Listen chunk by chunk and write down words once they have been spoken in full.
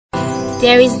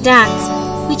there is that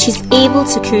which is able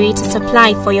to create a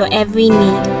supply for your every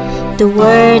need, the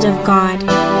Word of God,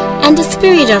 and the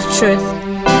Spirit of truth,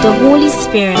 the Holy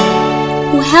Spirit,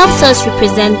 who helps us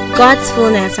represent God's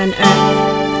fullness on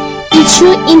earth in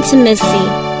true intimacy,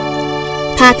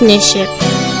 partnership,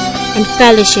 and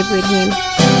fellowship with Him.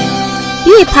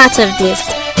 Be a part of this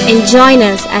and join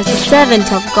us as the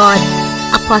servant of God,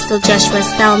 Apostle Joshua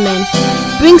Selman,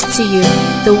 brings to you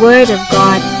the Word of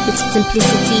God with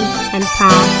simplicity and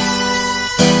power.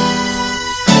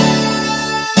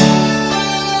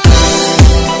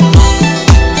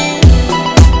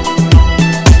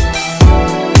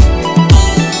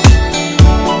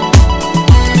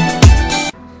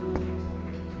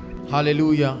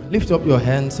 Hallelujah. Lift up your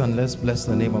hands and let's bless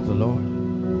the name of the Lord.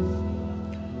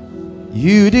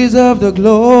 You deserve the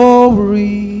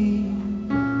glory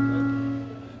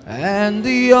and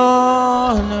the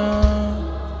honor.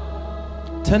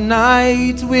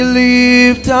 Tonight we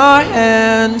lift our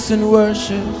hands in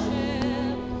worship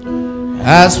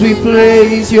as we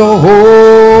praise your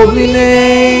holy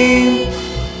name.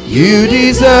 You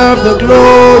deserve the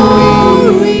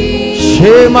glory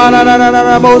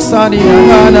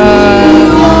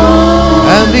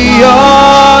and the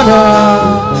honor.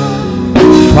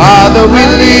 Father, we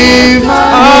lift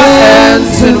our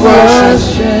hands in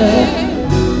worship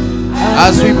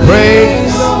as we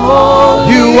praise.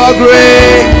 You are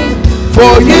great,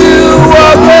 for you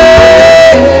are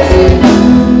great.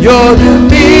 You're the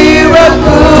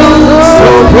miracle so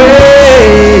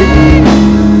great.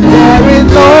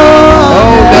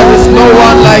 There is no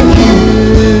one like you.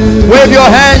 Wave your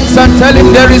hands and tell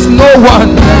him there is no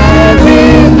one.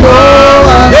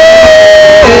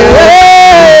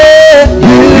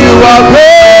 You are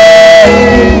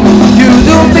great. You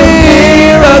do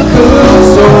miracles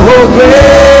so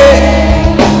great.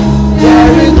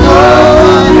 There is no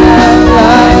one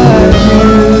like you.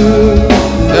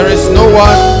 There is no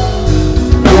one.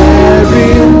 There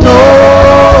is no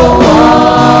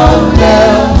one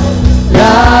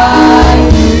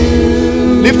like you.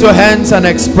 Lift your hands and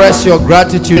express your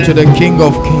gratitude to the King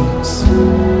of Kings.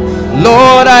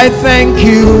 Lord, I thank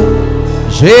you.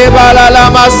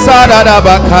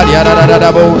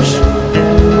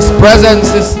 His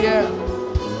presence is here.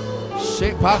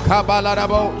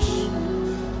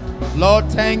 Lord,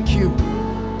 thank you.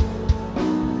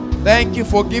 Thank you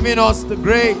for giving us the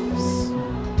grace.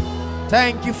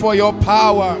 Thank you for your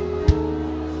power.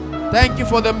 Thank you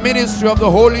for the ministry of the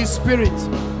Holy Spirit.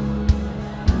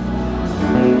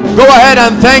 Go ahead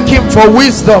and thank him for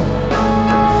wisdom.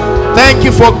 Thank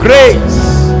you for grace.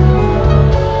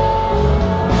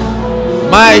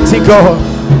 Mighty God,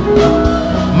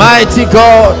 mighty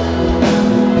God.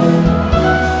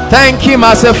 Thank him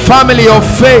as a family of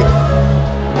faith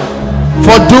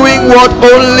for doing what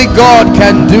only God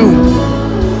can do.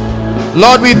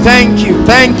 Lord, we thank you.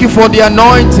 Thank you for the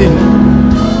anointing.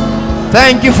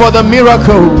 Thank you for the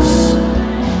miracles.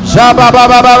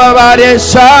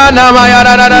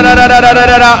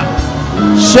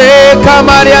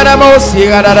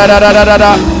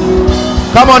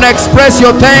 Come on, express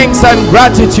your thanks and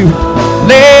gratitude.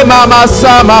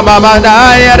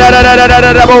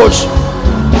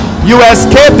 You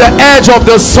escape the edge of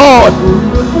the sword.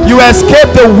 You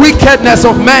escape the wickedness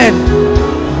of men.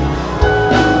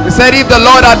 He said, if the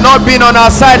Lord had not been on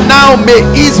our side, now may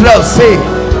Israel say.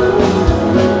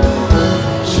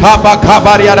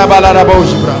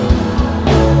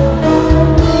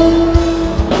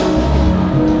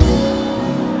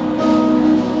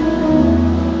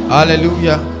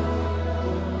 Hallelujah.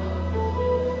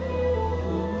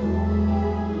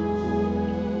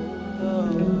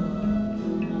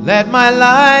 Let my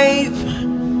life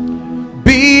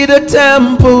be the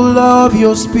temple of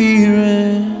your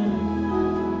Spirit.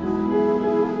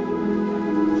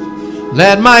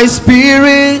 Let my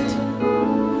spirit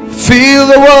feel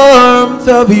the warmth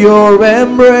of your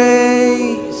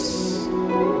embrace.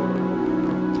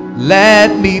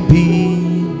 Let me be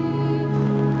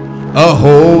a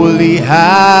holy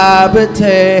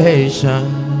habitation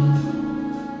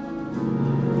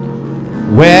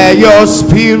where your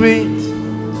Spirit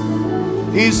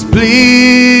is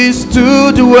pleased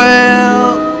to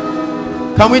dwell.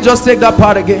 Can we just take that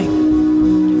part again?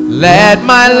 Let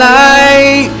my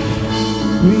life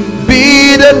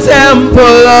be the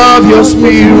temple of your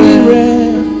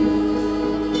Spirit.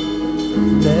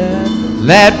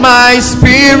 Let my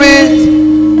spirit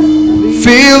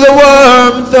feel the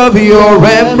warmth of your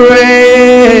embrace.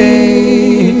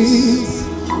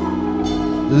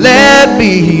 Let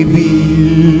me be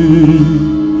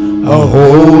a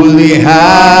holy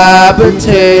habitation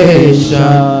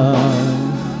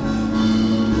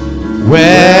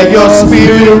where your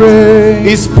spirit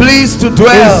is pleased to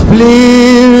dwell.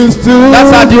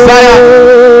 That's our desire.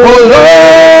 Oh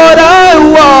Lord, I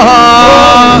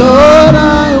want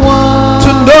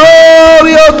to know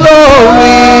your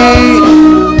glory.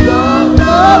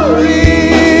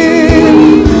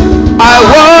 I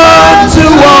want to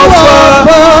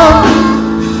offer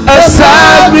a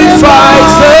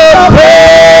sacrifice of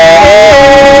praise.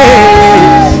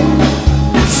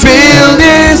 Fill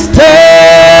this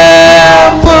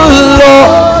temple,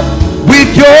 Lord, with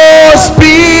your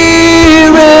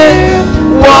spirit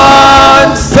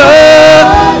once again.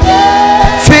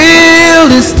 Fill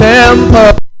this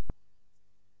temple.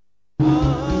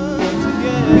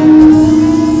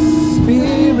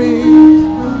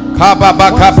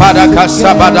 Kababakapadaka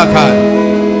sabadaka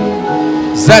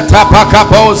Zeta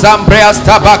pakapos ambreas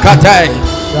tabakate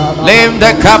Lim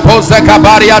de kapos de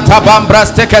kabaria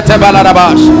tabambras tekete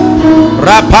balarabash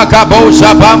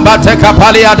Rapakabosha bamba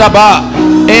tekapalia daba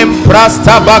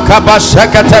Imprasta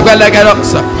bakabashekete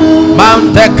belegerox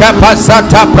Mount de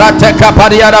kapasata prate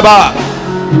kaparia daba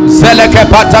Zeleke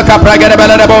pataka pragere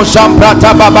belerebo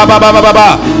shamprata baba baba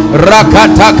baba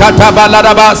Rakata kata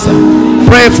balarabas.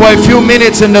 Pray for a few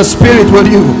minutes in the spirit, will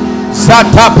you?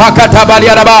 Sata pakata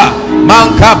baliaraba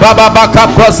manka baba baka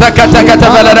prosekete kete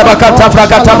belereba kata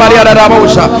frakata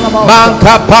baliarabosha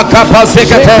manka paka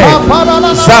pasekete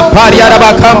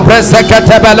zapariaraba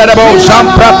kampresekete belerebo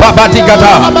shampra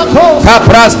papatikata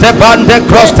kapraste bande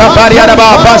krosta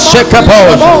baliaraba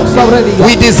bashekepos.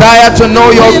 We desire to know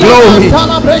your glory.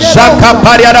 Shaka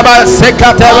baliaraba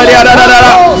sekete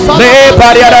baliaraba le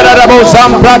baliaraba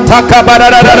zampra taka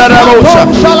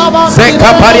baliaraba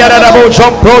zeka baliaraba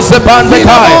chompros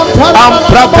bandekai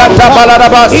amprakata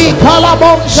balarabas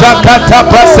shakata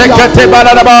pasekete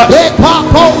balarabas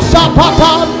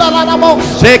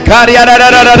shekaria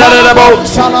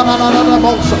rararararabos.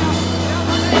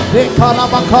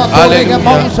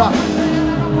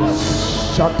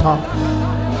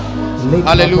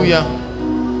 Hallelujah.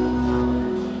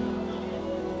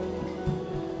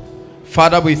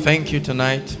 Father, we thank you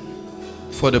tonight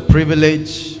for the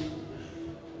privilege.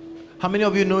 How many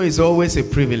of you know it's always a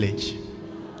privilege?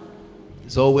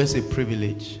 It's always a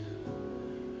privilege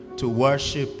to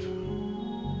worship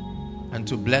and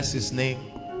to bless his name.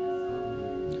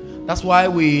 That's why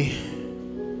we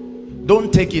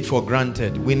don't take it for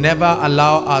granted. We never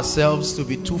allow ourselves to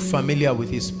be too familiar with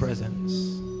his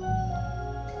presence.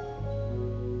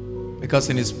 Because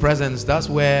in his presence, that's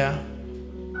where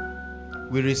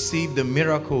we receive the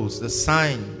miracles, the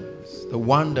signs, the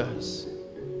wonders,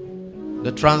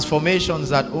 the transformations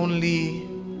that only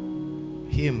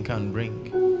him can bring.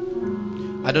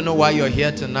 I don't know why you're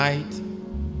here tonight,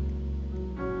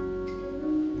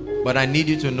 but I need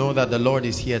you to know that the Lord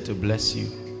is here to bless you.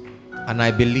 And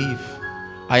I believe,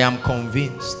 I am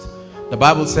convinced. The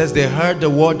Bible says they heard the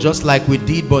word just like we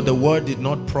did, but the word did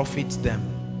not profit them,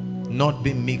 not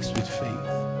be mixed with faith.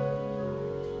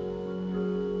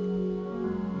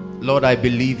 Lord, I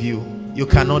believe you. You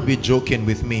cannot be joking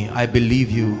with me. I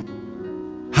believe you.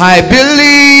 I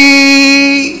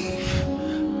believe,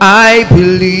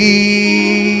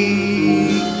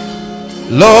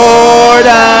 Lord,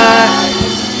 I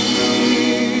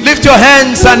believe. Lift your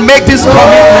hands and make this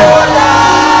commitment.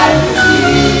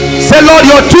 Say, Lord,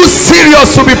 you're too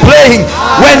serious to be playing.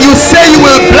 When you say you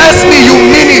will bless me, you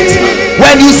mean it.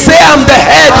 When you say I'm the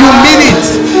head, you mean it.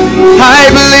 I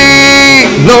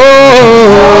believe,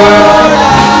 Lord,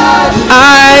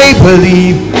 I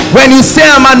believe. When you say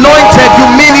I'm anointed, you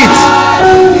mean it.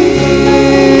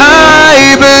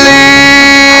 I believe.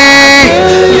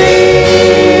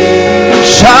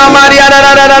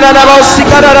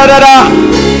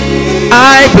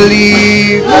 I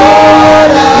believe.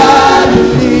 Lord, I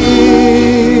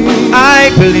believe. I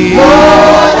believe.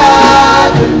 Lord,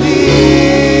 I believe.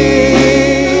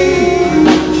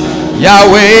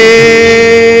 Yahweh,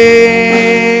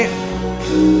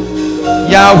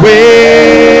 Yahweh,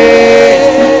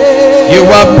 you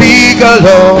are bigger,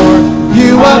 Lord.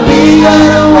 You are bigger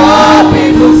than what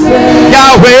people say.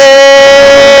 Yahweh,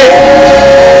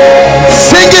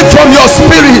 sing it from your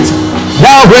spirit.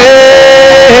 Yahweh,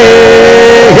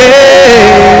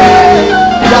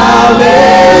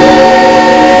 Yahweh,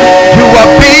 you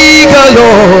are bigger,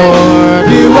 Lord.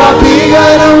 You are bigger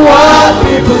than what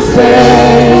people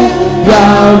say.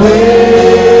 Yahweh,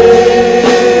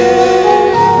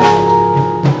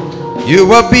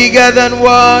 you are bigger than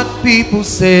what people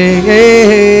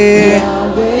say.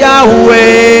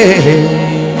 Yahweh,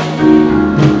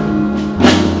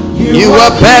 you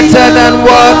are better than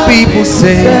what people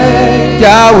say.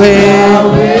 Yahweh,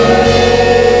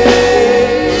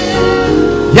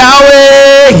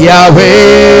 Yahweh, Yahweh,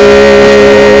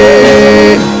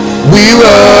 we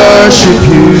worship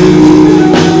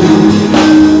you.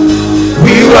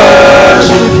 We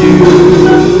worship you.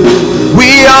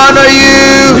 We honor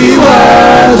you. We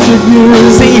worship you.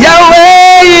 Sing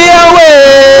Yahweh,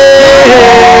 Yahweh,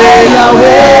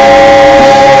 Yahweh.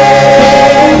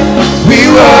 We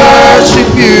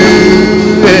worship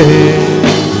you.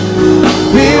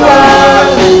 We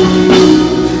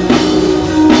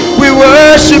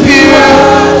worship you.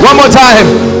 One more time.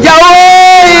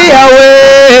 Yahweh,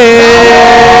 Yahweh,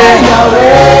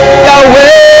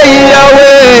 Yahweh,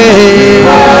 Yahweh.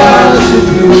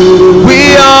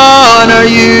 We honor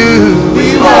you.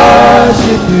 We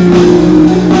worship you.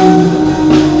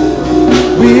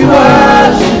 We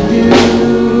worship you.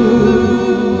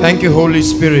 Thank you, Holy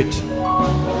Spirit.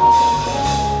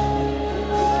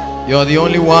 You're the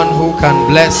only one who can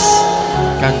bless,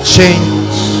 can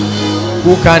change,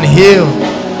 who can heal.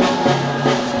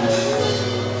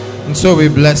 And so we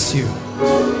bless you.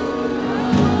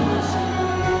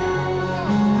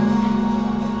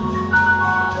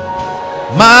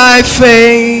 My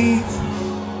faith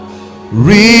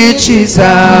reaches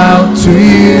out to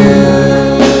you.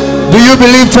 Do you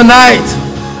believe tonight?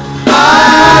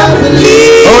 I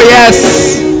believe. Oh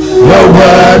yes. Your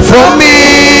word for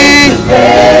me.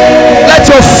 Let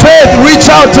your faith reach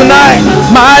out tonight.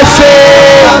 My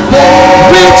faith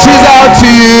reaches out to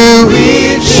you.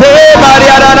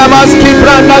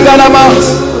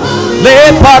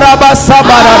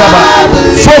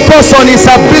 Focus on his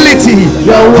ability.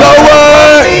 Your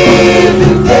word.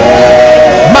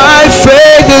 My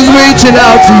faith is reaching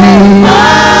out to you.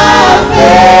 My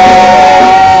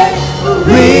faith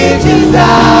reaches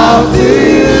out to you.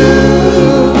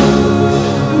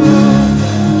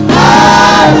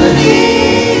 I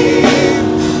believe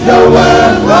your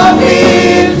word from me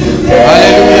today.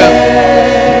 Hallelujah.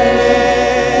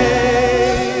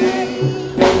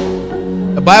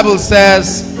 The Bible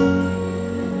says,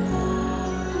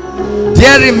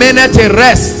 there remaineth a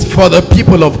rest for the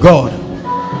people of God.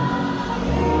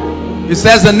 It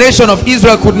says the nation of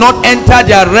Israel could not enter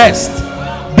their rest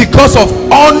because of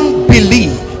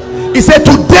unbelief. He said,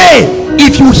 today,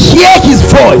 if you hear his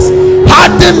voice,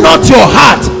 harden not your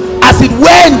heart as it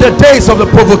were in the days of the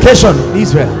provocation in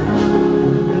Israel.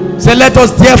 Say, let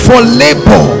us therefore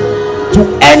labor to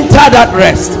enter that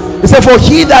rest. He said, for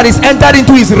he that is entered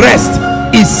into his rest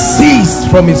is ceased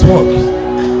from his works.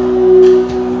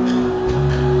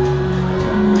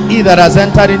 He that has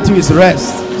entered into his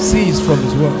rest ceased from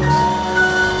his works.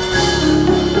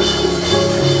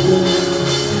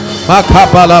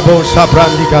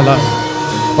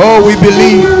 Oh, we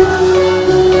believe.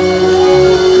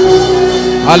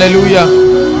 Hallelujah.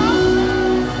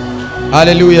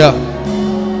 Hallelujah.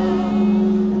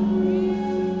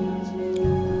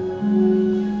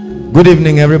 Good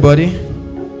evening, everybody.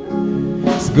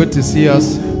 It's good to see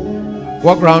us.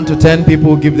 Walk around to 10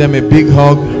 people, give them a big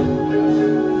hug.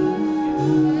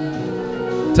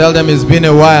 Tell them it's been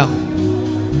a while.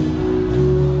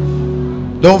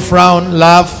 Don't frown,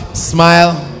 laugh,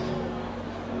 smile.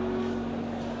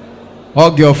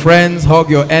 Hug your friends, hug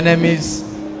your enemies.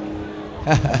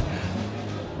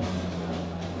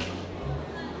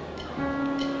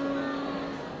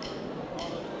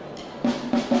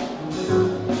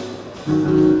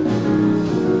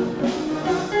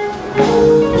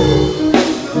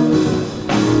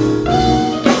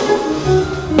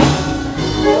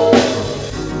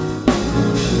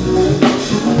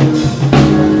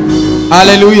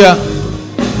 Hallelujah.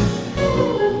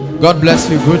 God bless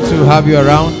you. Good to have you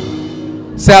around.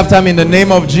 Say after me, in the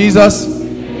name of Jesus,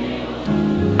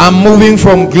 I'm moving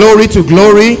from glory to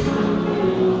glory.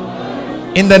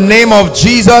 In the name of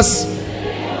Jesus,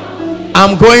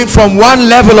 I'm going from one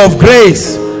level of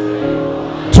grace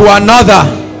to another.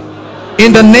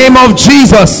 In the name of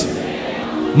Jesus,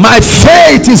 my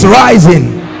faith is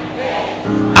rising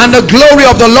and the glory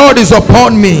of the Lord is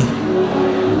upon me.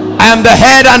 I am the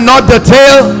head and not the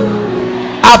tail,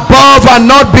 above and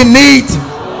not beneath.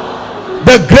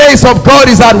 The grace of God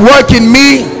is at work in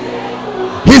me.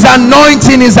 His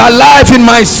anointing is alive in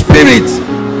my spirit.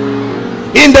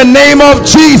 In the name of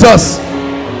Jesus,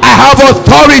 I have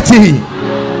authority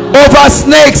over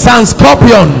snakes and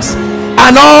scorpions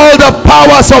and all the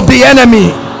powers of the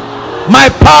enemy. My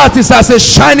path is as a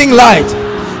shining light.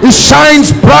 It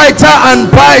shines brighter and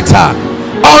brighter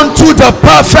unto the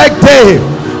perfect day.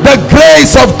 The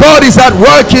grace of God is at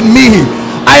work in me.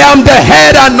 I am the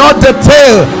head and not the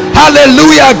tail.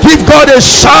 Hallelujah. Give God a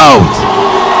shout.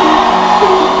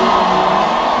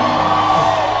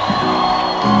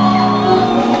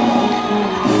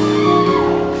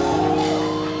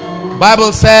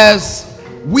 Bible says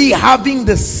we having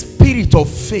the spirit of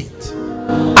faith,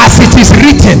 as it is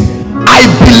written, I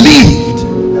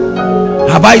believed,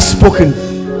 have I spoken.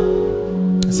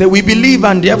 Say, we believe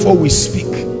and therefore we speak.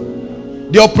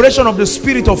 The operation of the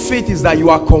spirit of faith is that you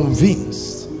are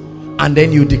convinced and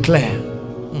then you declare.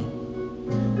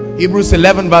 Hebrews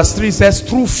 11 verse 3 says,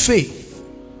 through faith,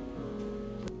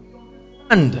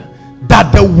 and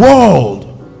that the world,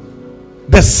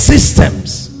 the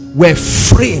systems were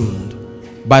framed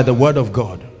by the word of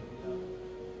God.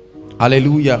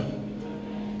 Hallelujah.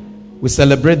 We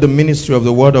celebrate the ministry of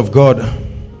the word of God.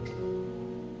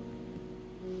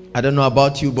 I don't know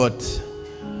about you, but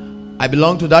I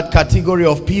belong to that category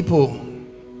of people.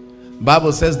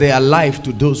 Bible says they are life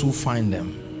to those who find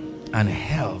them, and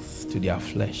health to their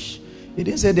flesh. It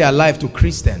didn't say they are life to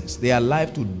Christians. They are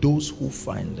life to those who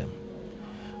find them,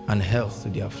 and health to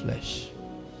their flesh.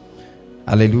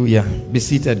 Hallelujah. Be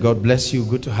seated. God bless you.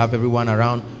 Good to have everyone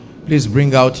around. Please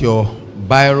bring out your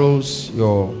biros,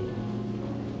 your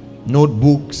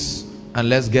notebooks, and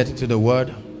let's get into the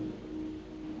word.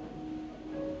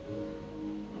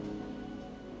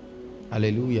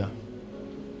 Hallelujah.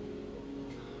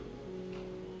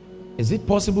 Is it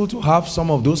possible to have some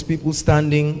of those people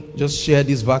standing, just share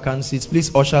these vacant seats?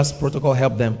 Please, ushers, protocol,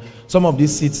 help them. Some of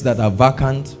these seats that are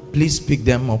vacant, please pick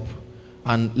them up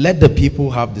and let the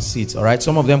people have the seats. All right,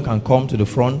 some of them can come to the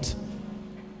front.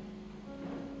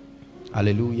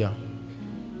 Hallelujah.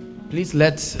 Please,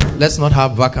 let's not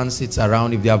have vacant seats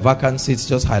around. If there are vacant seats,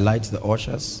 just highlight the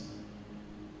ushers.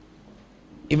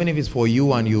 Even if it's for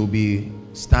you and you'll be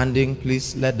standing,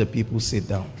 please let the people sit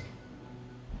down.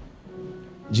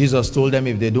 Jesus told them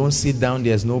if they don't sit down,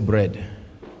 there's no bread.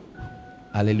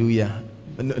 Hallelujah.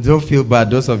 Don't feel bad.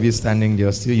 Those of you standing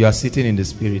there, you are sitting in the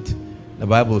spirit. The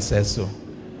Bible says so.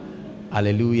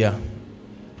 Hallelujah.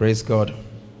 Praise God.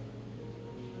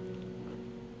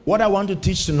 What I want to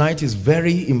teach tonight is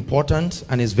very important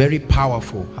and is very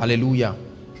powerful. Hallelujah.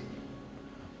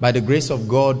 By the grace of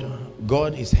God,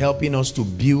 God is helping us to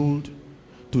build,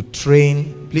 to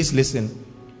train, please listen,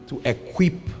 to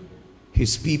equip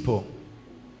his people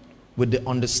with the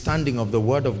understanding of the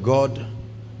word of God,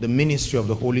 the ministry of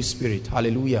the Holy Spirit.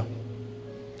 Hallelujah.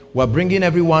 We're bringing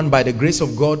everyone by the grace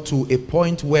of God to a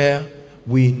point where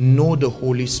we know the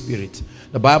Holy Spirit.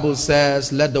 The Bible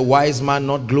says, let the wise man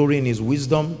not glory in his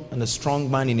wisdom, and the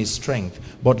strong man in his strength,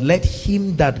 but let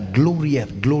him that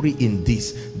glorieth glory in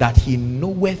this, that he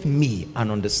knoweth me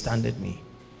and understandeth me.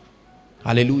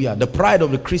 Hallelujah. The pride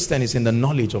of the Christian is in the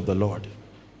knowledge of the Lord.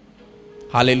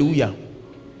 Hallelujah.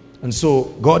 And so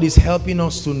God is helping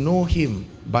us to know him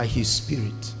by his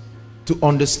Spirit, to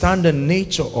understand the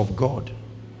nature of God.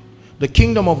 The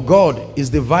kingdom of God is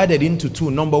divided into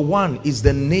two. Number one is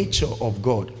the nature of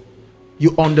God.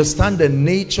 You understand the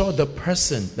nature, the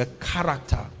person, the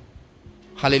character.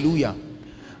 Hallelujah.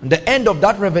 And the end of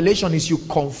that revelation is you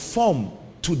conform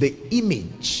to the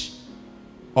image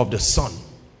of the Son.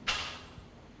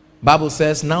 Bible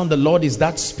says, now the Lord is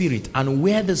that Spirit, and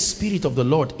where the Spirit of the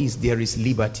Lord is, there is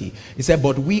liberty. He said,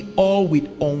 but we all with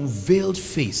unveiled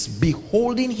face,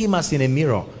 beholding him as in a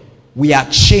mirror, we are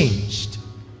changed.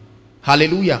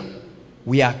 Hallelujah.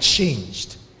 We are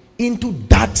changed into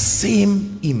that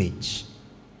same image.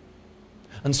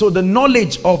 And so the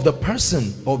knowledge of the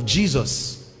person of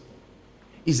Jesus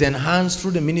is enhanced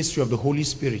through the ministry of the Holy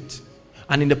Spirit.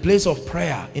 And in the place of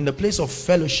prayer, in the place of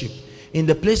fellowship, in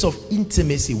the place of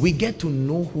intimacy, we get to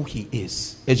know who he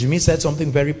is. Ejimi said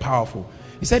something very powerful.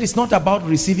 He said it's not about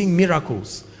receiving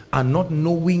miracles and not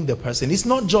knowing the person. It's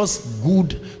not just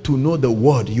good to know the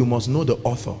word. You must know the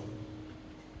author.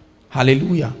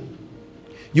 Hallelujah.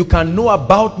 You can know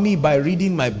about me by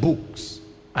reading my books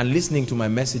and listening to my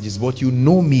messages, but you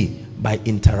know me by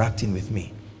interacting with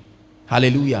me.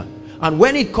 Hallelujah. And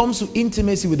when it comes to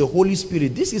intimacy with the Holy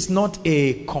Spirit, this is not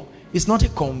a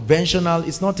conventional,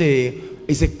 it's not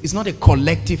a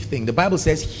collective thing. The Bible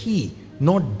says, he,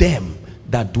 not them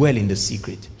that dwell in the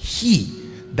secret. He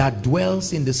that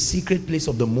dwells in the secret place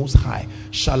of the Most High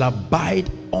shall abide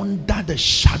under the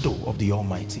shadow of the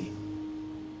Almighty.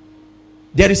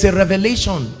 There is a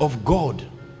revelation of God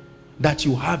that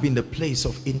you have in the place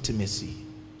of intimacy.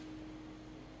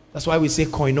 That's why we say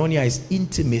koinonia is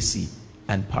intimacy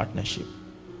and partnership.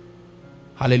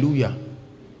 Hallelujah.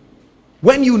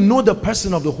 When you know the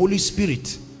person of the Holy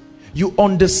Spirit, you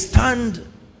understand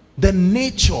the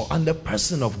nature and the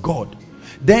person of God.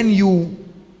 Then you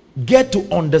get to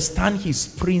understand his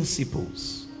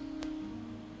principles.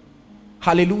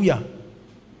 Hallelujah.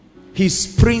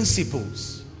 His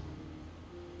principles.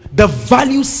 The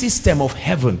value system of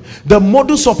heaven, the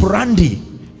modus operandi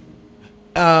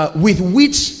with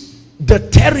which the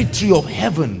territory of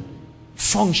heaven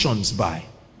functions by.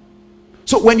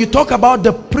 So when you talk about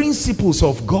the principles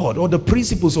of God or the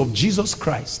principles of Jesus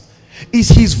Christ, is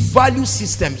his value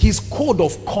system, his code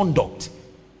of conduct,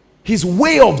 his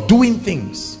way of doing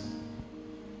things.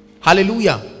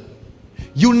 Hallelujah.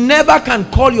 You never can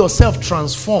call yourself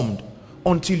transformed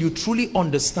until you truly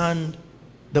understand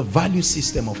the value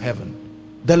system of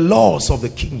heaven, the laws of the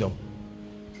kingdom,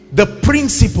 the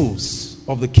principles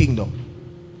of the kingdom.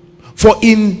 For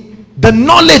in the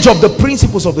knowledge of the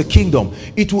principles of the kingdom,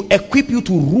 it will equip you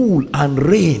to rule and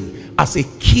reign as a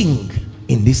king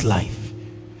in this life.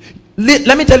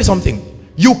 Let me tell you something.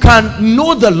 You can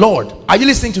know the Lord. Are you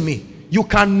listening to me? You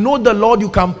can know the Lord. You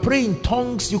can pray in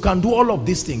tongues. You can do all of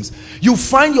these things. You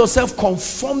find yourself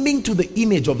conforming to the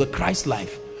image of the Christ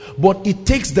life. But it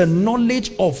takes the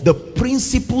knowledge of the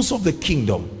principles of the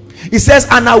kingdom. It says,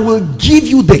 and I will give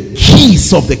you the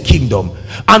keys of the kingdom,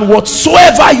 and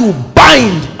whatsoever you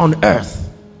bind on earth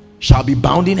shall be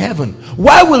bound in heaven.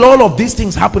 Why will all of these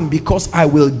things happen? Because I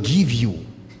will give you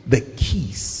the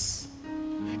keys.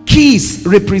 Keys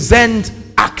represent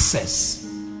access.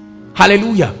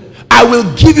 Hallelujah. I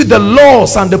will give you the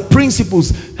laws and the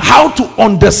principles, how to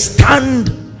understand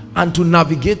and to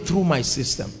navigate through my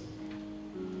system.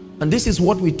 And this is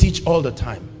what we teach all the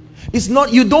time. It's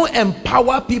not, you don't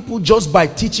empower people just by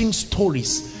teaching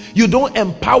stories. You don't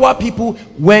empower people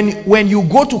when you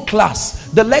go to class.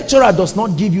 The lecturer does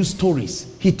not give you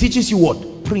stories. He teaches you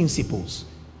what? Principles.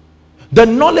 The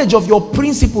knowledge of your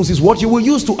principles is what you will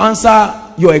use to answer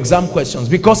your exam questions,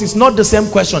 because it's not the same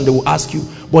question they will ask you,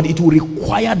 but it will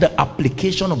require the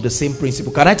application of the same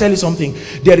principle. Can I tell you something?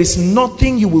 There is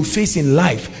nothing you will face in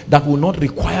life that will not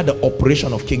require the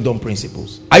operation of kingdom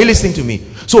principles. Are you listening to me?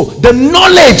 So the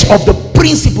knowledge of the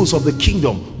principles of the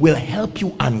kingdom will help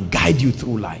you and guide you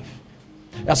through life.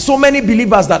 There are so many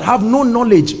believers that have no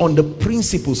knowledge on the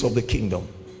principles of the kingdom.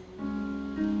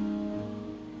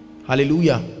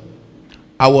 Hallelujah.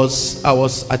 I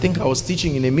think I was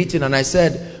teaching in a meeting, and I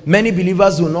said many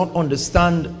believers do not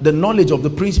understand the knowledge of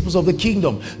the principles of the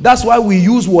kingdom. That's why we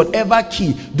use whatever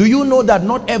key. Do you know that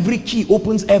not every key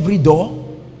opens every door?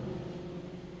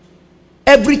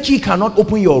 Every key cannot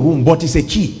open your room, but it's a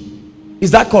key. Is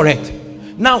that correct?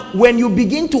 Now, when you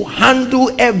begin to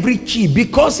handle every key,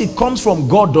 because it comes from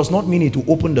God does not mean it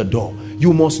will open the door.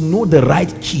 You must know the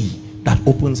right key that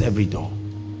opens every door.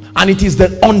 And it is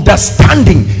the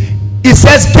understanding. It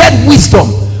says, get wisdom,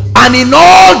 and in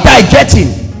all thy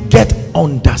getting, get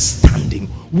understanding.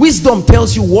 Wisdom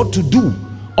tells you what to do.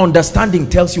 Understanding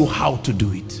tells you how to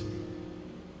do it.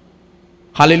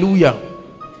 Hallelujah.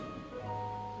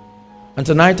 And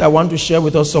tonight I want to share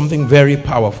with us something very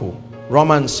powerful.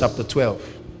 Romans chapter 12.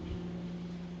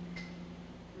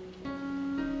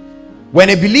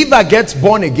 When a believer gets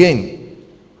born again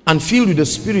and filled with the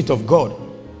Spirit of God,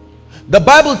 the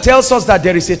Bible tells us that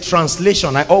there is a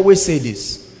translation. I always say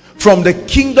this: from the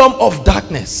kingdom of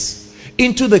darkness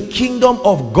into the kingdom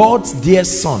of God's dear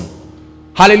Son.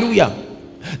 Hallelujah.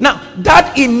 Now,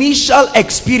 that initial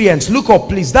experience, look up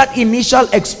please, that initial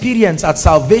experience at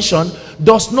salvation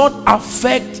does not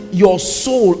affect your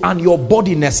soul and your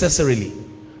body necessarily.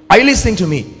 Are you listening to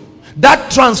me?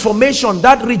 That transformation,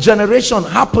 that regeneration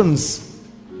happens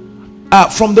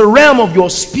from the realm of your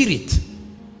spirit.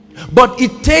 But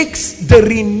it takes the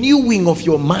renewing of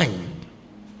your mind.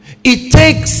 It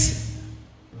takes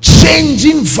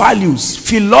changing values,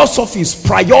 philosophies,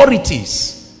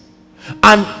 priorities.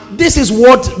 And this is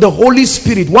what the Holy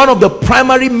Spirit, one of the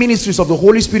primary ministries of the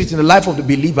Holy Spirit in the life of the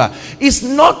believer, is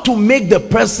not to make the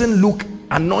person look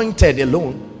anointed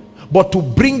alone, but to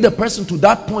bring the person to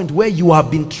that point where you have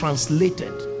been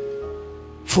translated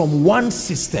from one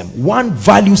system, one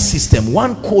value system,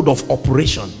 one code of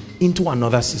operation into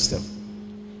another system.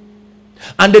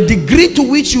 And the degree to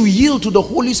which you yield to the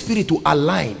Holy Spirit to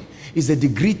align is the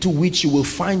degree to which you will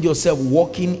find yourself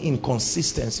walking in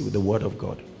consistency with the Word of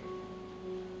God.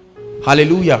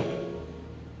 Hallelujah.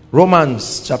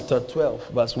 Romans chapter 12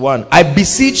 verse 1. I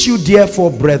beseech you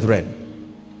therefore,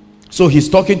 brethren. So he's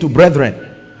talking to brethren.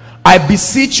 I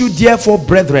beseech you therefore,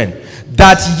 brethren,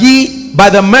 that ye, by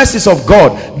the mercies of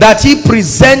God, that ye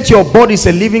present your bodies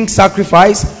a living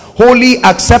sacrifice, holy,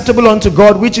 acceptable unto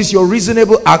God, which is your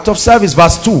reasonable act of service.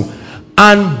 Verse 2.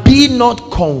 And be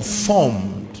not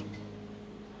conformed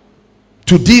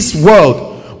to this world,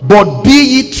 but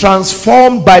be ye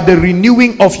transformed by the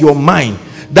renewing of your mind,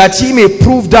 that ye may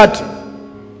prove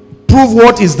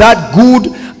what is that good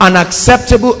and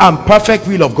acceptable and perfect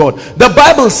will of God. The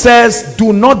Bible says,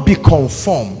 do not be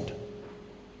conformed.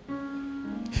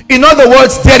 In other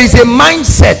words, there is a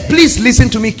mindset. Please listen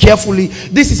to me carefully.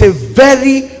 This is a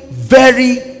very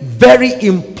very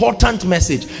important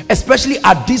message, especially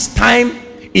at this time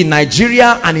in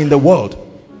Nigeria and in the world.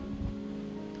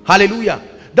 Hallelujah.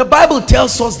 The Bible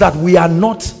tells us that we are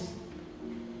not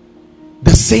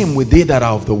the same with they that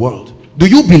are of the world. Do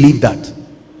you believe that?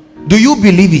 Do you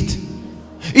believe it?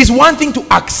 It's one thing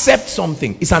to accept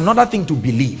something, it's another thing to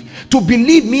believe. To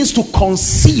believe means to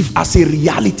conceive as a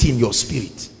reality in your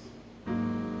spirit.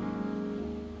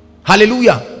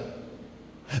 Hallelujah.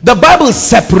 The Bible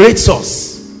separates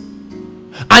us,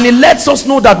 and it lets us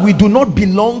know that we do not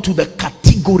belong to the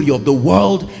category of the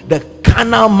world, the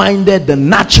carnal minded, the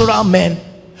natural men.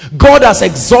 God has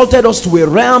exalted us to a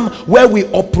realm where we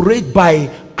operate by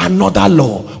another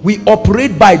law. We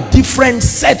operate by different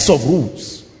sets of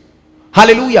rules.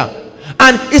 Hallelujah.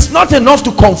 And it's not enough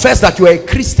to confess that you are a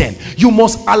Christian. You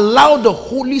must allow the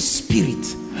Holy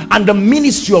Spirit and the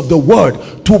ministry of the word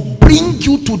to bring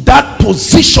you to that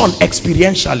position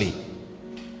experientially.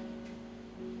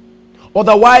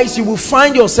 Otherwise, you will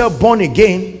find yourself born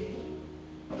again,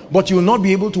 but you will not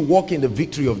be able to walk in the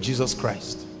victory of Jesus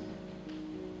Christ.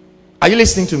 Are you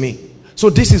listening to me? So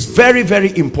this is very,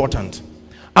 very important.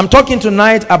 I'm talking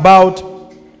tonight about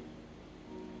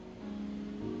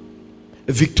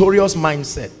a victorious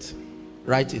mindset.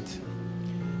 Write it.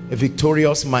 A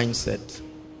victorious mindset.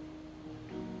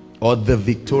 Or the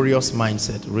victorious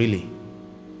mindset, really.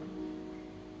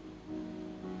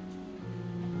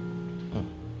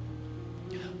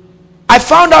 I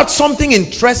found out something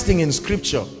interesting in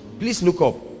scripture. Please look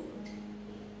up.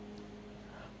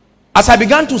 As I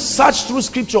began to search through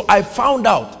scripture, I found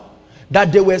out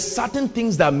that there were certain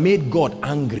things that made God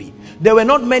angry. There were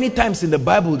not many times in the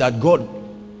Bible that God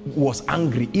was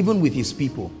angry, even with his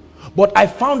people. But I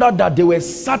found out that there were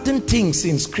certain things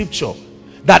in scripture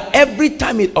that every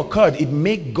time it occurred, it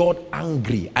made God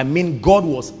angry. I mean, God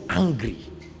was angry.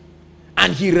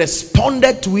 And he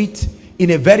responded to it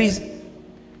in a very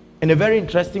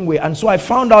interesting way. And so I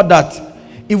found out that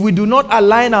if we do not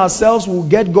align ourselves, we'll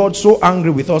get God so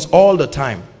angry with us all the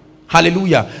time.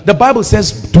 Hallelujah. The Bible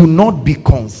says, do not be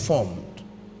conformed.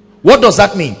 What does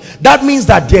that mean? That means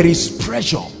that there is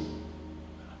pressure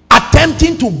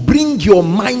attempting to bring your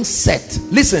mindset.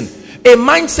 Listen, a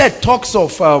mindset talks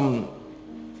of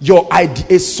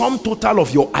a sum total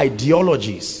of your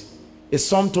ideologies, a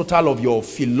sum total of your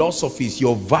philosophies,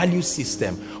 your value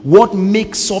system, what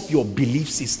makes up your belief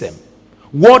system,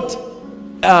 what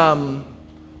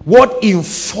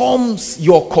informs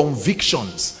your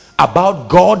convictions about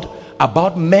God,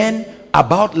 about men,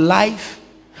 about life.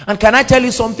 And can I tell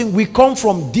you something? We come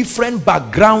from different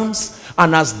backgrounds,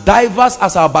 and as diverse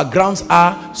as our backgrounds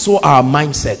are, so our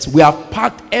mindsets. We have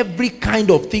packed every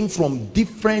kind of thing from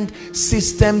different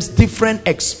systems, different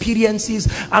experiences,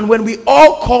 and when we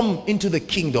all come into the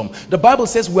kingdom, the Bible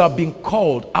says we are being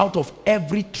called out of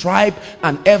every tribe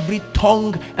and every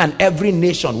tongue and every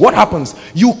nation. What happens?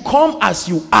 You come as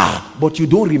you are, but you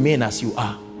don't remain as you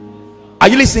are. Are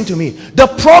you listening to me? The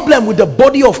problem with the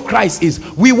body of Christ is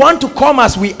we want to come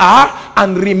as we are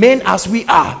and remain as we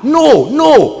are.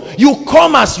 No. You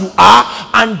come as you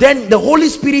are, and then the Holy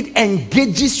Spirit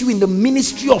engages you in the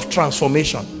ministry of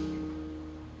transformation.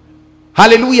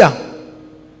 Hallelujah.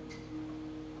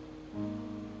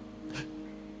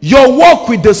 Your walk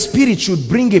with the Spirit should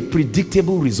bring a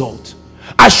predictable result.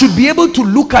 I should be able to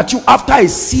look at you after a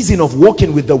season of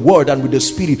walking with the word and with the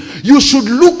Spirit. You should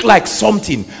look like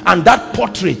something, and that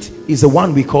portrait is the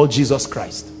one we call Jesus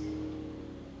Christ.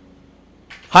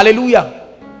 Hallelujah.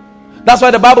 That's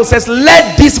why the Bible says,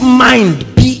 let this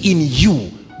mind be in you,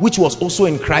 which was also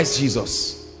in Christ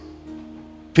Jesus.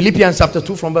 Philippians chapter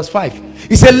 2 from verse 5.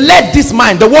 He said, let this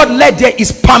mind, the word let there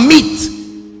is permit.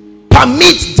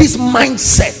 Permit this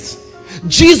mindset.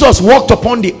 Jesus walked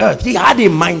upon the earth. He had a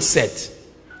mindset.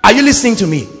 Are you listening to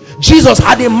me? Jesus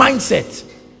had a mindset.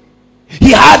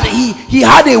 He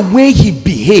had a way he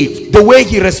behaved, the way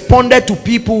he responded to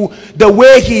people, the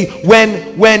way he,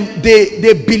 when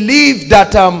they believed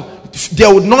that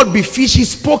there would not be fish, he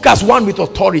spoke as one with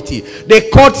authority. They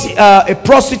caught a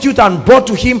prostitute and brought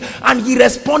to him, and he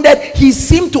responded. He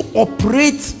seemed to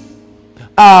operate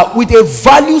with a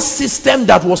value system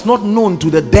that was not known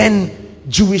to the then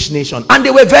Jewish nation, and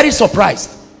they were very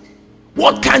surprised.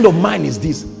 What kind of mind is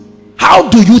this? How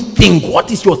do you think?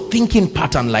 What is your thinking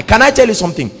pattern like? Can I tell you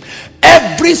something?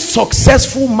 Every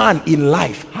successful man in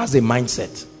life has a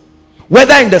mindset,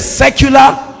 whether in the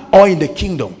secular or in the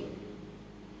kingdom.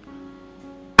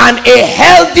 And a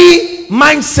healthy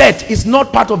mindset is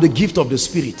not part of the gift of the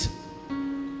Spirit.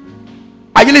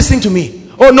 Are you listening to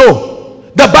me? Oh no.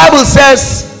 The Bible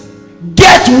says,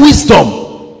 get wisdom,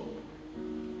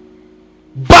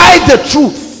 buy the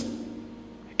truth.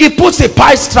 It puts a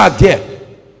price tag there.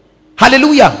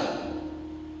 Hallelujah.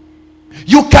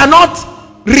 You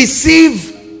cannot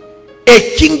receive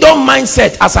a kingdom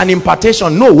mindset as an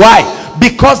impartation. No. Why?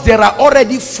 Because there are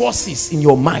already forces in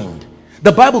your mind.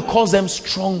 The Bible calls them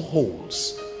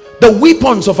strongholds. The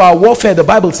weapons of our warfare, the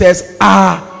Bible says,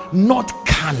 are not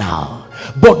carnal,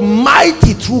 but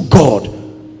mighty through God.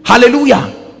 Hallelujah.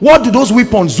 What do those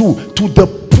weapons do? To the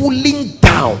pulling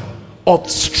down of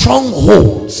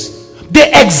strongholds.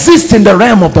 They exist in the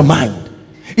realm of the mind.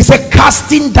 It's a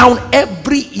casting down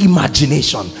every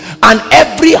imagination and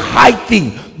every high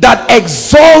thing that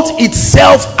exalts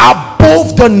itself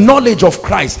above the knowledge of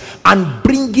Christ, and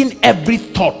bringing every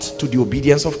thought to the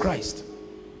obedience of Christ.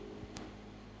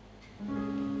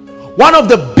 One of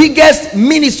the biggest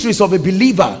ministries of a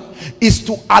believer is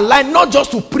to align, not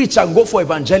just to preach and go for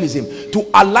evangelism, to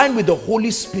align with the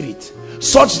Holy Spirit,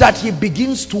 such that he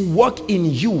begins to work in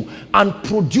you and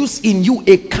produce in you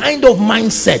a kind of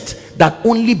mindset that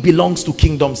only belongs to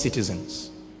kingdom citizens.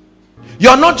 You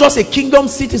are not just a kingdom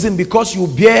citizen because you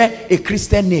bear a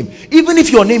Christian name. Even if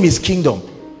your name is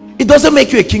kingdom, it doesn't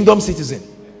make you a kingdom citizen.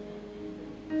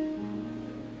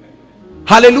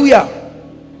 Hallelujah.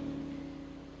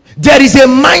 There is a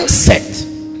mindset.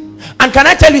 And can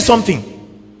I tell you something?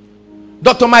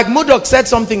 Dr. Mike Murdoch said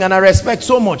something and I respect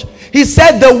so much. He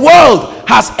said the world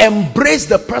has embraced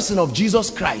the person of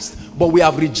Jesus Christ, but we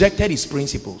have rejected his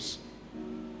principles.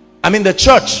 I mean the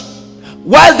church,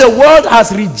 while the world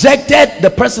has rejected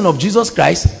the person of Jesus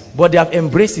Christ, but they have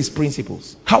embraced his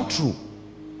principles. How true.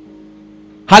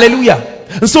 Hallelujah.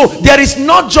 And so there is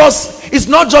not just, it's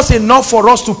not just enough for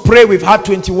us to pray. We've had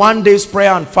 21 days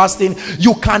prayer and fasting.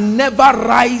 You can never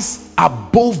rise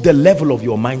above the level of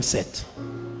your mindset.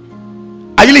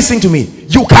 Are you listening to me?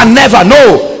 You can never.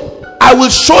 No. I will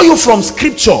show you from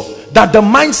scripture that the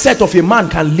mindset of a man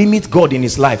can limit God in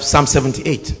his life. Psalm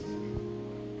 78.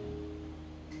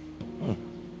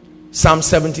 Psalm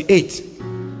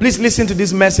 78. Please listen to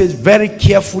this message very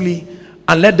carefully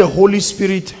and let the Holy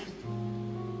Spirit.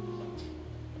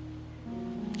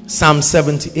 Psalm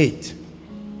 78.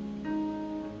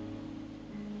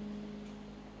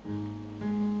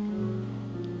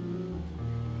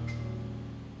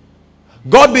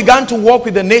 God began to walk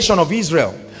with the nation of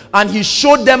Israel, and he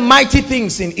showed them mighty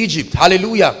things in Egypt.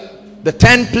 Hallelujah. The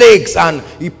 10 plagues, and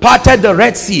he parted the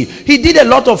Red Sea. He did a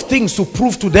lot of things to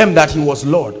prove to them that he was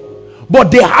Lord. But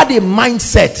they had a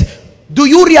mindset. Do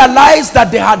you realize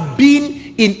that they had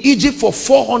been in Egypt for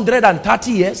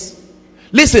 430 years?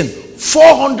 Listen,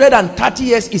 430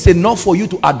 years is enough for you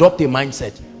to adopt a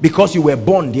mindset because you were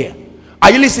born there.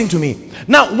 Are you listening to me?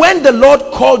 Now, when the Lord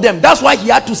called them, that's why he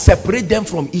had to separate them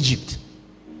from Egypt.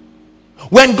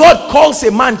 When God calls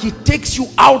a man, he takes you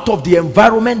out of the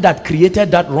environment that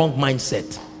created that wrong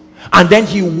mindset. And then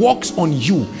he works on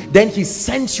you. Then he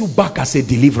sends you back as a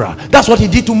deliverer. That's what he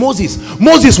did to Moses.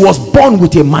 Moses was born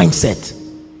with a mindset.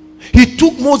 He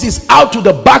took Moses out to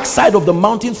the backside of the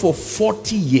mountain for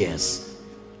 40 years.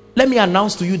 Let me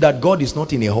announce to you that God is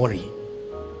not in a hurry.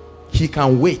 He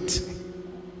can wait.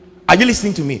 Are you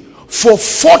listening to me? For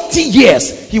 40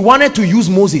 years, he wanted to use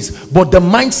Moses, but the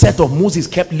mindset of Moses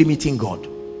kept limiting God.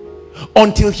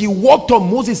 Until he walked on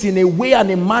Moses in a way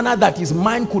and a manner that his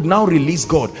mind could now release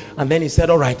God. And then he said,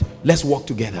 all right, let's walk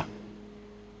together.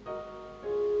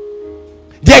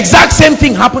 The exact same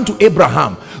thing happened to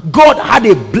Abraham. God had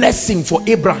a blessing for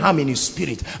Abraham in his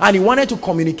spirit, and he wanted to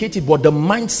communicate it, but the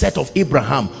mindset of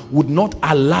Abraham would not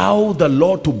allow the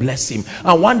Lord to bless him.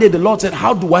 And one day the Lord said,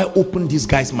 how do I open this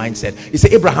guy's mindset? He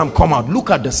said, Abraham, come out, look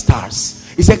at the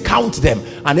stars. He said, count them.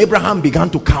 And Abraham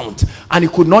began to count, and he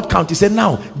could not count. He said,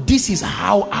 now this is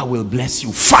how I will bless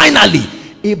you. Finally,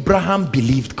 Abraham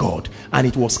believed God, and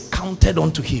it was counted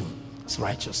unto him as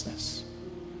righteousness.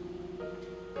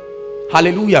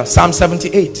 Hallelujah. Psalm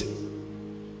 78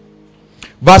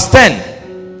 verse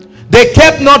 10. They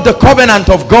kept not the covenant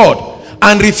of God,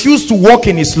 and refused to walk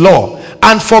in his law,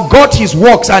 and forgot his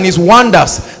works and his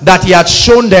wonders that he had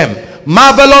shown them.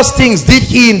 Marvelous things did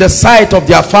he in the sight of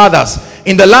their fathers,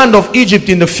 in the land of Egypt,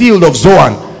 in the field of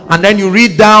Zoan. And then you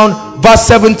read down verse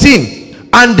 17.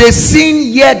 And they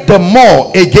sinned yet the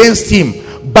more against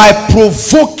him by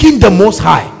provoking the Most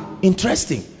High.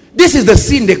 Interesting. This is the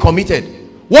sin they committed.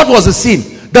 What was the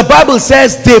sin? The Bible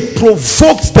says they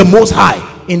provoked the Most High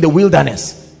in the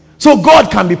wilderness. So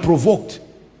God can be provoked.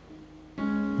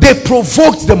 They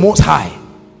provoked the Most High.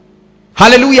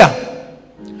 Hallelujah.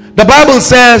 The Bible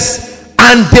says,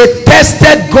 and they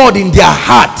tested God in their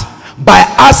heart by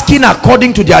asking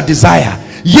according to their desire.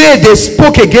 Yea, they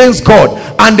spoke against God,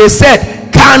 and they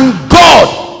said, can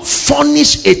God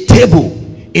furnish a table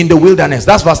in the wilderness?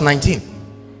 That's verse 19.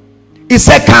 He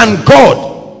said, can God?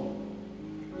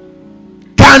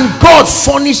 Can God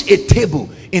furnish a table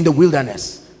in the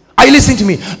wilderness? Are you listening to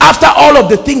me? After all of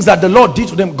the things that the Lord did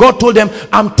to them, God told them,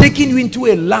 I'm taking you into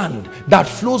a land that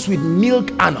flows with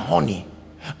milk and honey.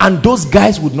 And those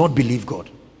guys would not believe God.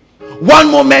 One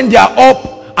moment they are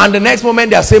up, and the next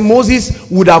moment they are saying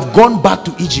Moses would have gone back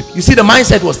to Egypt. You see, the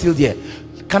mindset was still there.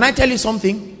 Can I tell you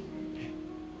something?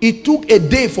 It took a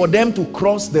day for them to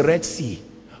cross the Red Sea,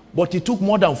 but it took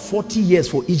more than 40 years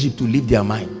for Egypt to leave their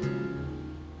mind.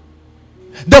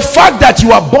 The fact that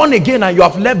you are born again and you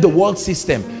have left the world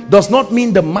system does not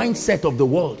mean the mindset of the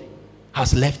world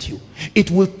has left you. It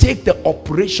will take the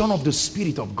operation of the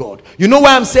Spirit of God. You know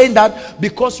why I'm saying that?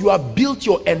 Because you have built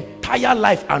your entire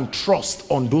life and trust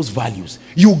on those values.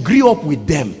 You grew up with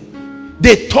them.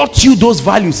 They taught you those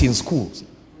values in schools.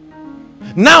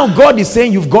 Now God is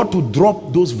saying you've got to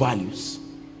drop those values.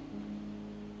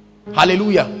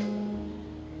 Hallelujah.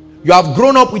 You have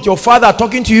grown up with your father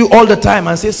talking to you all the time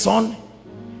and say, son,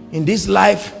 in this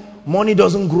life, money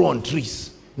doesn't grow on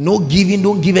trees. No giving,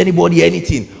 don't give anybody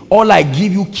anything. All I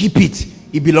give you, keep it.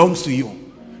 It belongs to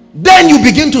you. Then you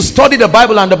begin to study the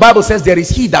Bible, and the Bible says there is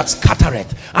he that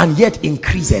scattereth and yet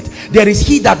increaseth. There is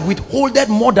he that withholdeth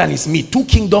more than is meet. Two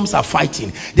kingdoms are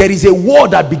fighting. There is a war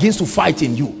that begins to fight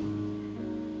in you.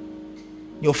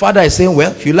 Your father is saying,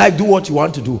 well, if you like, do what you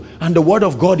want to do. And the word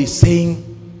of God is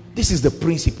saying, this is the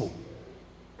principle.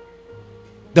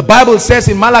 The Bible says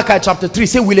in Malachi chapter 3,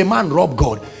 say, will a man rob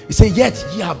God? He said, yet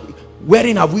ye have,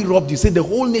 wherein have we robbed you? Say, the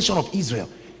whole nation of Israel.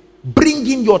 Bring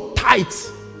in your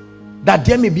tithes, that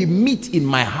there may be meat in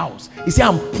my house. He said,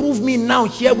 and prove me now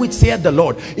herewith saith the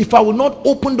Lord, if I will not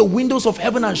open the windows of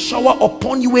heaven and shower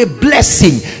upon you a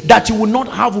blessing, that you will not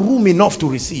have room enough to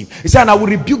receive. He said, and I will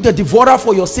rebuke the devourer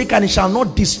for your sake, and it shall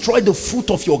not destroy the fruit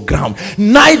of your ground,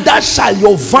 neither shall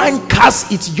your vine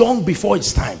cast its young before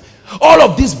its time. All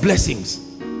of these blessings.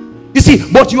 You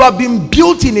see, but you have been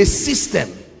built in a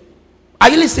system. Are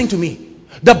you listening to me?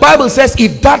 The Bible says,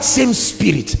 if that same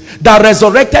spirit that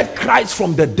resurrected Christ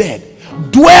from the dead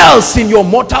dwells in your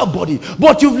mortal body,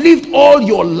 but you've lived all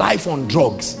your life on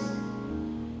drugs.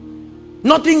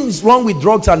 Nothing is wrong with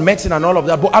drugs and medicine and all of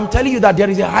that, but I'm telling you that there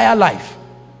is a higher life.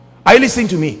 Are you listening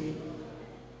to me?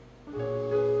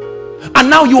 And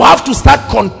now you have to start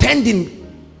contending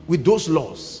with those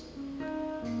laws.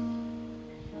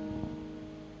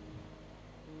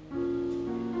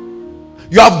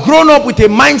 You have grown up with a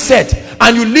mindset,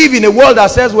 and you live in a world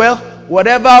that says, well,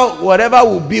 whatever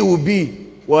will be, will be.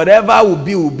 Whatever will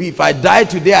be, will be. If I die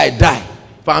today, I die.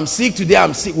 If I'm sick today,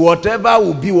 I'm sick. Whatever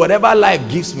will be, whatever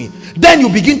life gives me. Then you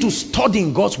begin to study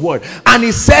in God's word, and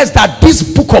it says that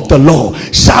this book of the law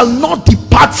shall not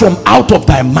depart from out of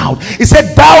thy mouth. It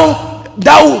said,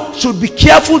 thou should be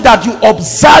careful that you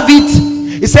observe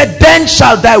it. It said, then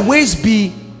shall thy ways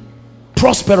be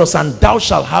prosperous, and thou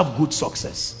shalt have good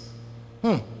success.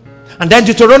 And then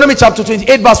Deuteronomy chapter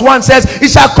 28 verse 1 says,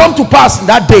 it shall come to pass in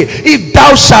that day, if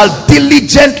thou shalt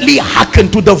diligently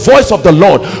hearken to the voice of the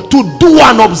Lord, to do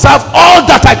and observe all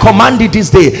that I command thee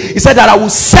this day. He said that I will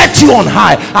set you on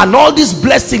high, and all these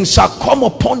blessings shall come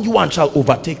upon you and shall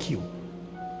overtake you.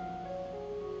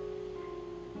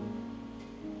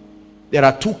 There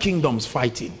are two kingdoms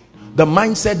fighting. The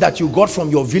mindset that you got from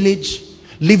your village,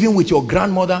 living with your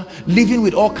grandmother, living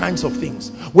with all kinds of things.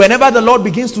 Whenever the Lord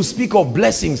begins to speak of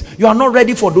blessings, you are not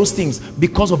ready for those things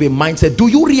because of a mindset. Do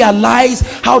you realize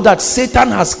how that Satan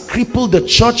has crippled the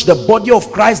church, the body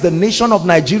of Christ, the nation of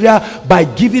Nigeria, by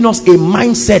giving us a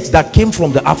mindset that came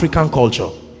from the African culture?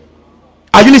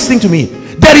 Are you listening to me?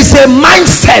 There is a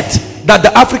mindset that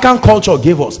the African culture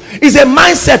gave us. It's a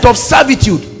mindset of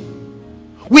servitude.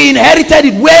 We inherited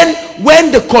it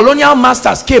when the colonial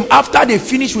masters came. After they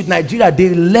finished with Nigeria,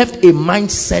 they left a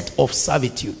mindset of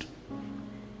servitude.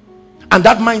 And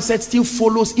that mindset still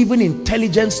follows even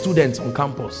intelligent students on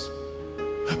campus.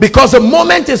 Because the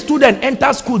moment a student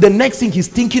enters school, the next thing he's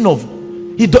thinking of,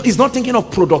 he's not thinking of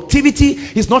productivity,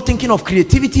 he's not thinking of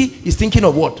creativity, he's thinking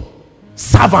of what?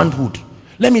 Servanthood.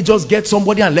 Let me just get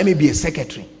somebody and let me be a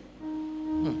secretary.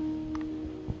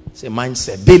 It's a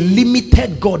mindset. They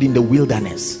limited God in the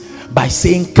wilderness by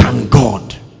saying, can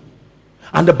God?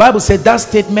 And the Bible said that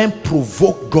statement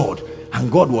provoked God, and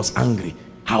God was angry.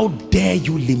 How dare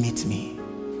you limit me?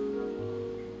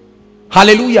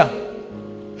 Hallelujah.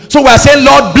 So we are saying,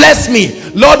 Lord, bless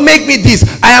me. Lord, make me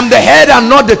this. I am the head and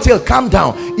not the tail. Calm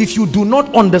down. If you do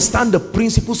not understand the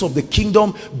principles of the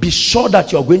kingdom, be sure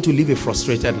that you are going to live a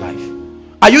frustrated life.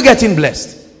 Are you getting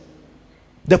blessed?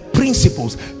 The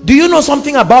principles. Do you know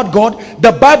something about God?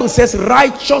 The Bible says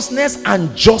righteousness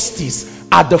and justice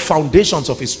are the foundations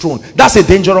of his throne. That's a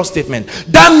dangerous statement.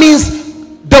 That means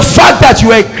the fact that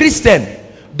you are a Christian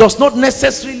does not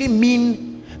necessarily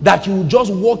mean that you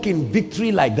just walk in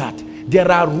victory like that. There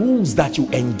are rules that you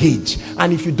engage,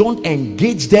 and if you don't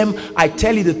engage them, I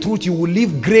tell you the truth, you will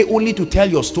leave gray only to tell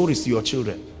your stories to your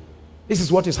children. This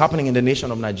is what is happening in the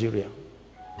nation of Nigeria.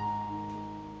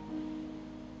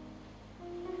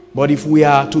 But if we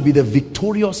are to be the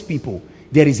victorious people,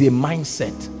 there is a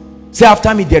mindset. Say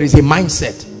after me, there is a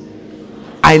mindset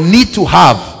I need to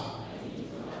have.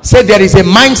 Say, there is a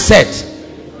mindset.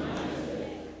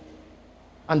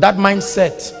 And that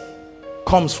mindset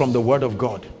comes from the word of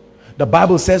God. The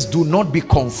Bible says, do not be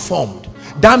conformed.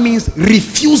 That means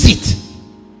refuse it.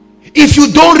 If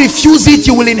you don't refuse it,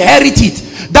 you will inherit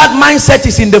it. That mindset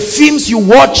is in the films you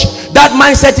watch. That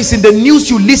mindset is in the news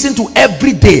you listen to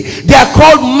every day. They are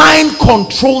called mind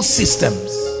control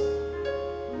systems.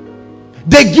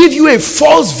 They give you a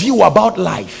false view about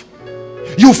life.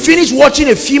 You finish watching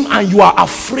a film and you are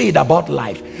afraid about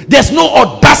life. There's no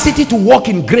audacity to walk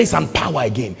in grace and power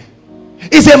again.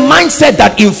 It's a mindset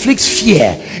that inflicts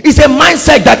fear. It's a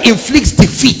mindset that inflicts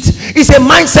defeat. It's a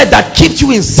mindset that keeps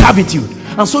you in servitude.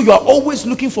 And so you are always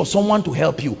looking for someone to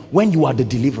help you when you are the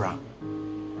deliverer.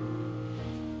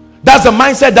 That's the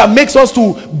mindset that makes us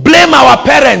to blame our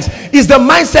parents. It's the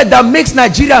mindset that makes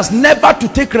Nigerians never to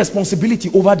take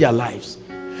responsibility over their lives.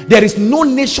 There is no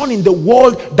nation in the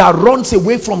world that runs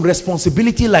away from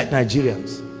responsibility like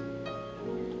Nigerians.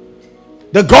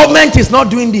 The government is not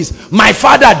doing this. My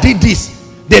father did this.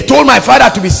 They told my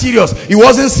father to be serious. He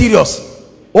wasn't serious.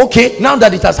 Okay, now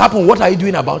that it has happened, what are you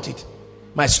doing about it?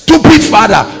 My stupid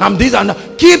father, I'm this and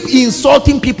that. Keep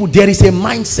insulting people. There is a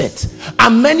mindset,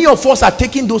 and many of us are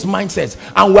taking those mindsets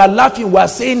and we're laughing. We're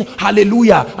saying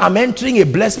hallelujah, I'm entering a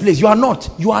blessed place. You are not.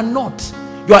 You are not.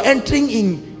 You are entering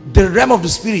in the realm of the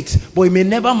spirit, but it may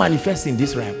never manifest in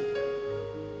this realm.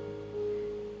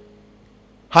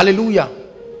 Hallelujah.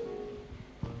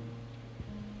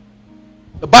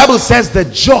 The Bible says the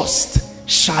just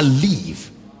shall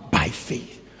live by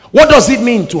faith. What does it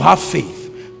mean to have faith?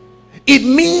 It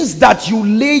means that you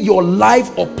lay your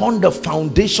life upon the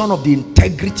foundation of the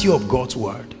integrity of God's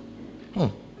word.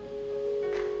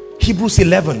 Hebrews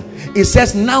 11, it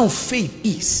says, now faith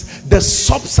is the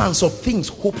substance of things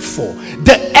hoped for,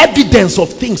 the evidence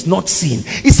of things not seen.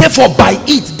 It said, for by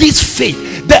it, this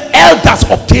faith, the elders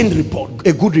obtained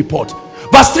a good report.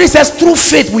 Verse 3 says, through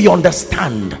faith we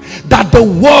understand that the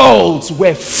worlds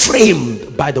were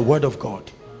framed by the word of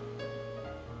God.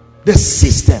 The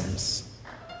systems.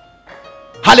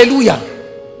 Hallelujah.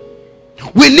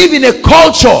 We live in a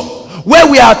culture where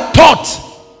we are taught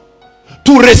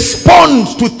to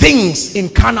respond to things in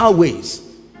carnal ways.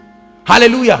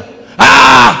 Hallelujah.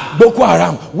 Boko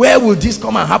Haram, where will this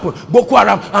come and happen? Boko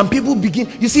Haram, and people begin,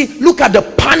 you see, look at the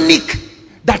panic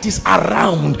that is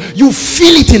around. You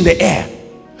feel it in the air.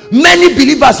 Many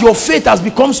believers, your faith has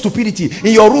become stupidity.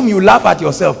 In your room you laugh at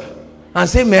yourself and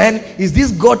say, man, is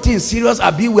this God thing serious?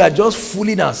 Abi, we are just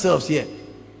fooling ourselves here.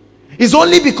 It's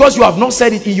only because you have not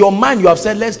said it in your mind. You have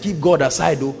said, let's keep God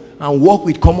aside though and walk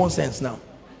with common sense now.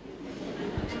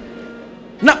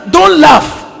 Now don't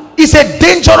laugh. It's a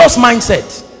dangerous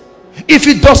mindset. If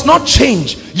it does not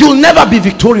change, you'll never be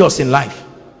victorious in life.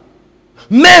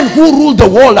 Men who rule the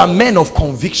world are men of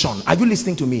conviction. Are you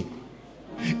listening to me?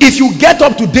 If you get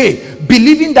up today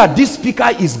believing that this speaker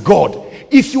is God,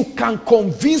 if you can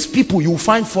convince people, you'll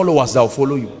find followers that will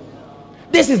follow you.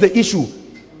 This is the issue.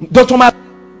 Dr.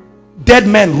 Dead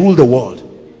men rule the world.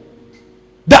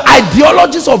 The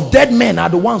ideologies of dead men are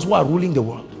the ones who are ruling the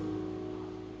world.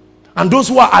 And those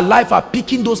who are alive are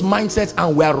picking those mindsets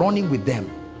and we are running with them.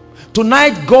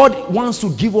 Tonight, God wants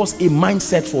to give us a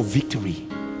mindset for victory.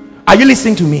 Are you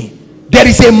listening to me? There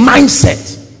is a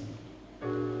mindset.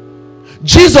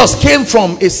 Jesus came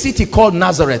from a city called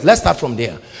Nazareth. Let's start from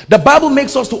there. The Bible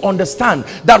makes us to understand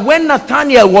that when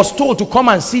Nathanael was told to come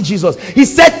and see Jesus, he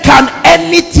said, can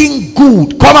anything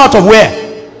good come out of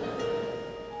where?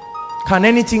 Can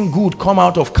anything good come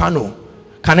out of Kano?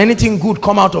 Can anything good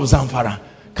come out of Zamfara?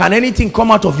 Can anything come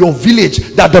out of your village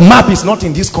that the map is not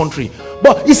in this country?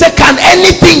 But he said, can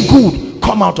anything good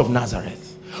come out of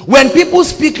Nazareth? When people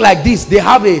speak like this, they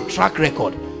have a track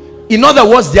record. In other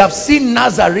words, they have seen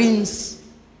Nazarenes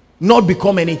not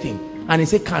become anything. And he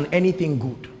said, can anything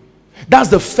good? That's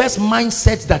the first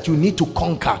mindset that you need to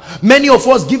conquer. Many of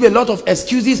us give a lot of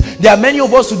excuses. There are many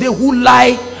of us today who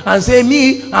lie and say,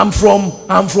 me, I'm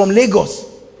from Lagos.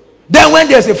 Then when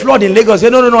there's a flood in Lagos, say,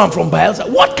 no, I'm from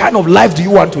Bayelsa. What kind of life do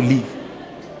you want to live?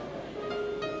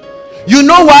 You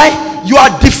know why? You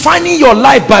are defining your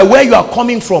life by where you are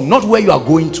coming from, not where you are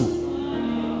going to.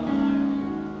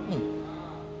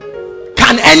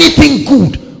 Can anything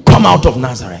good come out of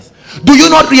Nazareth? Do you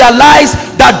not realize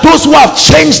that those who have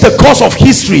changed the course of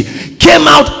history came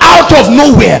out of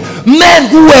nowhere? Men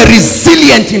who were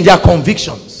resilient in their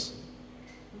convictions,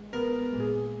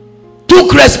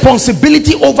 took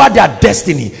responsibility over their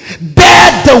destiny,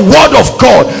 dared the word of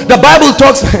God. The Bible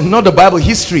talks, not the Bible,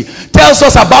 history tells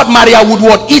us about Maria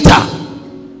Woodward Eater.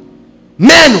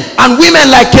 Men and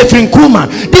women like Catherine Kuhlman.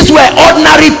 These were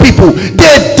ordinary people.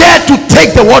 They dared to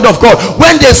take the word of God.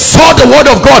 When they saw the word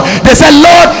of God, they said,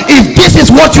 Lord, if this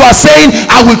is what you are saying,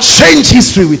 I will change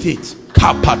history with it.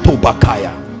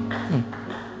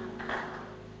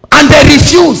 And they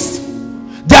refused.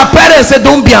 Their parents said,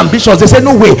 don't be ambitious. They said,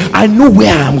 no way, I know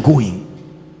where I am going.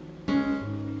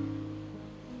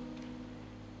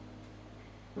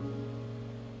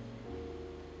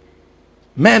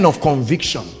 Men of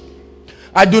conviction.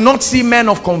 I do not see men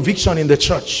of conviction in the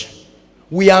church.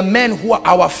 We are men who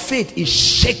our faith is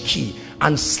shaky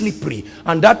and slippery,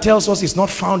 and that tells us it's not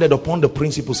founded upon the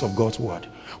principles of God's word.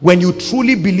 When you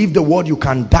truly believe the word, you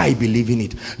can die believing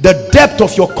it. The depth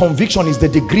of your conviction is the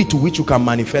degree to which you can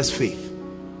manifest faith.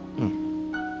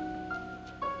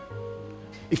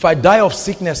 If I die of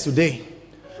sickness today,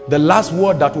 the last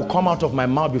word that will come out of my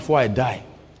mouth before I die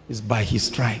is, by his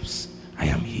stripes I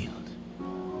am healed.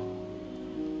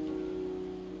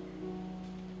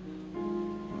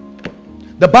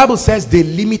 The Bible says they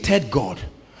limited God.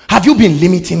 Have you been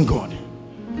limiting God?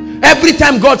 Every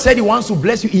time God said he wants to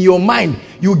bless you, in your mind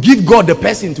you give God the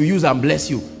person to use and bless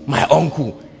you. My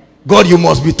uncle. God, you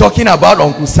must be talking about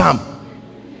Uncle Sam.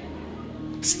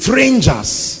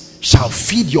 Strangers shall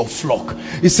feed your flock.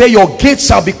 He said your gates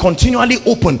shall be continually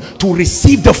open to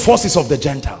receive the forces of the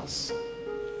Gentiles.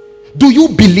 Do you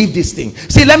believe this thing?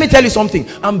 See, let me tell you something.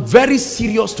 I'm very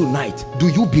serious tonight. Do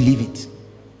you believe it?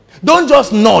 Don't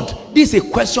just nod. This is a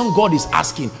question God is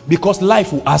asking, because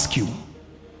life will ask you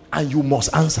and you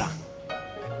must answer.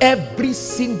 Every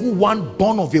single one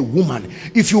born of a woman,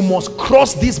 if you must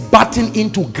cross this button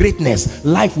into greatness,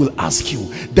 life will ask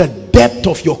you the depth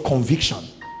of your conviction.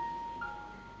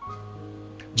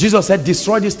 Jesus said,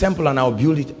 destroy this temple and I'll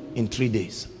build it in 3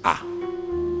 days. I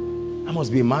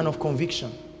must be a man of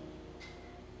conviction.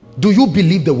 Do you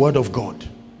believe the word of God?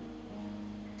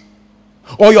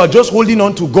 Or you're just holding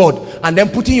on to God and then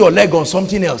putting your leg on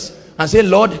something else and say,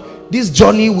 Lord, this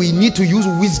journey we need to use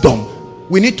wisdom.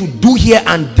 We need to do here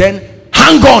and then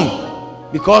hang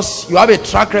on, because you have a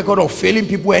track record of failing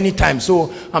people anytime.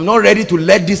 So I'm not ready to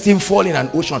let this thing fall in an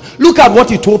ocean. Look at what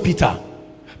he told Peter.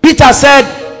 Peter said,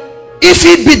 if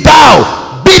it be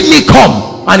thou, bid me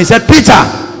come. And he said, Peter,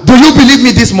 do you believe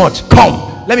me this much? Come.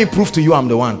 Let me prove to you I'm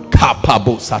the one.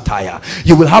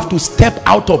 You will have to step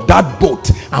out of that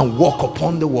boat and walk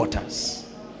upon the waters.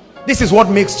 This is what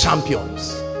makes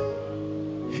champions.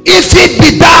 If it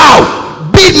be thou,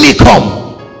 bid me come.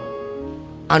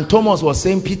 And Thomas was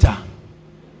saying, Peter,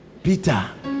 Peter,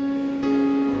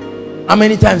 how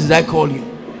many times did I call you?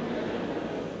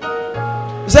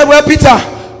 He said, well, Peter,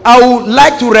 I would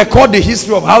like to record the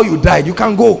history of how you died. You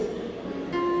can go.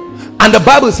 And the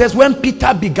Bible says when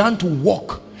Peter began to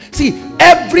walk, see,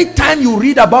 every time you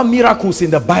read about miracles in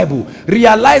the Bible,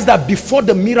 realize that before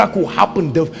the miracle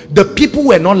happened, the people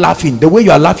were not laughing the way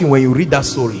you are laughing when you read that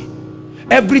story.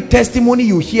 Every testimony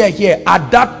you hear here,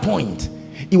 at that point,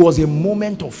 it was a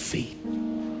moment of faith.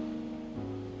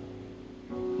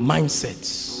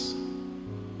 Mindsets.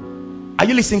 Are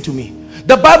you listening to me?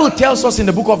 The Bible tells us in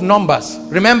the book of Numbers,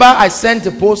 remember I sent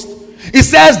a post, it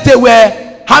says there were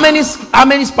how many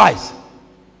spies?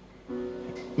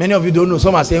 Many of you don't know.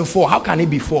 Some are saying 4. How can it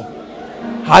be 4?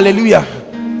 Hallelujah.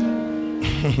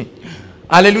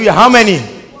 Hallelujah. How many?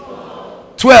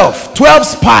 12. 12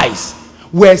 spies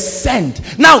were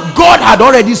sent. Now God had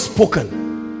already spoken.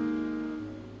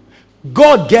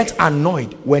 God gets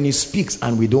annoyed when he speaks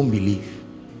and we don't believe.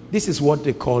 This is what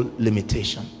they call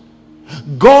limitation.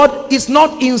 God is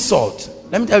not insult.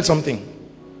 Let me tell you something.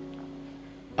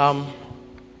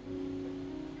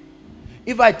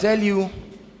 If I tell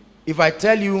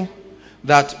you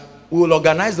that we will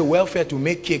organize the welfare to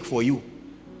make cake for you,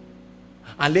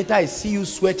 and later I see you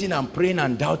sweating and praying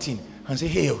and doubting and say,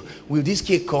 hey, will this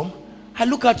cake come? I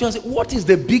look at you and say, what is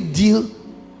the big deal?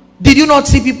 Did you not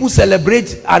see people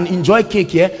celebrate and enjoy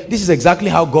cake here? This is exactly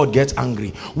how God gets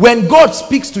angry. When God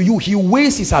speaks to you, he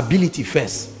weighs his ability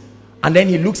first, and then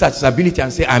he looks at his ability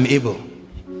and says, I'm able.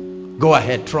 Go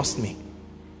ahead, trust me.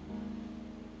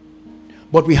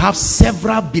 But we have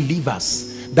several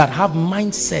believers that have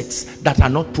mindsets that are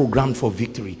not programmed for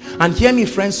victory. And hear me,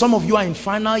 friends, some of you are in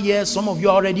final years, some of you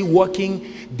are already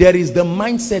working. There is the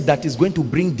mindset that is going to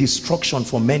bring destruction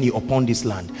for many upon this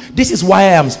land. This is why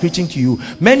I am speaking to you.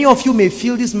 Many of you may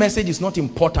feel this message is not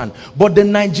important, but the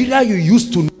Nigeria you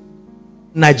used to know,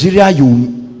 Nigeria are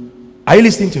you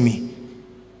listening to me?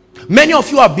 Many of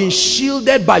you have been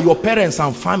shielded by your parents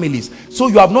and families, so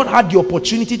you have not had the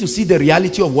opportunity to see the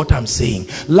reality of what I'm saying.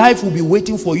 Life will be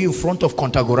waiting for you in front of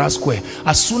Kontagora Square.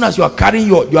 As soon as you are carrying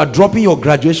you are dropping your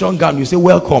graduation gown, you say,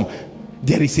 welcome.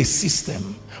 There is a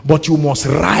system, but you must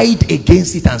ride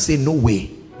against it and say, no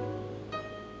way.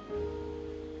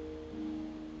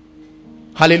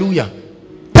 Hallelujah.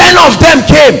 10 of them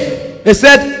came. They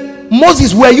said,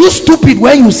 Moses, were you stupid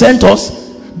when you sent us?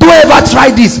 Do you ever try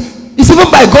this? It's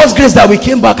even by God's grace that we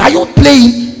came back. Are you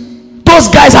playing? Those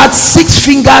guys had 6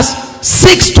 fingers,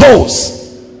 6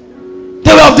 toes.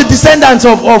 They were of the descendants they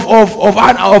were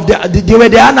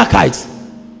the Anakites.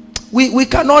 We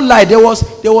cannot lie. There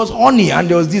was honey and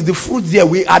there was the fruit there.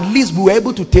 At least we were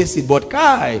able to taste it. But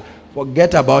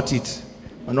forget about it.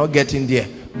 We're not getting there.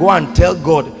 Go and tell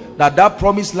God that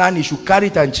promised land, he should carry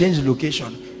it and change the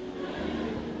location.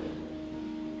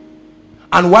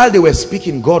 And while they were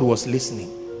speaking, God was listening.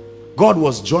 God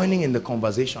was joining in the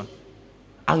conversation,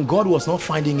 and God was not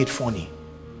finding it funny.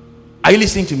 Are you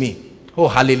listening to me? Oh,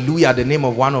 hallelujah. The name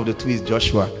of one of the two is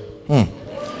Joshua. The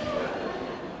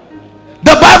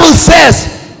Bible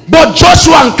says, but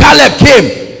Joshua and Caleb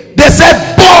came. They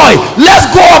said, boy, let's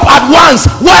go up at once.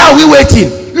 Why are we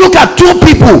waiting? Look at 2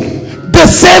 people, the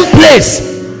same place.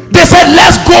 They said,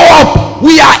 let's go up.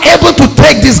 We are able to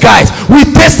take these guys. We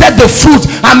tasted the fruit.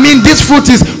 I mean, this fruit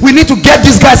is, we need to get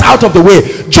these guys out of the way.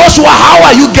 Joshua, how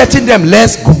are you getting them?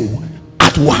 Let's go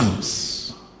at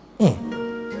once.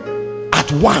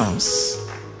 At once.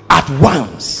 At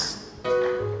once.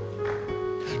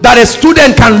 That a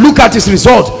student can look at his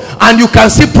result and you can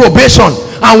see probation,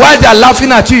 and while they are laughing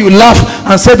at you, you laugh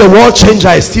and say the world changer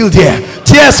is still there.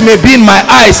 Tears may be in my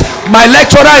eyes. My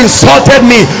lecturer insulted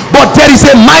me, but there is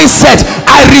a mindset.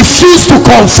 I refuse to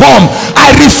conform. I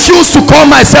refuse to call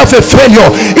myself a failure.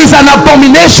 It's an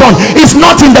abomination. It's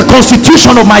not in the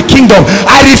constitution of my kingdom.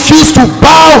 I refuse to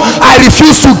bow. I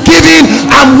refuse to give in.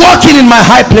 I'm walking in my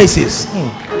high places.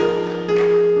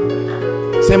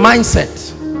 It's a mindset.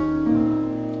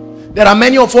 There are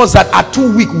many of us that are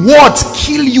too weak. Words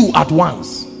kill you at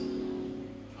once.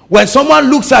 When someone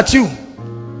looks at you,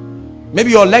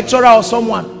 maybe your lecturer or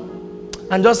someone,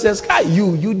 and just says,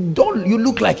 you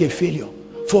look like a failure.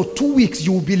 For 2 weeks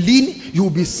you will be lean, you will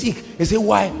be sick. They say,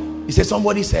 why? He said,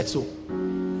 somebody said so.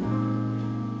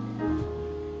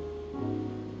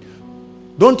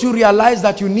 Don't you realize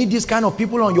that you need this kind of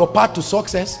people on your path to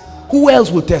success? Who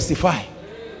else will testify?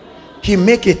 He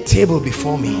make a table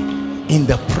before me in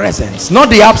the presence, not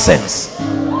the absence.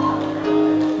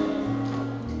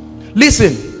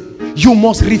 Listen, you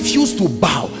must refuse to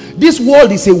bow. This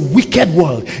world is a wicked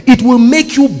world. It will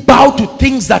make you bow to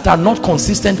things that are not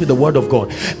consistent with the word of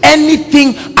God.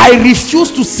 Anything, I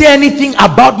refuse to say anything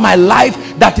about my life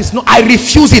that is not, I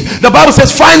refuse it. The Bible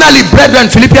says, finally, brethren,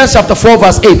 Philippians chapter 4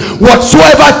 verse 8,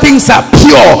 whatsoever things are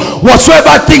pure,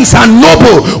 whatsoever things are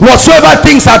noble, whatsoever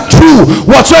things are true,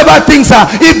 whatsoever things are,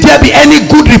 if there be any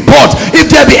good report, if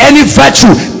there be any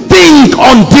virtue, think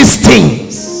on these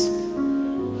things.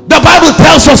 The Bible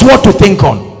tells us what to think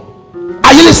on.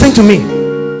 Are you listening to me?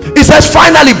 It says,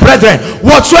 finally, brethren,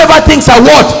 whatsoever things are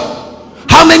what?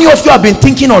 How many of you have been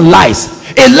thinking on lies?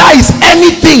 A lie is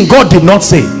anything God did not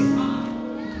say.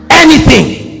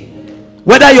 Anything.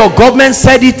 Whether your government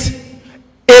said it,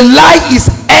 a lie is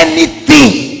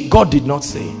anything God did not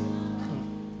say.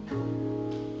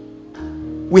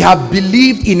 We have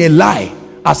believed in a lie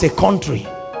as a country.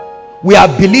 We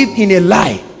have believed in a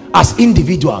lie as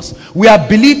individuals. We have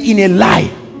believed in a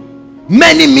lie.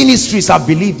 Many ministries have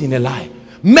believed in a lie.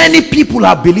 Many people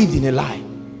have believed in a lie.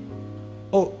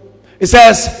 Oh, it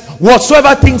says,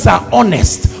 whatsoever things are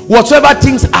honest, whatsoever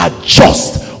things are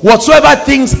just, whatsoever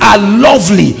things are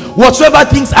lovely, whatsoever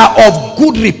things are of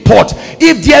good report,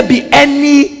 if there be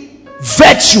any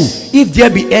virtue, if there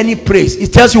be any praise,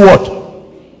 it tells you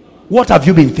what have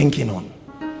you been thinking on?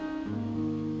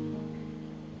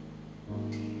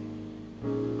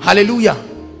 Hallelujah.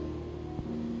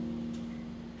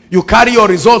 You carry your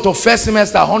result of first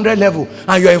semester 100 level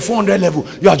and you are in 400 level.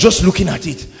 You are just looking at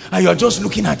it, and you are just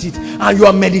looking at it, and you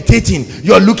are meditating.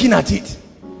 You are looking at it.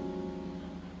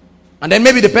 And then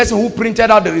maybe the person who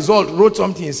printed out the result wrote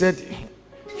something and said,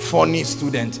 funny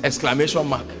student, exclamation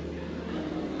mark.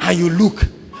 And you look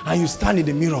and you stand in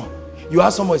the mirror. You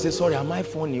ask somebody, say, sorry, am I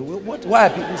funny? Why are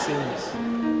people saying this?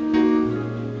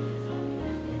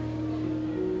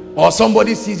 Or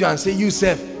somebody sees you and say, you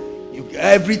self,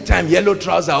 every time yellow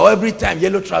trouser, or every time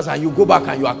yellow trouser, and you go back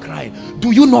and you are crying. Do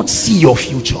you not see your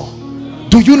future?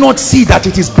 Do you not see that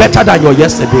it is better than your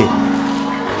yesterday?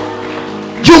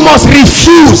 You must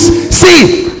refuse.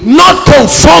 See, not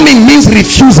conforming means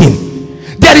refusing.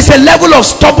 There is a level of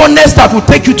stubbornness that will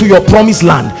take you to your promised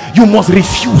land. You must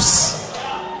refuse.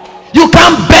 You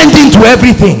can't bend into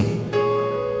everything.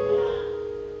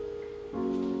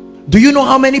 Do you know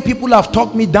how many people have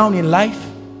talked me down in life?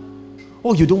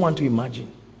 Oh, you don't want to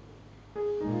imagine.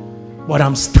 But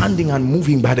I'm standing and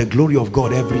moving by the glory of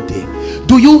God every day.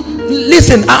 Do you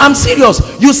listen? I'm serious.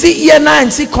 You see ENI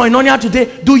and see Koinonia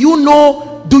today. Do you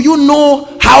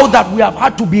know how that we have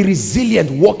had to be resilient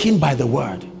walking by the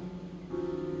word?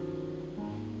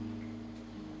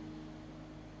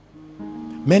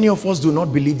 Many of us do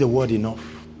not believe the word enough.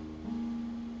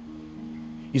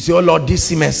 You say, oh Lord, this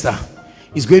semester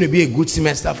is going to be a good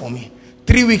semester for me.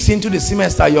 3 weeks into the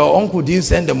semester, your uncle didn't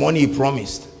send the money he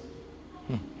promised.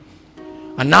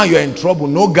 And now you're in trouble.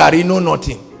 No Gary, no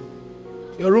nothing.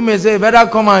 Your roommate say, better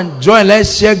come and join.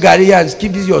 Let's share Gary and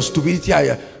keep this your stupidity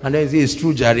here. And then say, it's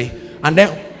true, Gary. And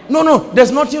then, no,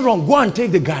 there's nothing wrong. Go and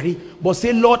take the Gary. But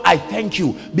say, Lord, I thank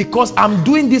you. Because I'm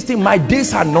doing this thing. My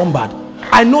days are numbered.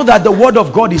 I know that the word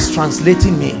of God is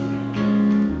translating me.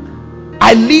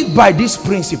 I live by these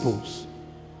principles.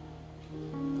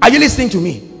 Are you listening to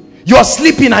me? You're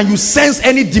sleeping and you sense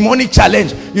any demonic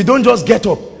challenge. You don't just get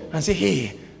up and say,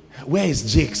 hey, where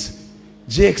is Jakes?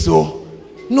 Jakes, oh.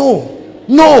 No.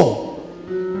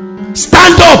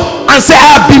 Stand up and say,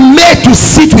 I have been made to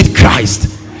sit with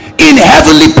Christ in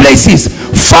heavenly places,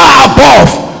 far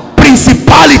above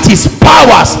principalities,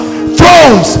 powers,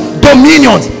 thrones,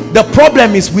 dominions. The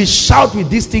problem is we shout with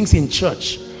these things in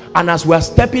church, and as we are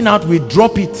stepping out, we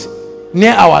drop it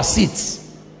near our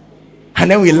seats,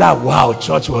 and then we laugh. Wow,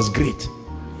 church was great.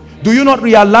 Do you not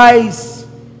realize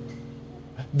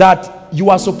that you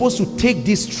are supposed to take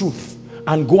this truth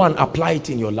and go and apply it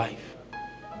in your life?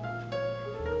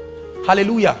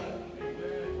 Hallelujah.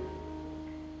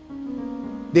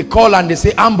 They call and they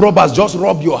say, armed robbers just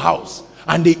robbed your house,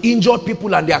 and they injured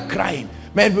people and they are crying.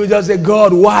 Many people just say,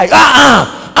 God, why?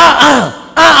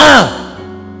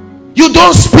 You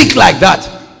don't speak like that.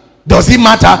 Does it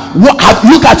matter? Look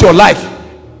at your life.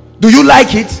 Do you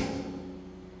like it?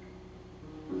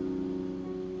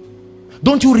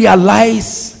 Don't you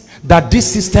realize that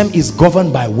this system is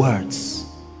governed by words?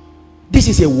 This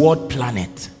is a word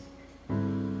planet.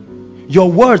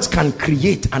 Your words can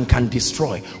create and can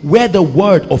destroy. Where the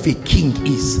word of a king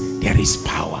is, there is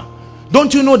power.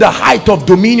 Don't you know the height of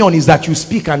dominion is that you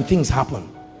speak and things happen?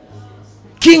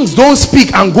 Kings don't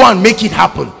speak and go and make it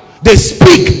happen. They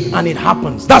speak and it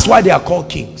happens. That's why they are called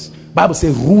kings. Bible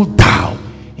says, rule thou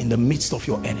in the midst of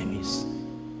your enemies.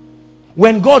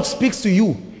 When God speaks to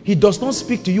you, he does not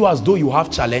speak to you as though you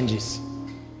have challenges.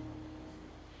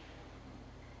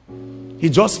 He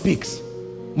just speaks.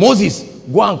 Moses,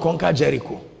 go and conquer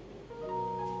Jericho.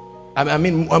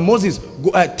 Moses,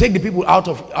 go, take the people out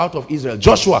of Israel.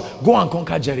 Joshua, go and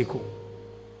conquer Jericho.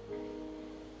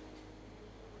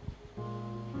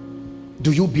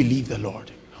 Do you believe the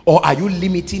Lord? Or are you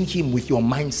limiting him with your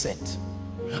mindset?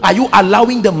 Are you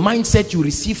allowing the mindset you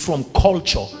receive from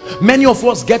culture? Many of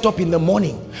us get up in the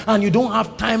morning and you don't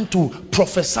have time to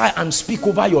prophesy and speak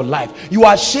over your life. You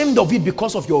are ashamed of it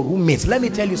because of your roommates. Let me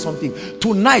tell you something.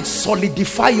 Tonight,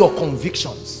 solidify your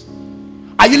convictions.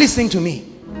 Are you listening to me?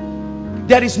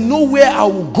 There is nowhere I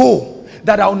will go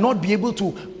that I will not be able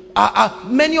to.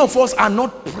 Many of us are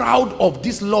not proud of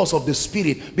these laws of the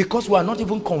spirit because we are not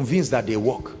even convinced that they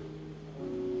work.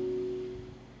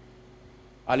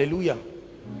 Hallelujah.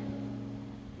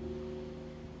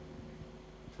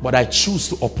 But I choose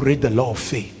to operate the law of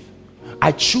faith.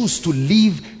 I choose to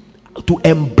live, to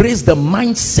embrace the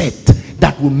mindset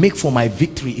that will make for my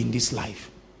victory in this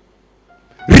life.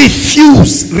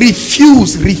 Refuse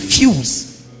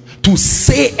to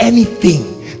say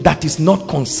anything that is not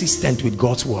consistent with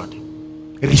God's word.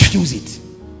 Refuse it.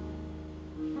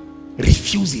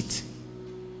 Refuse it.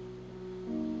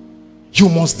 You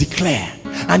must declare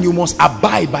and you must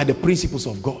abide by the principles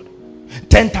of God.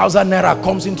 10,000 naira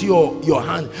comes into your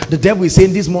hand. The devil is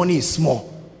saying this money is small.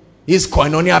 These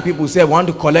Koinonia people say, want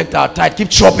to collect our tithe, keep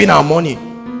chopping our money.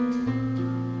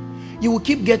 You will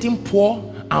keep getting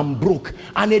poor and broke,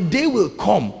 and a day will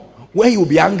come when you will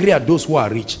be angry at those who are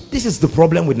rich. This is the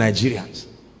problem with Nigerians.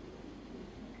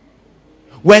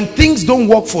 When things don't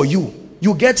work for you,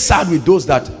 you get sad with those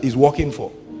that is working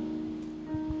for.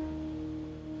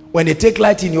 When they take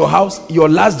light in your house, your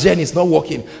last gen is not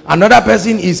working. Another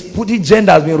person is putting gen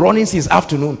that has been running since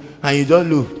afternoon, and you just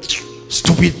look stupid.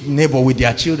 stupid neighbor with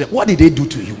their children. What did they do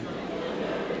to you?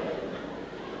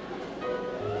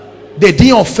 They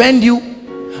didn't offend you.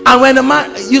 And when the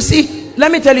man, you see,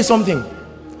 let me tell you something.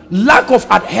 Lack of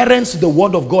adherence to the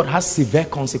word of God has severe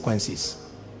consequences.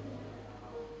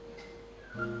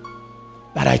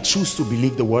 But I choose to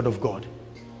believe the word of God.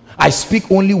 I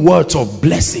speak only words of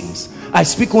blessings. I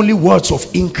speak only words of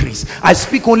increase. I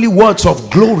speak only words of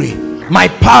glory. My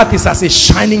path is as a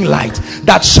shining light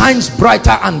that shines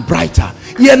brighter and brighter.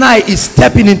 E&I is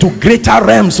stepping into greater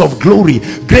realms of glory,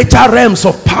 greater realms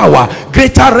of power,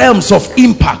 greater realms of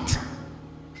impact.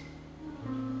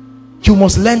 You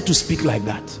must learn to speak like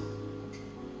that.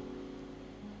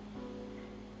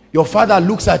 Your father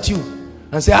looks at you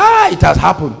and say, it has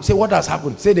happened. Say, what has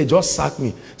happened? Say, they just sacked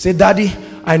me. Say, Daddy,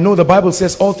 I know the Bible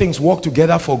says all things work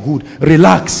together for good.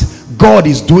 Relax. God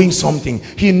is doing something.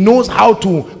 He knows how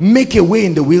to make a way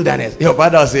in the wilderness. Your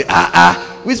father will say,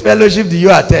 which fellowship do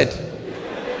you attend?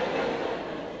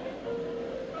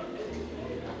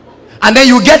 And then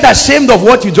you get ashamed of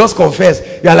what you just confessed.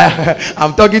 You're like,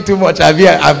 I'm talking too much.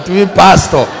 I'm doing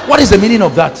pastor. What is the meaning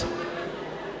of that?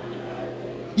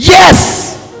 Yes!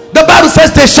 The Bible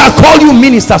says they shall call you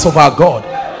ministers of our God.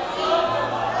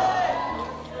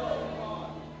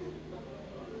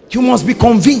 You must be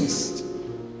convinced.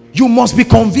 You must be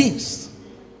convinced.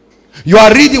 You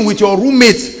are reading with your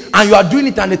roommates and you are doing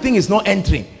it and the thing is not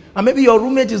entering. And maybe your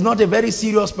roommate is not a very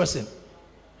serious person.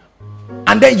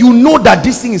 And then you know that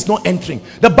this thing is not entering.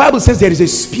 The Bible says there is a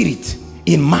spirit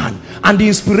in man, and the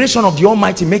inspiration of the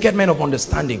Almighty maketh men of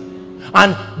understanding.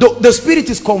 And the spirit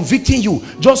is convicting you.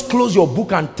 Just close your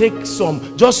book and take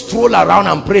some, just stroll around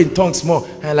and pray in tongues more.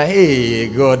 And like, hey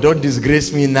God, don't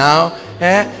disgrace me now.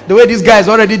 The way this guy is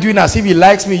already doing as if he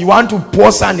likes me, you want to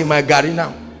pour sand in my garden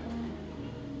now.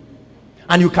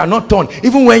 And you cannot turn.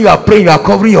 Even when you are praying, you are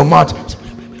covering your mouth.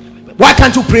 Why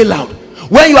can't you pray loud?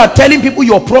 When you are telling people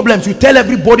your problems, you tell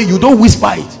everybody, you don't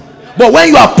whisper it. But when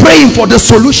you are praying for the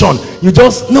solution, you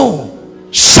just know.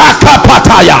 Shaka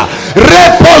pataya,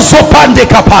 reposo pande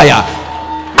kapaya.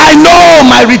 I know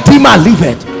my Redeemer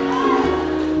liveth.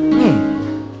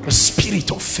 The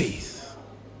spirit of faith.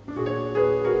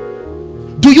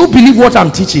 Do you believe what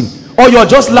I'm teaching, or you're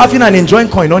just laughing and enjoying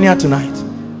Koinonia tonight?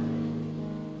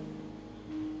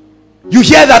 You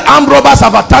hear that armed robbers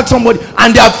have attacked somebody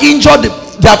and they have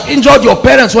injured your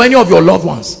parents or any of your loved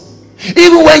ones.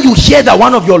 Even when you hear that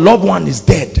one of your loved one is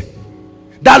dead,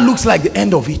 that looks like the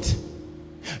end of it.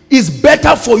 It's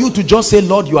better for you to just say,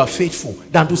 Lord, you are faithful,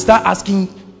 than to start asking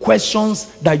questions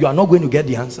that you are not going to get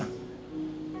the answer.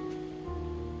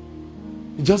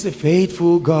 Just a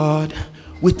faithful God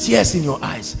with tears in your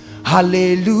eyes.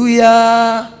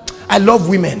 Hallelujah. I love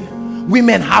women.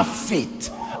 Women have faith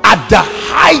at the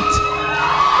height.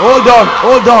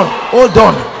 Hold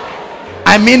on.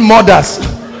 I mean mothers.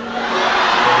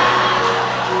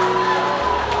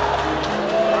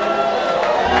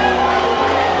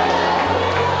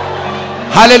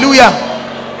 Hallelujah.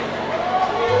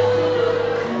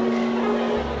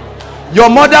 Your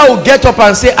mother will get up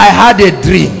and say, I had a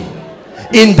dream.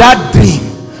 In that dream,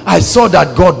 I saw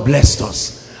that God blessed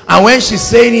us. And when she's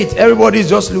saying it, everybody's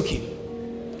just looking.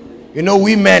 You know,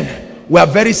 we men, we are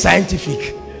very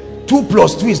scientific. 2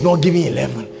 plus 2 is not giving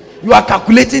 11. You are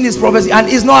calculating this prophecy and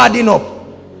it's not adding up.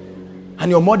 And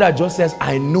your mother just says,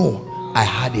 I know I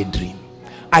had a dream.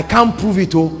 I can't prove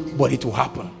it all, but it will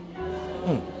happen.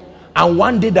 And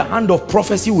one day the hand of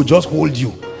prophecy will just hold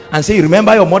you and say,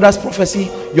 remember your mother's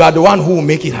prophecy? You are the one who will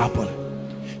make it happen.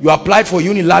 You applied for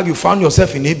Unilag, you found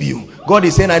yourself in ABU. God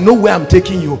is saying, I know where I'm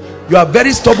taking you. You are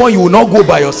very stubborn, you will not go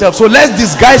by yourself. So let's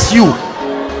disguise you.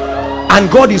 And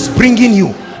God is bringing you,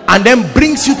 and then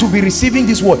brings you to be receiving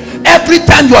this word. Every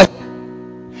time you are,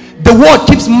 the word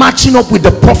keeps matching up with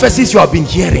the prophecies you have been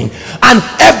hearing. And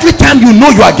every time you know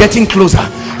you are getting closer.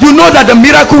 You know that the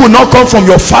miracle will not come from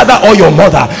your father or your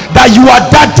mother, that you are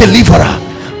that deliverer.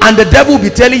 And the devil will be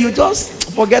telling you,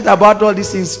 just forget about all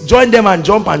these things, join them and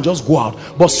jump and just go out.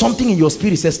 But something in your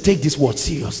spirit says, take this word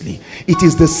seriously. It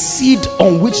is the seed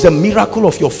on which the miracle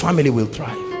of your family will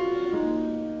thrive.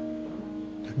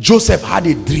 Joseph had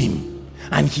a dream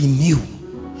and he knew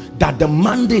that the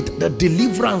mandate, the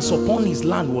deliverance upon his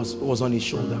land was on his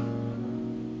shoulder.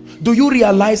 Do you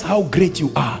realize how great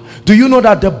you are? Do you know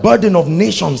that the burden of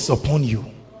nations is upon you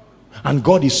and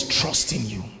God is trusting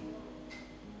you?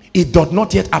 It does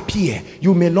not yet appear.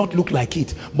 You may not look like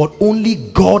it, but only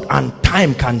God and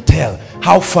time can tell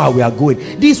how far we are going.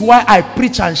 This is why I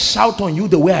preach and shout on you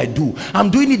the way I do.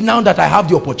 I'm doing it now that I have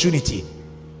the opportunity.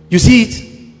 You see it?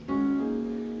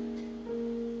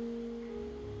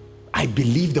 I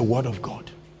believe the word of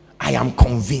God. I am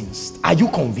convinced. Are you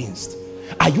convinced?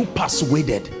 Are you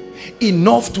persuaded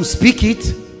enough to speak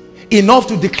it, enough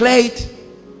to declare it,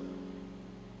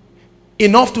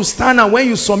 enough to stand, and when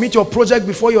you submit your project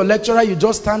before your lecturer, you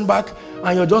just stand back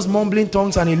and you're just mumbling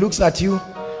tongues and he looks at you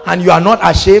and you are not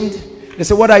ashamed? They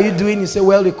say, what are you doing? You say,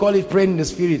 well, they call it praying in the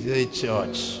spirit. They say,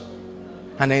 church.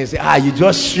 And then you say, you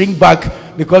just shrink back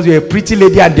because you're a pretty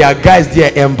lady and there are guys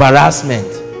there.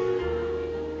 Embarrassment.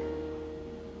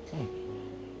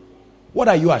 What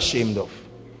are you ashamed of?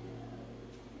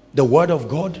 The word of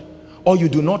God? Or you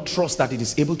do not trust that it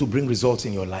is able to bring results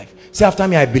in your life? Say after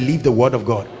me, I believe the word of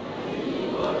God.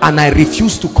 And I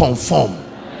refuse to conform.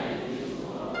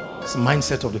 It's the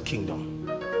mindset of the kingdom.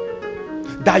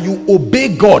 That you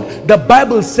obey God. The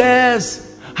Bible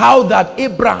says how that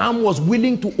Abraham was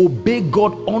willing to obey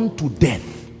God unto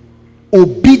death.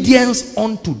 Obedience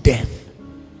unto death.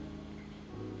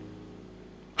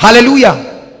 Hallelujah.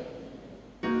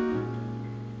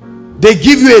 They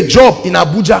give you a job in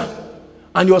Abuja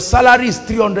and your salary is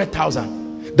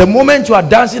 300,000. The moment you are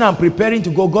dancing and preparing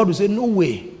to go, God will say, no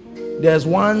way. There's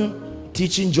one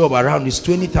teaching job around, it's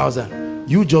 20,000.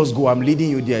 You just go, I'm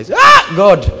leading you there. Say,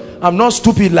 God, I'm not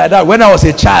stupid like that. When I was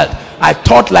a child, I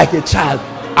thought like a child.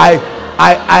 I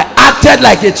acted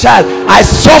like a child. I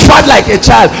suffered like a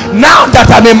child. Now that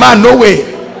I'm a man, no way.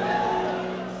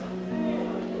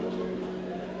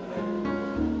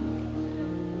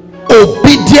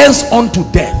 Obedience unto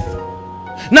death.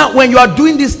 Now, when you are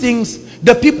doing these things,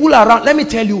 the people around, let me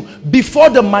tell you, before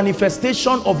the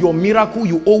manifestation of your miracle,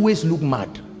 you always look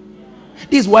mad.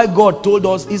 This is why God told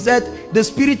us, he said, the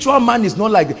spiritual man is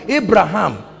not like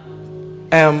Abraham.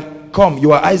 Come,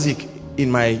 you are Isaac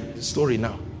in my story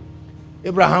now.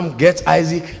 Abraham gets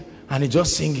Isaac and he's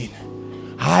just singing.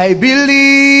 I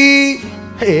believe.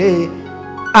 Hey,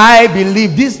 I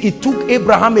believe. This, it took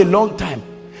Abraham a long time.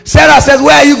 Sarah says,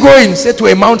 where are you going? Say to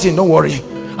a mountain, don't worry.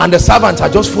 And the servants are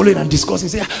just following and discussing.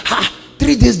 Say,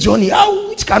 3 days journey.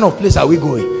 Which kind of place are we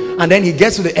going? And then he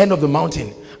gets to the end of the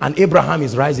mountain and Abraham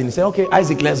is rising. He said, okay,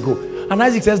 Isaac, let's go. And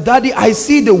Isaac says, Daddy, I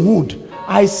see the wood.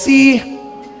 I see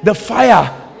the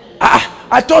fire.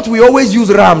 I thought we always use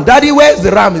ram. Daddy, where's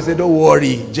the ram? He said, don't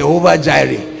worry, Jehovah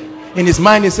Jireh. In his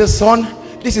mind, he says, son,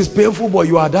 this is painful, but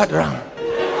you are that ram.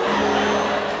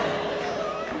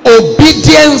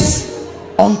 Obedience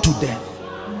unto death.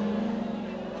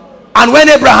 And when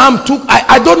Abraham took,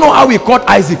 I don't know how he caught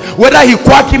Isaac, whether he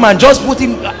quacked him and just put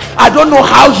him, I don't know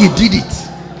how he did it,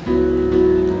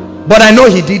 but I know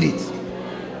he did it.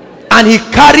 And he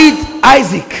carried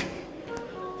Isaac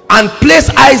and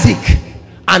placed Isaac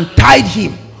and tied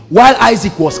him while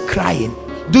Isaac was crying.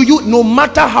 Do you, no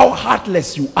matter how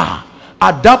heartless you are,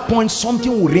 at that point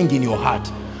something will ring in your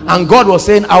heart. And God was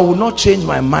saying, I will not change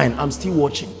my mind. I'm still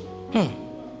watching.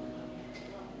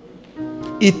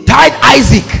 He tied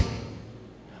Isaac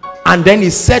and then he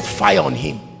set fire on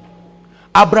him.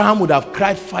 Abraham would have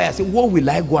cried fire. Say, what will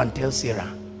I go and tell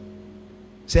Sarah?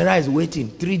 Sarah is waiting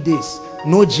 3 days.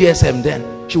 No GSM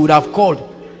then. She would have called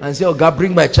and said, oh God,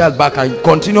 bring my child back and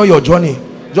continue your journey.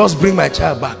 Just bring my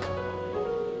child back.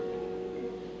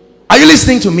 Are you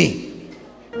listening to me?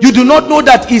 You do not know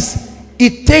that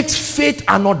it takes faith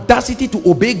and audacity to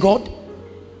obey God?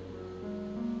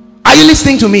 Are you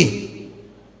listening to me?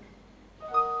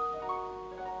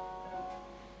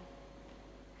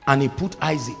 And he put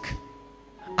Isaac.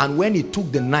 And when he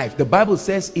took the knife, the Bible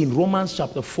says in Romans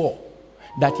chapter 4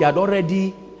 that he had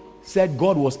already said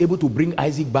God was able to bring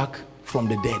Isaac back from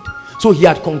the dead. So he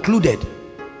had concluded.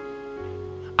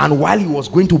 And while he was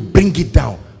going to bring it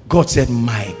down, God said,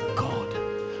 my God,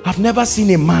 I've never seen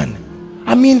a man.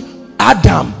 I mean,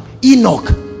 Adam, Enoch,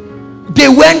 they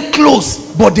went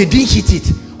close, but they didn't hit it.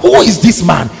 Who is this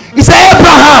man? He said,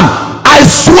 Abraham, I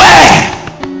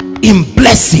swear in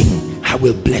blessing, I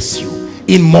will bless you.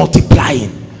 In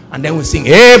multiplying. And then we sing,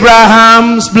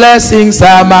 Abraham's blessings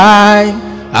are mine.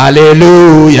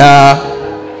 Hallelujah.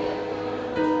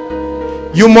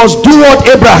 You must do what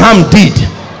Abraham did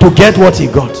to get what he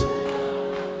got.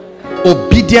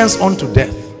 Obedience unto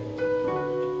death.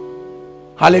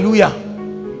 Hallelujah.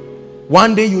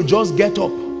 One day you just get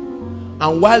up,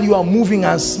 and while you are moving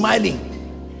and smiling,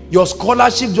 your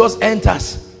scholarship just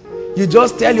enters. You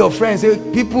just tell your friends, say,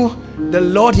 people, the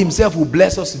Lord himself will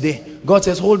bless us today. God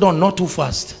says, hold on, not too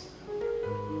fast.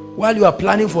 While you are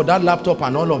planning for that laptop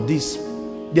and all of this,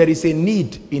 there is a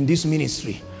need in this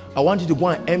ministry. I want you to go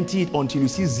and empty it until you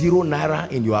see 0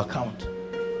 naira in your account.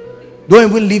 Don't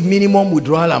even leave minimum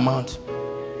withdrawal amount.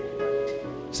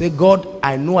 Say, God,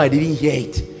 I know I didn't hear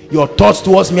it. Your thoughts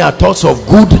towards me are thoughts of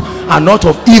good and not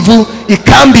of evil. It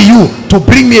can't be you to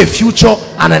bring me a future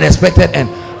and an expected end.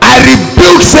 I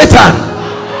rebuke Satan.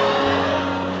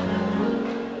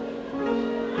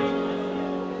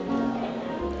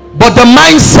 the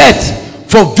mindset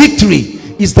for victory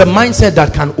is the mindset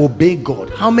that can obey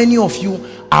God. How many of you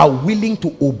are willing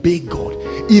to obey God?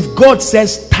 If God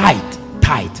says tithe,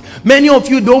 tithe. Many of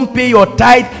you don't pay your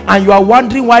tithe and you are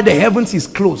wondering why the heavens is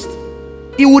closed.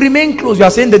 It will remain closed. You are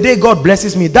saying the day God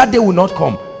blesses me, that day will not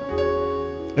come.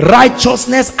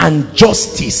 Righteousness and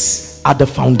justice are the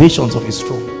foundations of his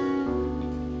throne.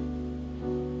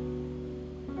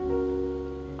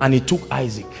 And it took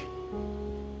Isaac.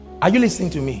 Are you listening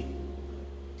to me?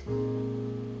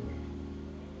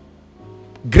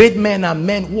 Great men are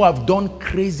men who have done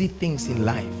crazy things in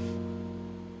life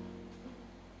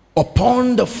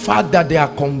upon the fact that they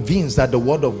are convinced that the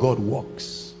word of God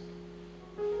works.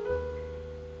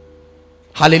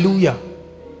 Hallelujah.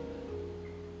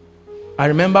 I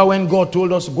remember when God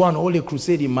told us to go and hold a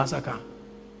crusade in Massacre.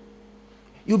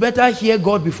 You better hear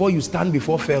God before you stand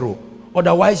before Pharaoh,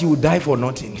 otherwise you will die for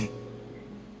nothing.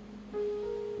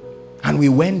 And we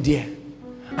went there,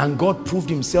 and God proved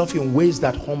himself in ways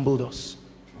that humbled us.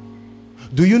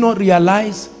 Do you not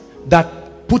realize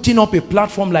that putting up a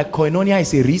platform like Koinonia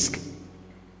is a risk?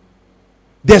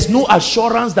 There's no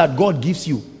assurance that God gives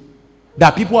you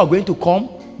that people are going to come,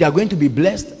 they are going to be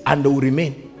blessed, and they will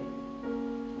remain.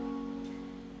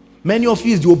 Many of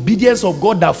you, is the obedience of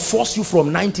God that forced you from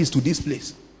 90s to this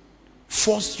place.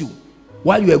 Forced you.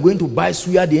 While you are going to buy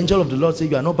suya, the angel of the Lord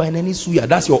said, you are not buying any suya,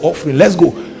 that's your offering, let's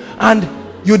go. And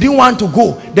you didn't want to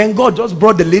go. Then God just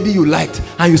brought the lady you liked,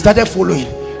 and you started following.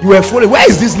 You were following. Where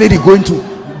is this lady going to?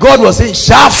 God was saying,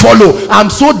 shall follow. I'm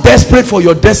so desperate for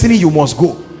your destiny, you must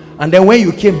go. And then when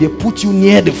you came, they put you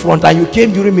near the front, and you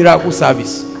came during miracle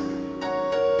service.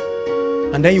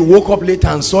 And then you woke up later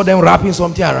and saw them wrapping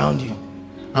something around you.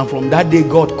 And from that day,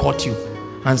 God caught you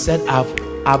and said,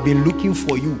 I've been looking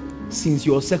for you since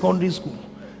your secondary school.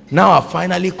 Now I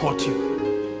finally caught you.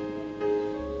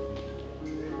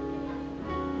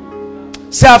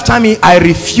 Say after me, I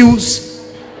refuse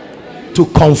to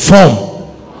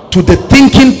conform to the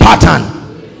thinking pattern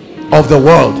of the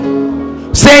world.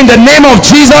 Say in the name of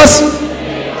Jesus.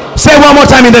 Say one more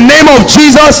time, in the name of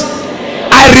Jesus.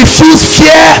 I refuse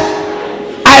fear.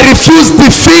 I refuse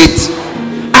defeat.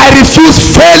 I refuse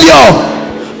failure.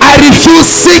 I refuse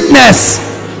sickness.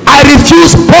 I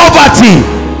refuse poverty.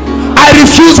 I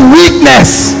refuse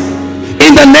weakness.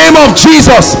 In the name of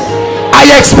Jesus, I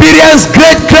experience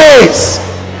great grace,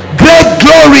 great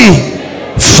glory,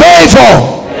 favor,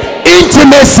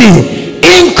 intimacy,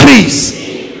 increase.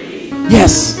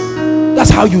 Yes, that's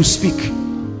how you speak.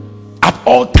 At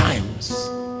all times,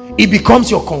 it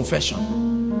becomes your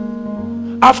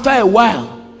confession. After a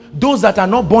while, those that are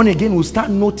not born again will start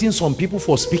noting some people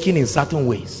for speaking in certain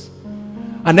ways.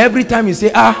 And every time you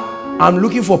say, I'm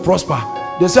looking for prosper,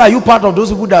 they say, are you part of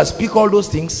those people that speak all those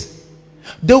things?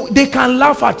 They can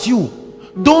laugh at you.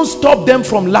 Don't stop them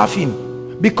from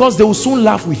laughing, because they will soon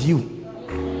laugh with you.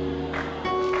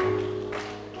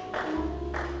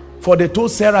 For they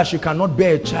told Sarah she cannot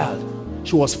bear a child.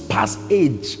 She was past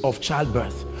age of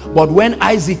childbirth. But when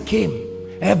Isaac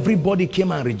came, everybody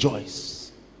came and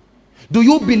rejoiced. Do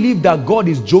you believe that God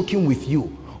is joking with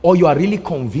you, or you are really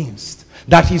convinced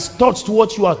that his thoughts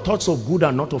towards you are thoughts of good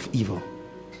and not of evil?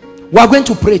 We are going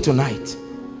to pray tonight.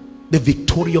 The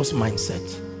victorious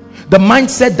mindset. The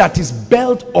mindset that is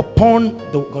built upon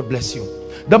the, God bless you.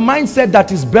 The mindset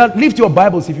that is built, lift your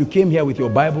Bibles if you came here with your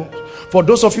Bible. For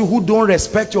those of you who don't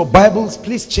respect your Bibles,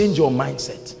 please change your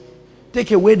mindset.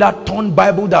 Take away that torn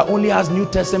Bible that only has New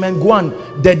Testament. Go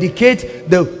and dedicate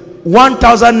the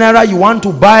 1,000 naira you want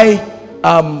to buy,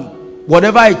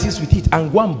 whatever it is with it,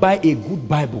 and go and buy a good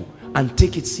Bible and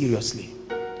take it seriously.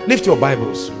 Lift your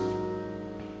Bibles.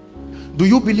 Do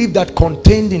you believe that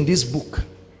contained in this book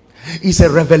is a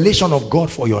revelation of God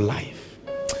for your life?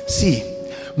 See,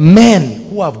 men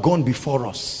who have gone before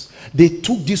us, they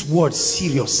took this word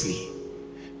seriously.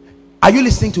 Are you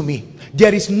listening to me?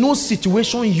 There is no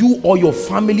situation you or your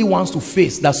family wants to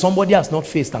face that somebody has not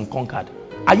faced and conquered.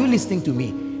 Are you listening to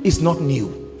me? It's not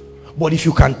new. But if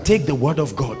you can take the word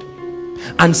of God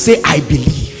and say, I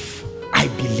believe, I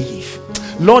believe.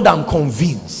 Lord, I'm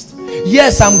convinced.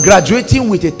 Yes, I'm graduating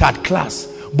with a third class,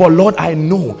 but Lord, I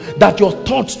know that your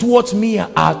thoughts towards me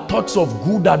are thoughts of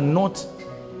good and not.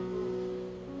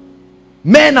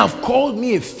 Men have called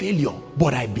me a failure,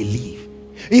 but I believe.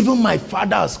 Even my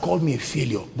father has called me a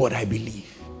failure, but I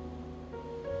believe.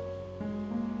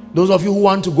 Those of you who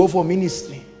want to go for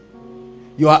ministry,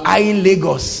 you are eyeing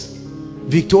Lagos,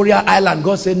 Victoria Island.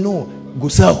 God said, no,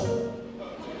 Gusau.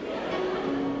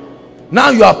 Now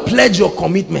you have pledged your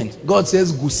commitment. God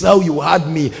says, Gusau, you had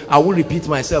me. I will repeat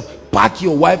myself. Pack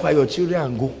your wife and your children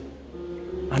and go.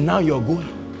 And now you're going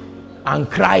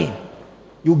and crying.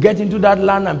 You get into that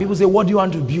land and people say, what do you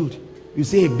want to build? You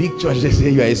say a big church. They say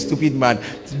you are a stupid man,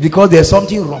 because there's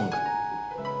something wrong.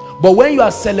 But when you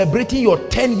are celebrating your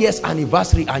 10 years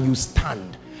anniversary and you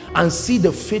stand and see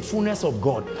the faithfulness of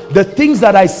God, the things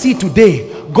that I see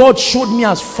today, God showed me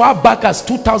as far back as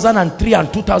 2003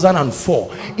 and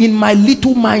 2004. In my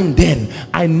little mind then,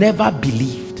 I never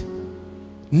believed.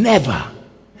 Never.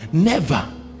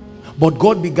 But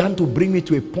God began to bring me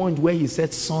to a point where he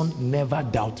said, son, never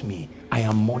doubt me. I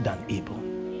am more than able.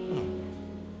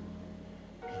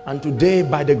 And today,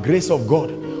 by the grace of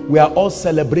God, we are all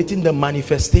celebrating the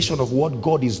manifestation of what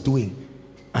God is doing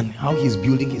and how he's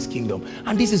building his kingdom.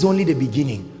 And this is only the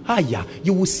beginning.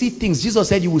 You will see things. Jesus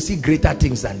said you will see greater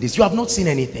things than this. You have not seen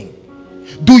anything.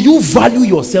 Do you value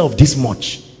yourself this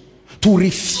much to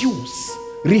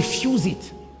refuse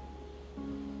it?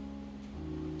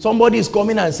 Somebody is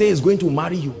coming and say he's going to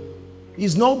marry you.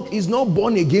 He's not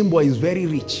born again, but he's very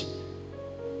rich.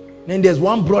 Then there's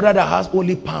one brother that has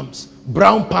only palms,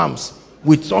 brown palms,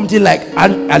 with something like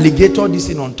an alligator this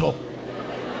thing on top.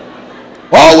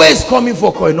 Always coming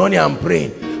for Koinonia and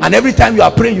praying. And every time you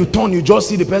are praying, you turn, you just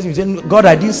see the person. You say, God,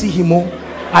 I didn't see him.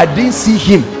 I didn't see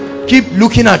him. Keep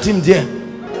looking at him there.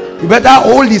 You better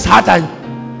hold his heart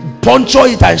and puncture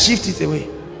it and shift it away.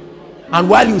 And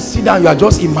while you sit down, you are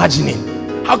just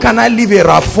imagining, how can I leave a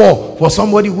RAV4 for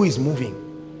somebody who is moving?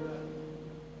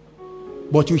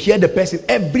 But you hear the person,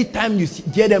 every time you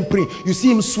hear them praying, you see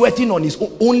him sweating on his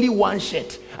only one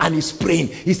shirt and he's praying.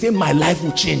 He's saying, my life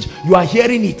will change. You are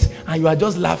hearing it and you are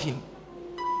just laughing.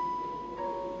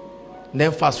 And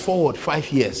then fast forward 5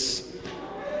 years.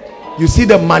 You see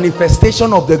the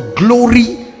manifestation of the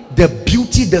glory, the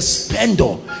beauty, the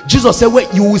splendor. Jesus said,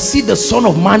 well, you will see the Son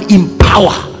of Man in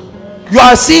power. You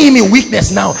are seeing him in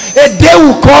weakness now. A day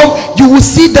will come, you will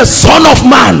see the Son of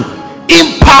Man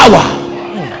in power.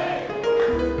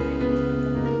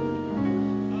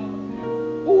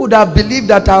 Would have believed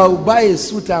that I'll buy a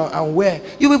suit and wear.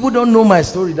 You people don't know my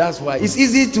story, that's why. It's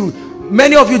easy to,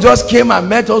 many of you just came and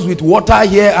met us with water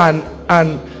here and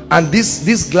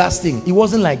this glass thing. It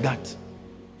wasn't like that.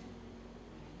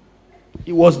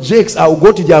 It was Jake's. I will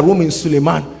go to their room in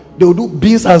Suleiman. They will do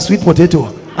beans and sweet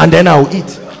potato and then I will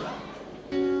eat.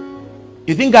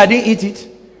 You think I didn't eat it?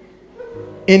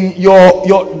 In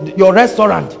your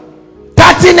restaurant,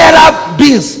 30 naira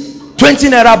beans, 20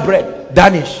 naira bread.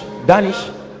 Danish.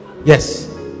 Yes,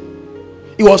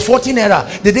 it was 14 naira.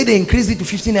 The day they increased it to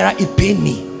 15 naira, it pained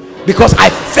me because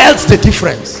I felt the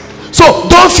difference. So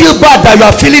don't feel bad that you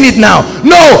are feeling it now.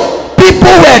 No, people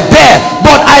were there,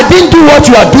 but I didn't do what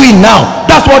you are doing now.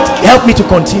 That's what helped me to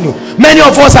continue. Many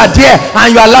of us are there and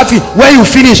you are laughing. When you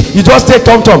finish, you just take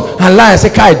tom and lie and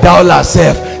say, "Kai daula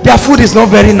self. Their food is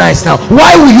not very nice now."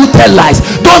 Why will you tell lies?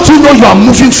 Don't you know you are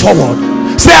moving forward?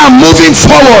 Say, I'm moving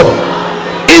forward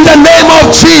in the name of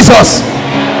Jesus.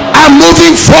 I'm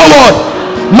moving forward.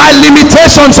 My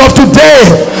limitations of today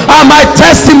are my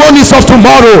testimonies of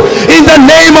tomorrow. In the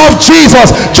name of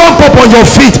Jesus, jump up on your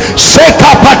feet. Shake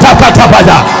up,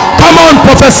 come on,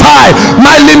 prophesy.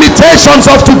 My limitations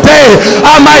of today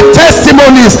are my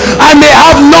testimonies. I may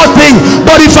have nothing,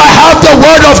 but if I have the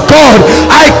word of God,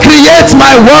 I create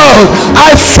my world.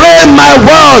 I frame my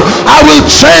world. I will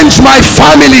change my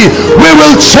family. We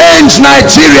will change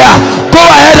Nigeria. Go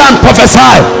ahead and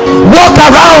prophesy. Walk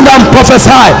around and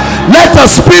prophesy. Let the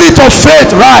spirit of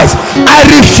faith rise. I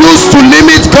refuse to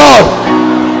limit God.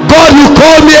 God, you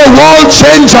call me a world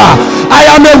changer. I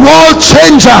am a world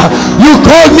changer. You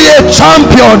call me a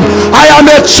champion. I am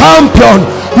a champion.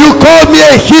 You call me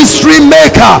a history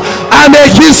maker. I'm a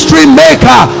history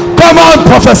maker. Come on,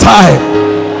 prophesy.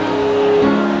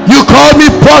 You call me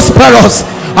prosperous.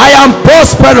 I am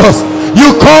prosperous.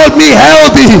 You called me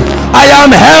healthy. I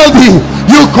am healthy.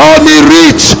 You call me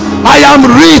rich. I am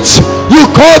rich. You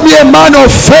call me a man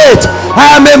of faith.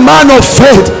 I am a man of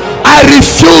faith. I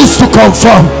refuse to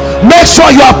conform. Make sure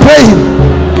you are praying.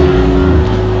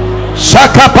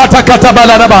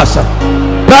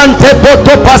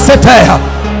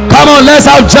 Come on, let's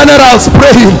have generals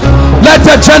praying. Let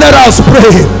the generals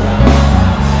pray.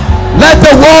 Let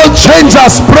the world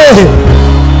changers pray.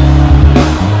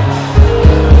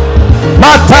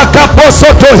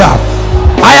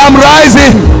 I am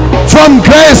rising from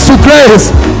grace to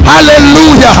grace.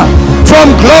 Hallelujah.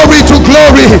 From glory to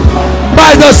glory.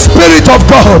 By the Spirit of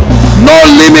God. No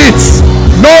limits,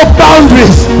 no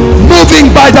boundaries.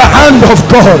 Moving by the hand of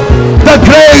God. The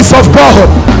grace of God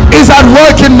is at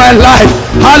work in my life.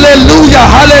 Hallelujah.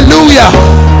 Hallelujah.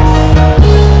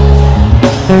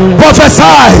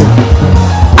 Prophesy.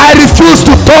 I refuse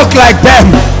to talk like them.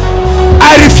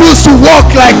 I refuse to walk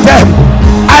like them.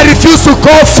 I refuse to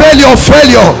call failure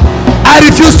failure. I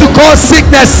refuse to call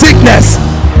sickness, sickness.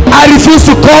 I refuse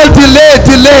to call delay,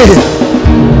 delay.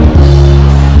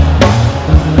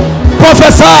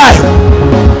 Prophesy.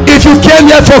 If you came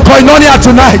here for Koinonia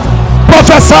tonight,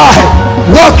 prophesy.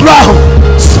 Walk round.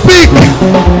 Speak.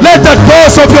 Let the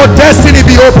doors of your destiny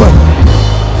be open.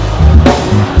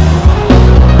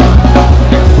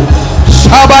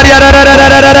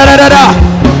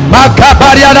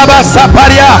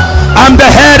 I'm the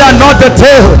head and not the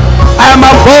tail. I am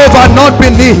above and not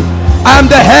beneath. I am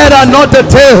the head and not the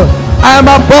tail. I am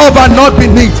above and not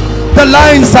beneath. The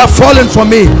lines have fallen for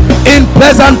me in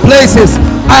pleasant places.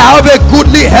 I have a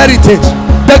goodly heritage.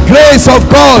 The grace of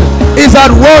God is at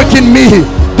work in me.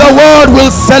 The world will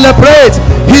celebrate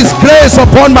his grace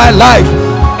upon my life.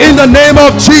 In the name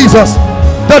of Jesus,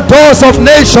 the doors of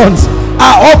nations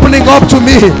are opening up to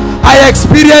me. I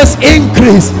experience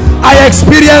increase. I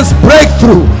experience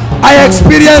breakthrough. I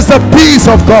experience the peace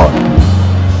of God.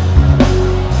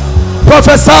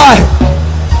 Prophesy.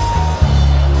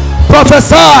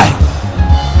 Prophesy.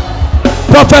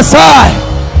 Prophesy.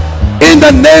 In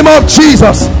the name of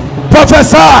Jesus.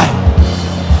 Prophesy.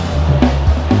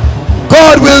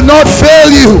 God will not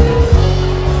fail you.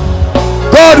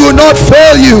 God will not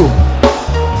fail you.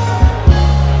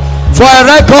 For I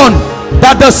reckon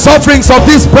that the sufferings of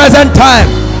this present time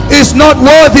is not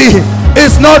worthy.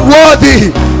 It's not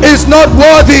worthy. It's not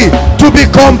worthy to be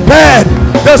compared.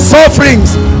 The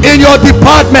sufferings in your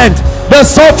department, the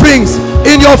sufferings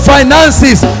in your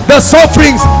finances, the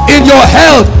sufferings in your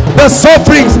health, the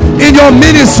sufferings in your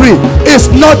ministry is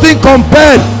nothing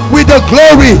compared with the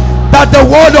glory that the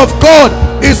word of God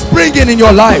is bringing in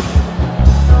your life.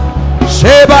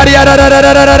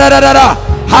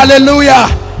 Hallelujah.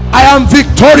 I am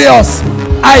victorious.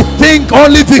 I think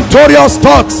only victorious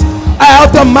thoughts. I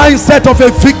have the mindset of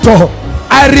a victor.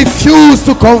 I refuse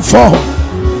to conform.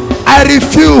 I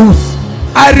refuse.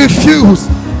 I refuse.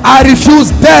 I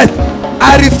refuse death.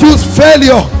 I refuse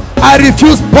failure. I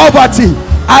refuse poverty.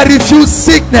 I refuse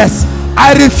sickness.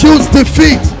 I refuse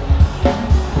defeat.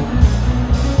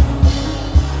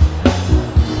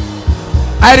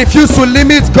 I refuse to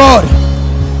limit God.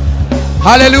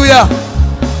 Hallelujah.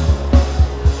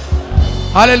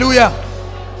 Hallelujah.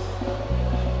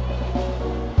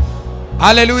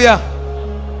 Hallelujah.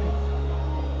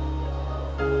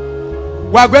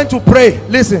 We are going to pray.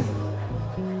 Listen.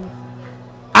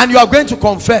 And you are going to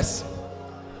confess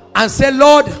and say,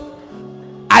 Lord,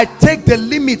 I take the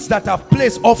limits that I've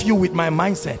placed off you with my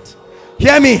mindset.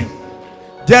 Hear me.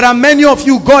 There are many of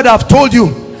you, God have told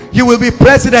you, you will be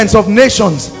presidents of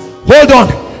nations. Hold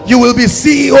on. You will be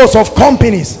CEOs of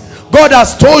companies. God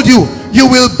has told you, you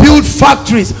will build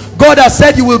factories. God has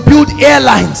said you will build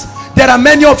airlines. There are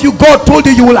many of you, God told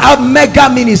you, you will have mega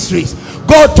ministries.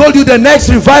 God told you the next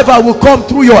revival will come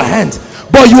through your hands.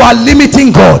 But you are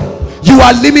limiting God. You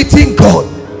are limiting God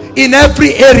in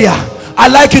every area.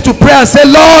 I'd like you to pray and say,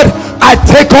 Lord, I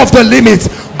take off the limits.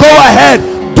 Go ahead.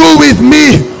 Do with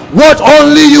me what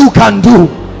only you can do.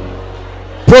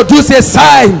 Produce a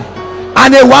sign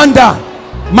and a wonder.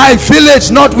 My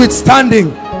village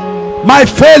notwithstanding, my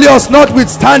failures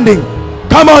notwithstanding.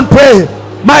 Come on, pray.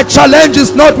 My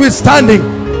challenges notwithstanding,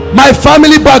 my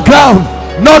family background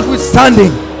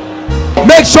notwithstanding.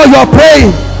 Make sure you are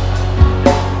praying.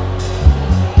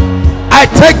 I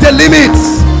take the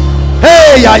limits.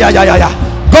 Hey, yeah.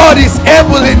 God is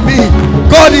able in me.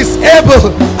 God is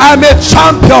able. I am a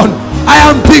champion. I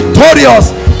am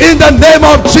victorious in the name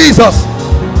of Jesus.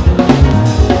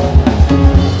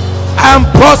 I am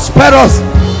prosperous.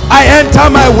 I enter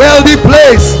my wealthy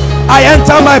place. I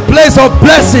enter my place of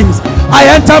blessings. I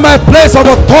enter my place of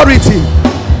authority.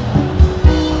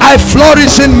 I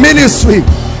flourish in ministry.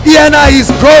 ENI is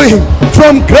growing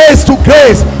from grace to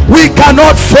grace. We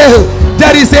cannot fail.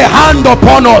 There is a hand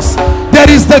upon us. There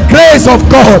is the grace of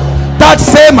God. That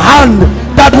same hand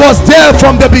that was there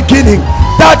from the beginning,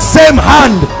 that same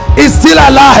hand is still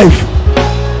alive.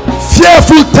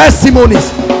 Fearful testimonies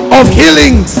of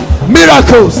healings,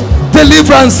 miracles,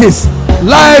 deliverances.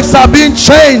 Lives are being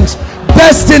changed.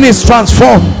 Destinies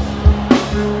transformed.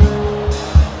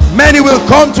 Many will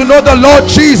come to know the Lord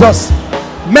Jesus.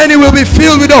 Many will be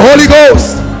filled with the Holy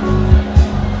Ghost.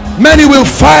 Many will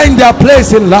find their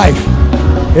place in life.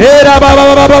 He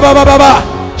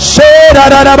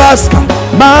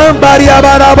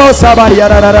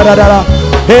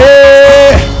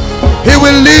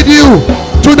will lead you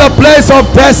to the place of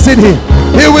destiny.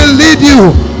 He will lead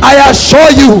you. I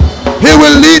assure you, he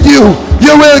will lead you.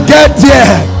 You will get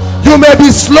there. You may be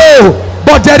slow,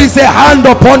 but there is a hand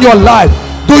upon your life.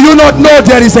 Do you not know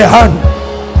there is a hand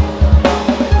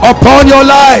upon your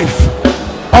life?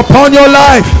 Upon your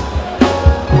life.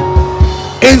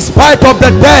 In spite of the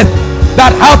death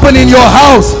that happened in your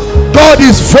house, God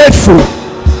is faithful.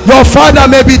 Your father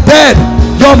may be dead,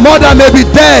 your mother may be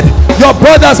dead, your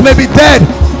brothers may be dead.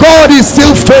 God is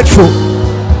still faithful.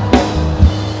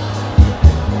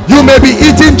 You may be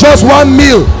eating just one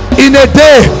meal in a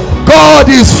day. God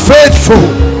is faithful.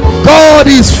 God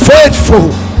is faithful.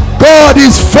 God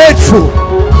is faithful.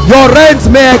 Your rent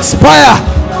may expire.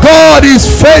 God is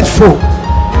faithful.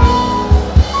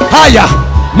 Haya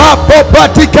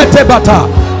mapopatikete bata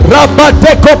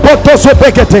rabateko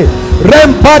potosopekete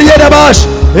remparierabash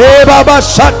ebaba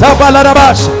shata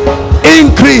balarabash.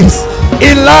 Increase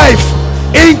in life,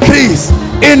 increase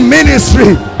in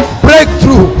ministry,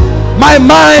 breakthrough. My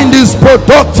mind is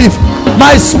productive,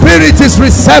 my spirit is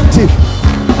receptive.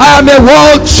 I am a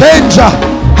world changer.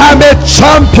 I am a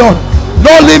champion.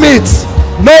 No limits,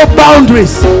 no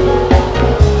boundaries.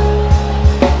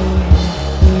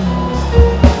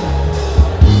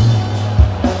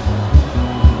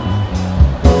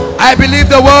 I believe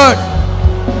the word,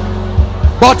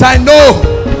 but I know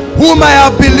whom I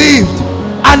have believed,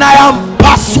 and I am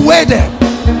persuaded,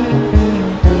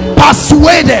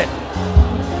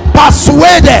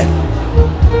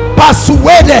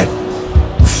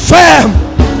 firm,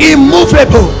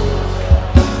 immovable.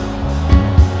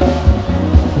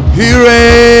 He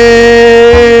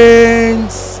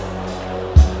reigns.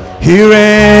 He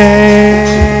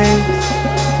reigns.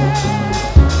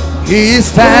 He is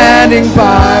standing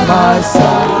by my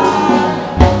side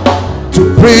to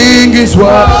bring his word.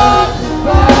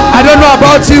 I don't know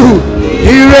about you.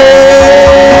 He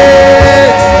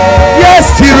reigns. Yes,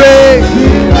 he reigns.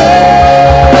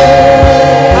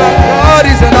 Our God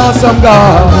is an awesome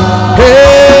God.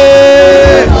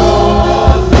 Hey.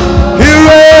 He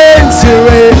reigns. He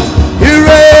reigns. He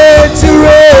reigns. He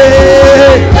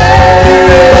reigns.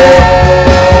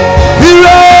 He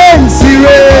reigns. He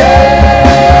reigns.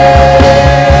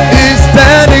 He's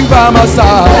standing by my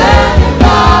side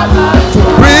to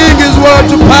bring his word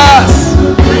to pass.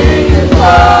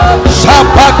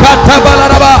 Shapakata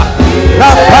balaraba,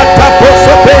 rapata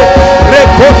posope,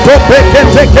 rekoto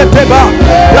peketeketeba,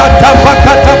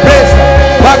 ratapakata pres,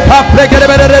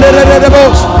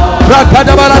 bakaplegerebos,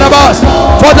 rakada balarabas.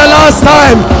 For the last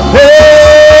time,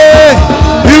 hey,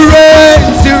 he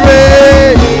reigns, he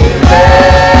reigns,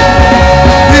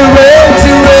 he reigns,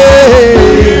 he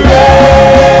reigns.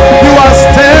 You are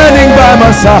standing by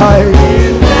my side.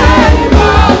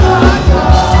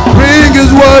 Bring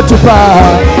his word to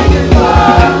pass.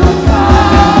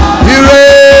 He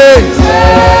reigns.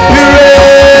 He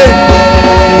reigns.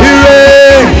 He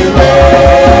reigns.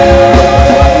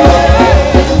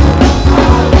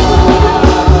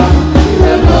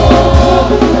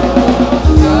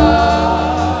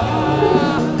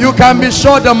 You can be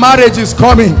sure the marriage is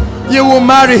coming. You will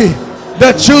marry.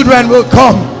 The children will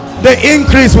come. The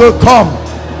increase will come.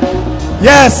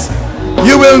 Yes,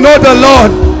 you will know the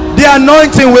Lord. The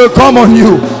anointing will come on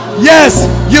you. Yes,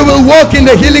 you will walk in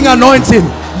the healing anointing.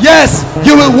 Yes,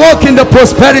 you will walk in the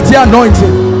prosperity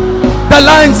anointing. The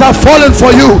lines are fallen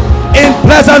for you in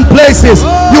pleasant places.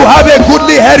 You have a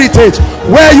goodly heritage.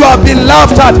 Where you have been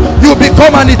laughed at, you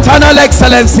become an eternal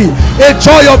excellency, a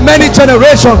joy of many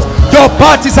generations. Your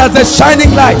path is as a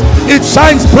shining light. It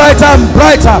shines brighter and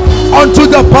brighter unto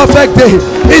the perfect day.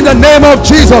 In the name of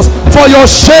Jesus, for your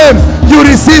shame you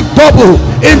receive double.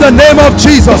 In the name of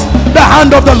Jesus, the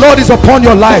hand of the Lord is upon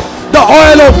your life. The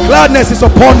oil of gladness is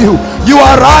upon you. You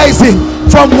are rising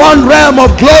from one realm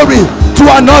of glory to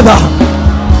another.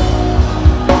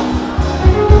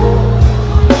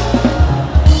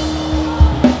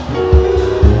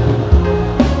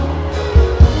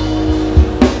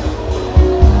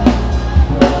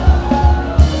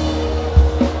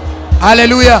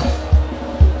 Hallelujah.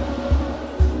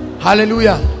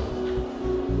 Hallelujah.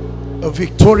 A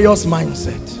victorious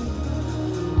mindset.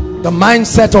 The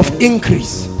mindset of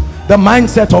increase. The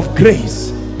mindset of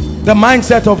grace. The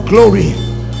mindset of glory.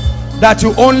 That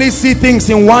you only see things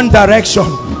in one direction.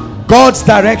 God's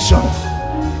direction.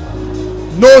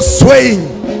 No swaying.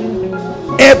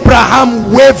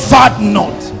 Abraham wavered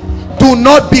not. Do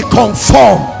not be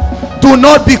conformed. Do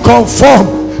not be conformed.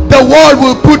 The world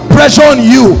will put pressure on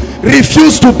you.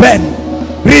 Refuse to bend.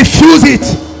 Refuse it.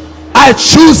 I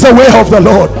choose the way of the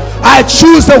Lord. I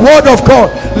choose the word of God.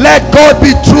 Let God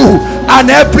be true and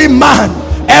every man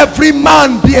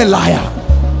be a liar.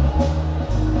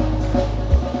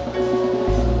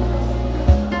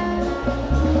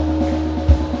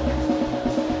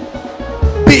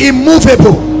 Be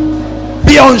immovable.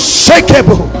 Be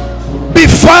unshakable. Be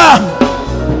firm.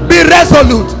 Be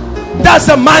resolute. That's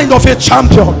the mind of a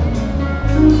champion.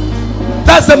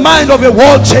 That's the mind of a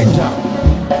world changer.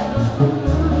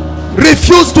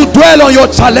 Refuse to dwell on your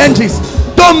challenges.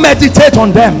 Don't meditate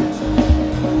on them.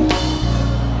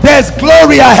 There's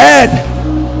glory ahead.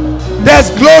 There's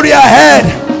glory ahead.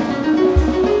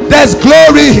 There's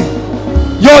glory.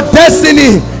 Your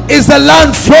destiny is a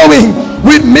land flowing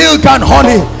with milk and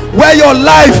honey, where your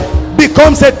life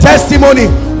becomes a testimony,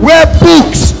 where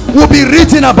books will be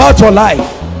written about your life.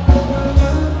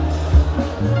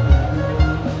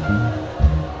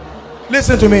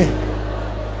 Listen to me.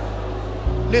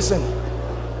 Listen.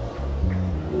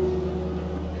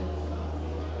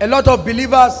 A lot of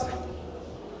believers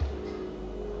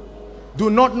do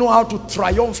not know how to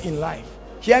triumph in life.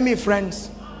 Hear me,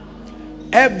 friends.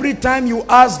 Every time you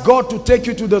ask God to take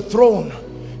you to the throne,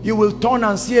 you will turn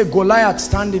and see a Goliath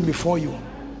standing before you.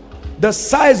 The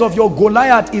size of your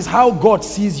Goliath is how God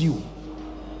sees you.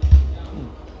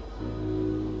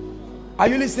 Are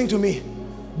you listening to me?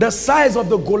 The size of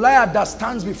the Goliath that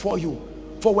stands before you.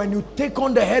 For when you take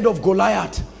on the head of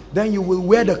Goliath, then you will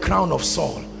wear the crown of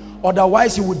Saul.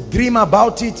 Otherwise, you will dream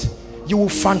about it, you will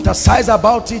fantasize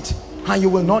about it, and you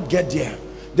will not get there.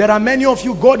 There are many of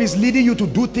you, God is leading you to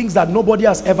do things that nobody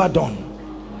has ever done.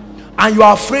 And you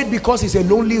are afraid because it's a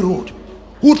lonely road.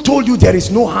 Who told you there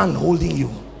is no hand holding you?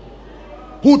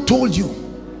 Who told you?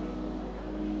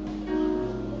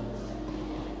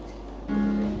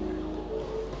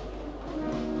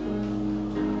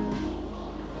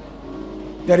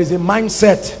 There is a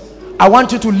mindset. I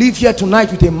want you to leave here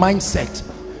tonight with a mindset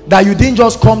that you didn't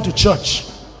just come to church.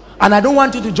 And I don't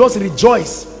want you to just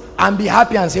rejoice and be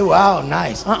happy and say, wow,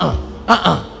 nice.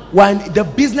 When the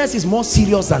business is more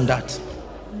serious than that.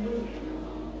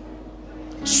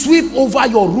 Sweep over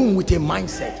your room with a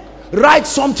mindset. Write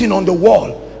something on the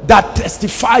wall that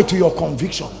testifies to your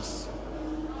convictions.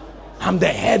 I'm the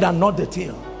head and not the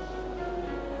tail.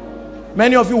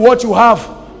 Many of you, what you have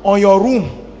on your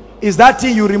room is that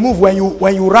thing you remove when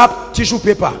you wrap tissue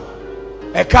paper.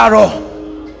 A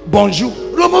caro, bonjour.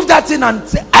 Remove that thing and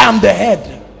say, I am the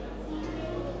head.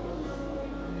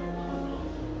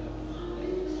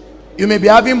 You may be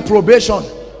having probation,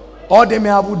 or they may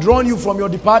have withdrawn you from your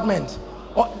department.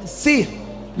 See,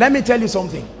 let me tell you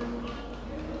something.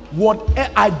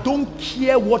 I don't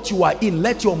care what you are in.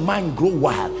 Let your mind grow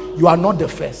wild. You are not the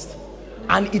first,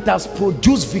 and it has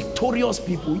produced victorious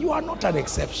people. You are not an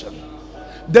exception.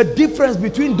 The difference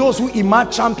between those who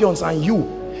emerge champions and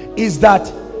you is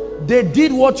that they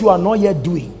did what you are not yet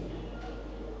doing.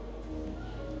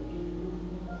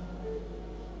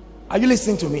 Are you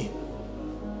listening to me?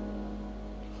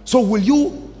 So will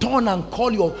you turn and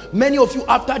call many of you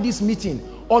after this meeting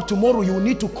or tomorrow, you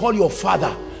need to call your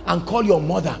father and call your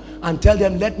mother and tell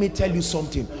them, let me tell you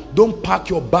something. Don't pack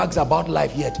your bags about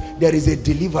life yet. There is a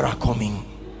deliverer coming.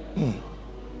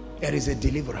 There is a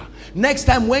deliverer. Next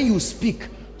time when you speak,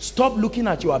 stop looking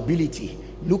at your ability.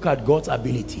 Look at God's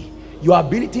ability. Your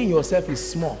ability in yourself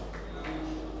is small.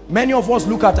 Many of us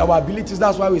look at our abilities.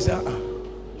 That's why we say,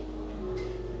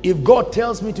 if God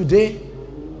tells me today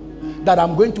that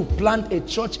I'm going to plant a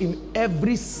church in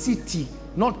every city,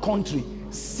 not country,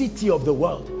 city of the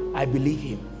world, I believe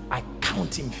him. I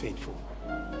count him faithful.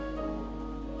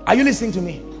 Are you listening to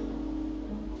me?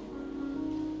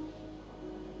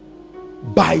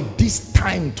 By this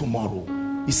time tomorrow,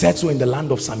 he said so in the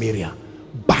land of Samaria,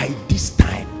 by this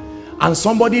time. And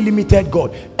somebody limited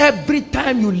God. Every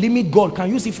time you limit God, can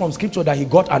you see from scripture that he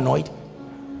got annoyed?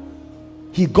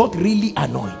 He got really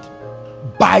annoyed.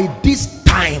 By this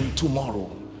time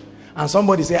tomorrow. And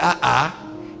somebody say,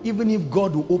 even if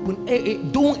God will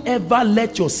open, don't ever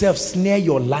let yourself snare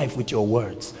your life with your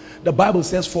words. The Bible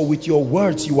says, for with your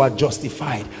words you are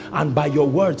justified, and by your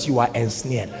words you are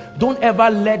ensnared. Don't ever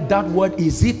let that word,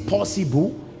 is it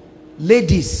possible?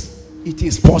 Ladies, it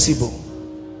is possible.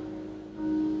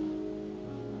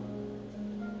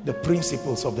 The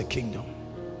principles of the kingdom.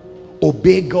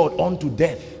 Obey God unto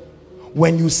death.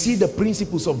 When you see the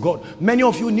principles of God, many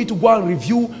of you need to go and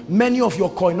review many of your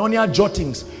Koinonia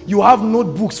jottings. You have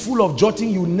notebooks full of jotting,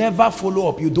 you never follow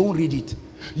up, you don't read it.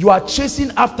 You are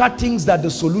chasing after things that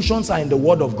the solutions are in the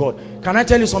word of God. Can I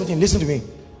tell you something? Listen to me.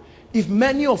 If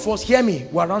many of us, hear me,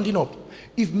 we're rounding up.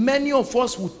 If many of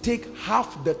us would take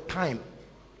half the time,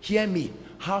 hear me,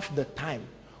 half the time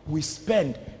we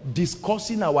spend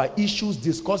discussing our issues,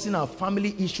 discussing our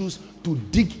family issues, to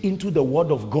dig into the word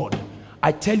of God,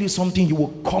 I tell you something, you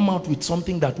will come out with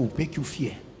something that will make you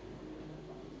fear.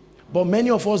 But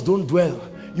many of us don't dwell.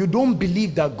 You don't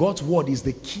believe that God's word is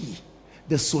the key,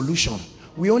 the solution.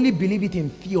 We only believe it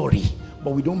in theory,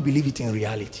 but we don't believe it in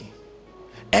reality.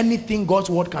 Anything God's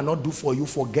word cannot do for you,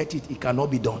 forget it. It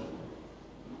cannot be done.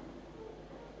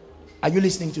 Are you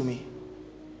listening to me?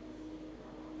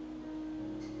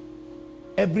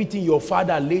 Everything your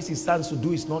father lays his hands to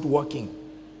do is not working.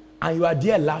 And you are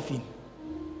there laughing.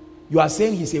 You are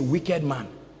saying he's a wicked man.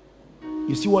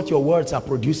 You see what your words are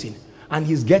producing. And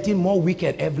he's getting more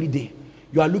wicked every day.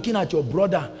 You are looking at your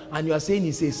brother and you are saying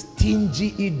he's a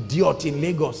stingy idiot in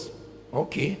Lagos.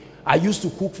 Okay, I used to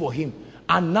cook for him.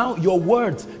 And now your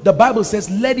words, the Bible says,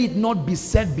 let it not be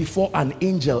said before an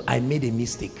angel, I made a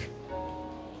mistake.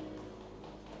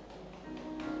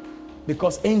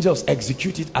 Because angels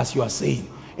execute it as you are saying.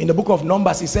 In the book of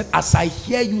Numbers, he said, as I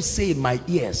hear you say in my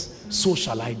ears, so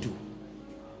shall I do.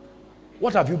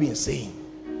 What have you been saying?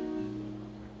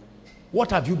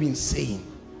 What have you been saying?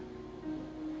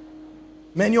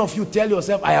 Many of you tell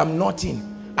yourself, I am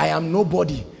nothing. I am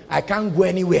nobody. I can't go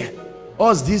anywhere.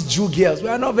 Us, these Jew girls, we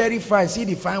are not very fine. See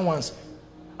the fine ones.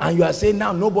 And you are saying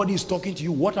now nobody is talking to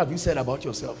you. What have you said about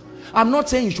yourself? I'm not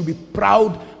saying you should be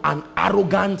proud and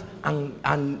arrogant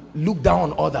and look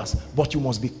down on others, but you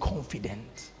must be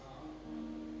confident.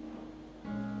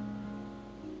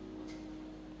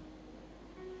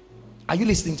 Are you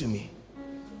listening to me?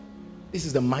 This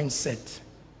is the mindset.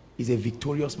 It's a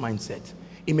victorious mindset.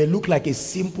 It may look like a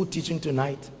simple teaching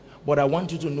tonight, but I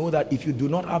want you to know that if you do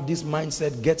not have this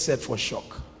mindset, get set for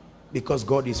shock, because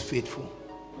God is faithful.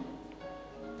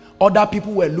 Other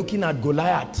people were looking at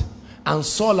Goliath, and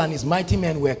Saul and his mighty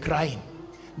men were crying.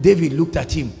 David looked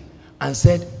at him and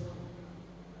said,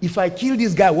 if I kill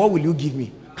this guy, what will you give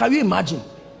me? Can you imagine?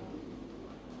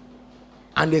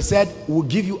 And they said, we'll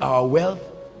give you our wealth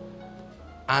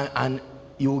and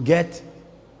you will get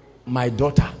my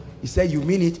daughter. He said, you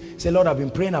mean it? He said, Lord, I've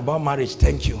been praying about marriage.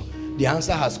 Thank you. The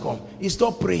answer has come. He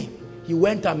stopped praying. He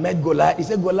went and met Goliath. He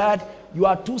said, Goliath, you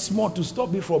are too small to stop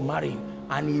me from marrying.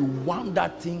 And he wound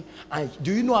that thing. And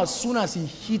do you know, as soon as he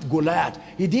hit Goliath,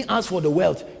 he didn't ask for the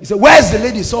wealth. He said, where's the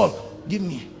lady Saul? Give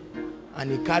me.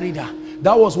 And he carried her.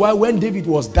 That was why when David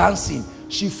was dancing,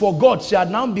 she forgot. She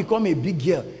had now become a big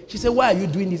girl. She said, why are you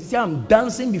doing this? He said, I'm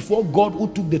dancing before God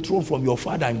who took the throne from your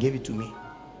father and gave it to me.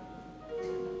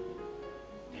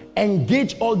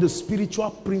 Engage all the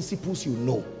spiritual principles you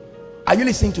know. Are you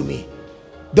listening to me?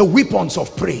 The weapons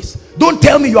of praise. Don't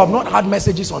tell me you have not had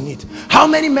messages on it. How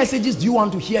many messages do you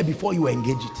want to hear before you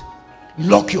engage it?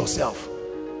 Lock yourself.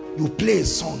 You play a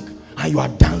song and you are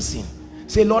dancing.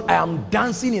 Say, Lord, I am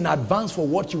dancing in advance for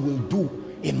what you will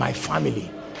do in my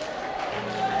family.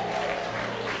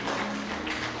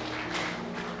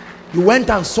 You went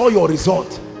and saw your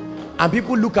result and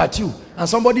people look at you and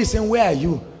somebody is saying, where are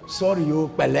you? Sorry, you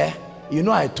Pele. You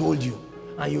know I told you.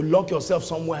 And you lock yourself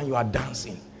somewhere and you are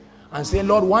dancing and say,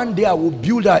 Lord, one day I will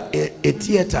build a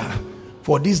theater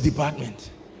for this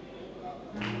department,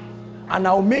 and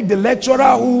I'll make the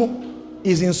lecturer who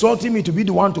is insulting me to be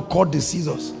the one to cut the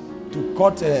scissors, to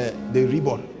cut the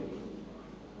ribbon.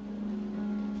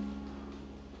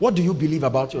 What do you believe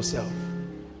about yourself?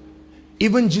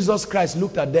 Even Jesus Christ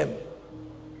looked at them.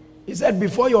 He said,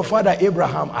 before your father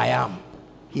Abraham, I am.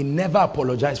 He never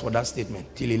apologized for that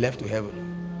statement till he left to heaven.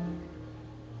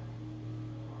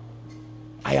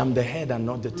 I am the head and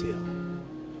not the tail.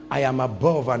 I am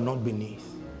above and not beneath.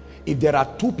 If there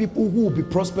are two people who will be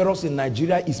prosperous in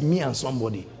Nigeria, it's me and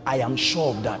somebody. I am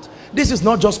sure of that. This is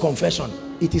not just confession.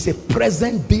 It is a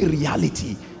present day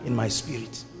reality in my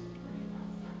spirit.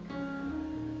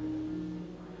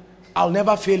 I'll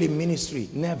never fail in ministry.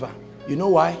 Never. You know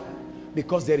why?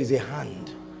 Because there is a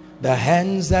hand. The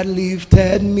hands that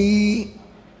lifted me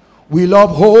will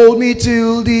uphold me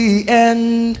till the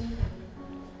end.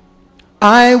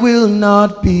 I will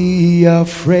not be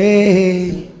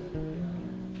afraid.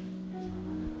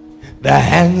 The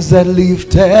hands that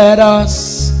lifted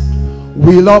us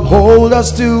will uphold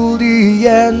us till the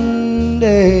end.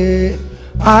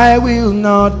 I will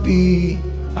not be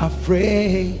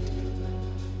afraid.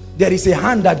 There is a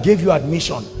hand that gave you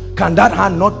admission. Can that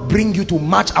hand not bring you to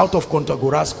march out of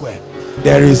Kontagora Square?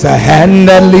 There is a hand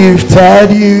that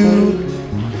lifted you.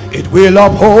 It will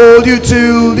uphold you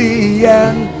till the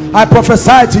end. I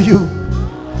prophesy to you,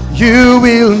 you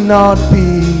will not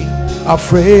be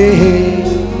afraid.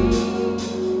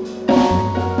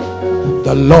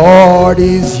 The Lord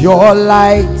is your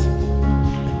light.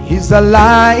 He's the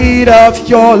light of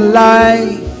your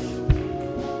life.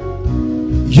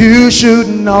 You should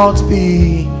not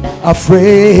be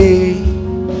afraid.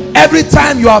 Every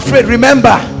time you are afraid,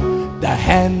 remember, the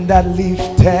hand that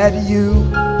lifted you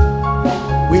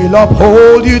will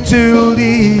uphold you till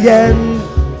the end.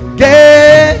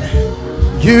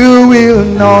 You will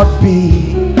not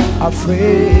be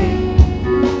afraid.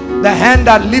 The hand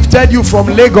that lifted you from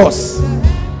Lagos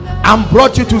and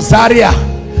brought you to Zaria,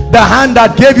 the hand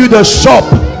that gave you the shop,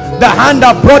 the hand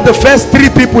that brought the first 3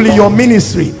 people in your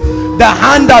ministry, The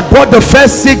hand that brought the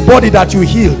first sick body that you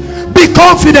healed. Be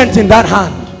confident in that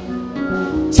hand.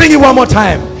 Sing it one more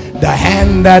time. The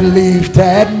hand that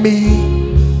lifted me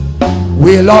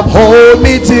will uphold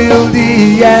me till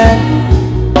the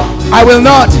end. I will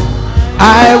not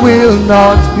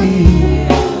be.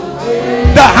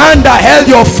 The hand that held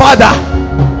your father,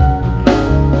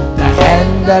 the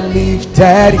hand that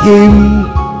lifted him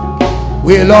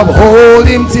will uphold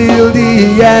him till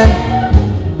the end.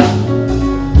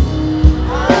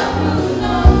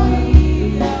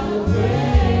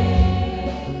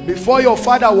 Before your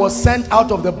father was sent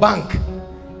out of the bank,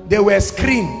 they were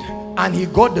screened and he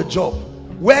got the job.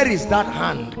 Where is that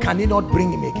hand? Can he not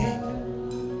bring him again?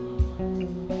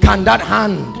 Can that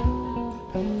hand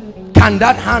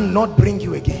not bring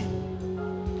you again?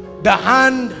 The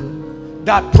hand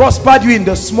that prospered you in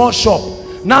the small shop,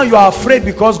 now you are afraid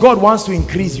because God wants to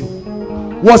increase you.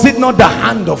 Was it not the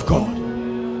hand of God?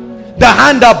 The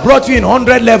hand that brought you in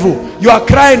 100 level, you are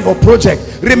crying for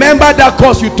project. Remember that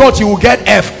course you thought you would get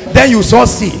F, then you saw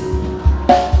C.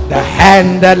 The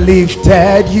hand that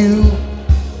lifted you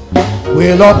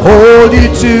will uphold you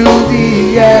to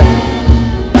the end.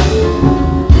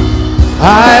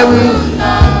 I will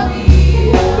not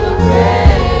be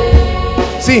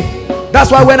afraid. See,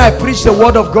 that's why when I preach the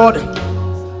word of God,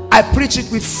 I preach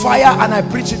it with fire and I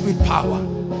preach it with power.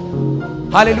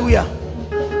 Hallelujah.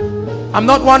 I'm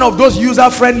not one of those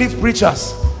user-friendly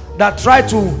preachers that try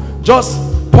to just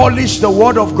polish the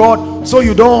word of God so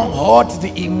you don't hurt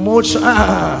the emotion.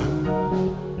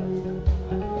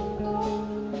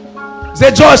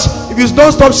 Say, Josh, if you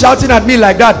don't stop shouting at me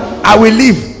like that, I will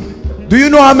leave. Do you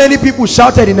know how many people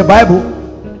shouted in the Bible?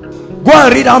 Go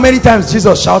and read how many times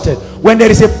Jesus shouted. When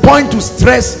there is a point to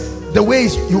stress, the way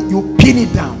is you pin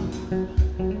it down.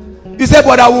 You say,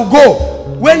 but I will go.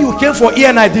 When you came for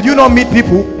E&I, did you not meet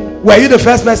people? Were you the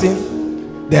first person?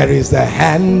 There is the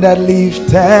hand that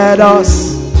lifted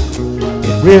us.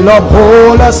 It will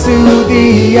uphold us to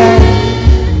the end.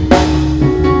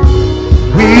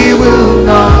 We will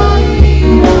not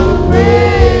be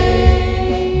afraid.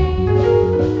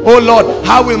 Oh Lord,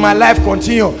 how will my life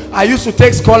continue? I used to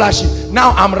take scholarship.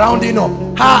 Now I'm rounding up.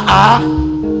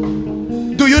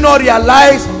 Do you not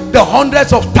realize the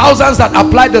hundreds of thousands that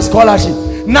applied the scholarship?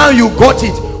 Now you got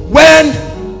it. When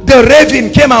the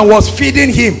raven came and was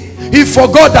feeding him, he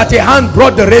forgot that a hand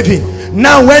brought the raven.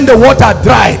 Now when the water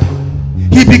dried,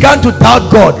 he began to doubt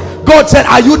God. God said,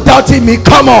 are you doubting me?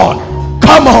 Come on,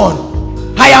 come on.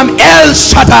 I am El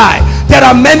Shaddai. There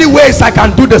are many ways I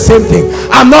can do the same thing.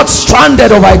 I'm not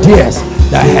stranded of ideas.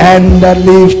 The hand that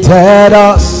lifted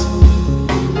us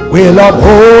will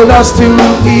uphold us to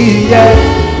the end.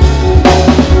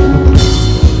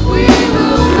 We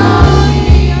will not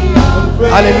be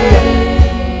afraid. Hallelujah.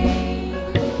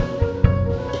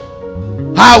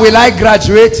 How will I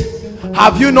graduate?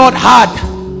 Have you not heard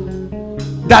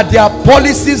that there are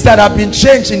policies that have been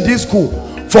changed in this school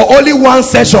for only one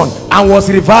session and was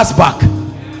reversed back?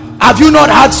 Have you not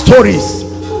heard stories?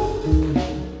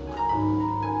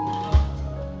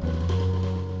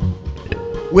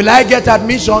 Will I get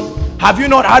admission? Have you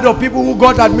not heard of people who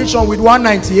got admission with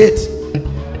 198?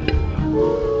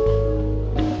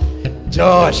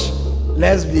 Josh,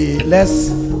 let's be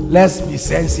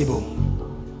sensible.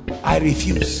 I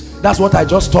refuse. That's what I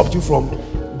just stopped you from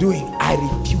doing. I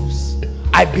refuse.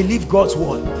 I believe God's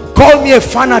word. Call me a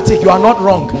fanatic, you are not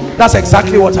wrong. That's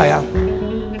exactly what I am.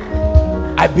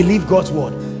 I believe God's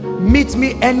word. Meet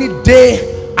me any day.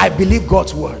 I believe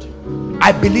God's word.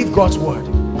 I believe God's word.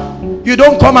 You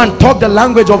don't come and talk the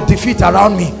language of defeat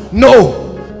around me. No.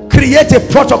 Create a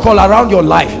protocol around your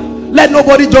life. Let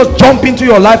nobody just jump into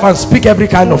your life and speak every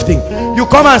kind of thing. You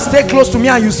come and stay close to me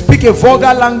and you speak a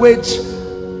vulgar language,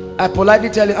 I politely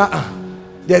tell you,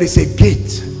 there is a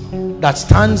gate that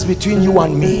stands between you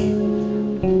and me.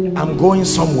 I'm going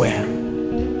somewhere.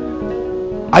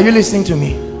 Are you listening to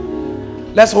me?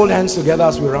 Let's hold hands together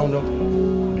as we round up.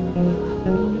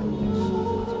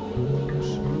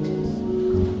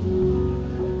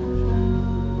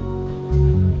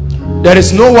 There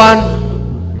is no one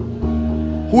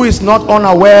who is not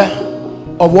unaware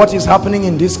of what is happening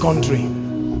in this country.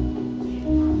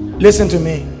 Listen to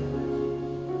me.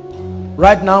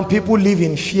 Right now, people live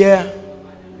in fear,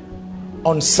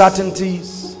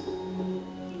 uncertainties.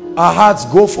 Our hearts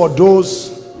go for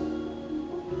those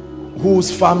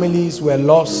whose families were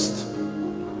lost.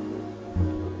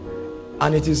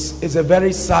 And it's a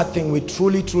very sad thing. We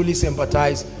truly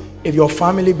sympathize. If your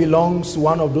family belongs to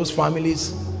one of those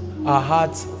families, our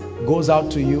heart goes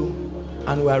out to you.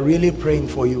 And we are really praying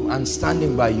for you and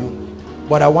standing by you.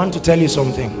 But I want to tell you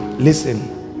something.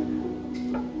 Listen.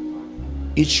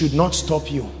 It should not stop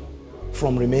you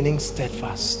from remaining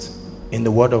steadfast in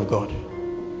the word of God.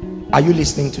 Are you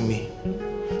listening to me?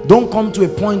 Don't come to a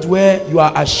point where you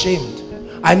are ashamed.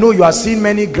 I know you are seeing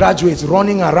many graduates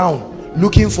running around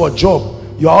looking for a job.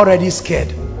 You are already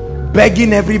scared,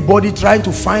 begging everybody, trying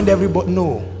to find everybody.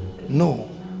 No.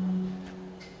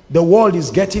 The world is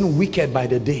getting wicked by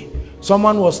the day.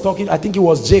 Someone was talking, I think it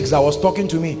was Jakes that was talking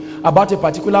to me about a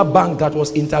particular bank that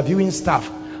was interviewing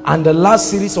staff, and the last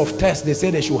series of tests they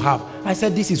said they should have. I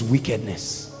said, this is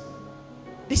wickedness.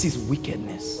 This is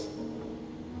wickedness.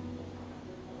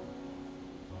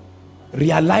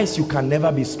 Realize you can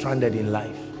never be stranded in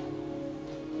life.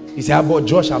 You say, but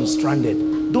Josh, I'm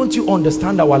stranded. Don't you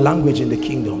understand our language in the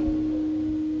kingdom?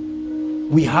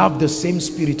 We have the same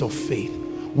spirit of faith.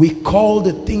 We call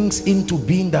the things into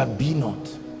being that be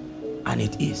not, and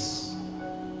it is.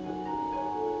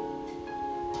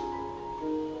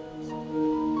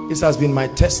 This has been my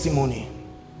testimony,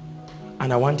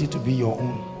 and I want it to be your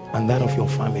own and that of your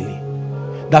family.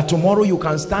 That tomorrow you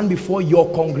can stand before your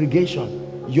congregation,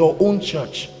 your own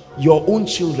church, your own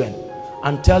children,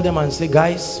 and tell them and say,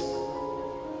 guys,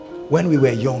 when we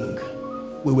were young,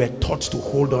 we were taught to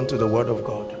hold on to the word of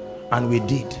God, and we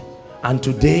did. And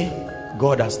today,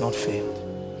 God has not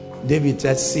failed. David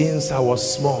said, since I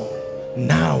was small,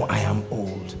 now I am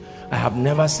old. I have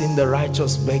never seen the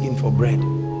righteous begging for bread.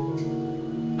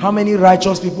 How many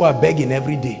righteous people are begging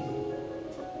every day?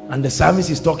 And the psalmist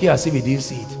is talking as if he didn't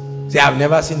see it. Say, I've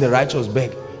never seen the righteous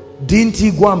beg. Didn't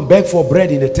he go and beg for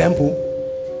bread in the temple?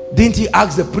 Didn't he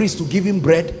ask the priest to give him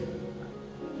bread?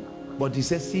 But he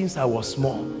said, since I was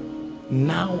small,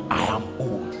 now I am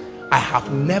old. I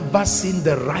have never seen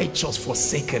the righteous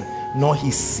forsaken, nor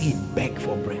his seed beg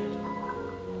for bread.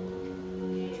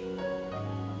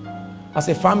 As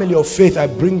a family of faith, I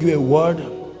bring you a word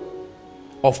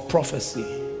of prophecy.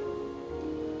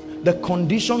 The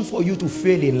condition for you to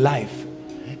fail in life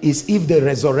is if the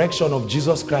resurrection of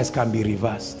Jesus Christ can be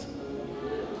reversed.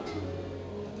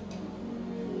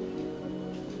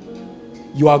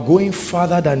 You are going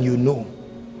farther than you know.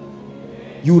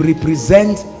 You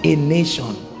represent a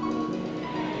nation.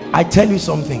 I tell you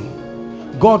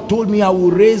something. God told me I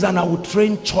will raise and I will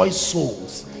train choice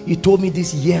souls. He told me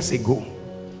this years ago.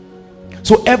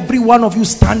 So every one of you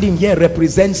standing here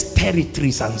represents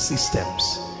territories and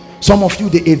systems. Some of you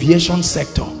the aviation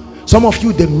sector, some of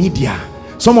you the media,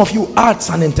 some of you arts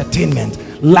and entertainment.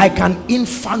 Like an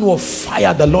inferno of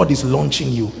fire, the Lord is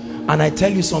launching you. And I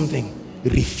tell you something,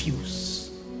 refuse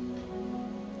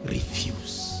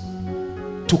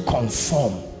to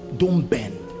conform. Don't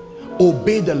bend.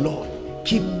 Obey the Lord.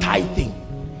 Keep tithing,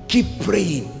 keep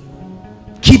praying,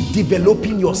 keep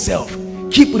developing yourself,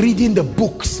 keep reading the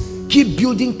books, keep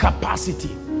building capacity.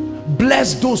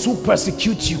 Bless those who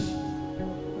persecute you.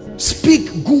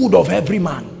 Speak good of every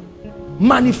man.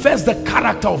 Manifest the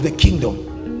character of the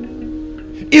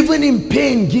kingdom. Even in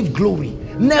pain, give glory.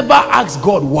 Never ask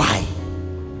God why.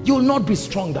 You will not be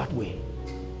strong that way.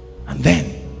 And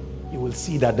then you will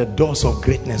see that the doors of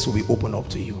greatness will be opened up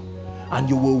to you, and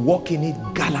you will walk in it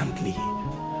gallantly,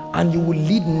 and you will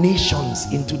lead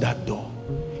nations into that door.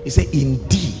 He said,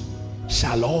 indeed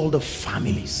shall all the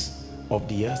families of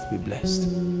the earth be blessed.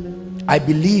 I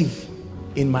believe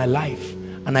in my life,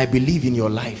 and I believe in your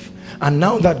life. And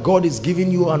now that God is giving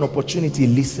you an opportunity,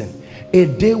 listen. A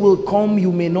day will come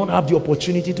you may not have the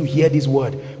opportunity to hear this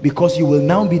word, because you will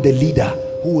now be the leader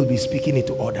who will be speaking it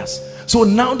to others. So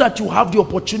now that you have the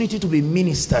opportunity to be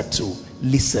ministered to,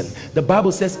 listen. The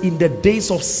Bible says, in the days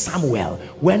of Samuel,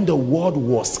 when the word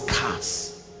was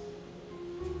scarce.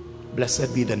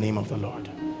 Blessed be the name of the Lord.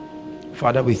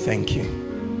 Father, we thank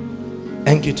you.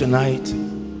 Thank you tonight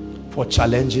for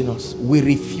challenging us. We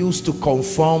refuse to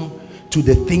conform to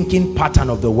the thinking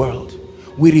pattern of the world.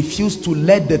 We refuse to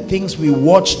let the things we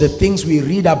watch, the things we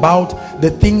read about, the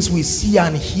things we see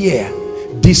and hear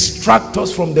distract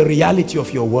us from the reality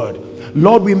of your word.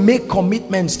 Lord, we make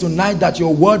commitments tonight that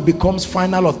your word becomes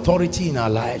final authority in our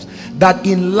lives, that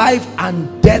in life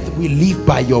and death we live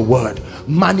by your word,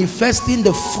 manifesting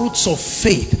the fruits of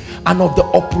faith and of the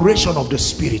operation of the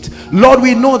Spirit. Lord,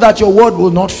 we know that your word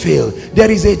will not fail.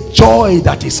 There is a joy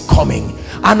that is coming,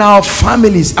 and our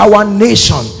families, our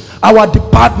nation, our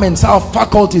departments, our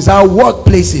faculties, our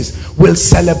workplaces will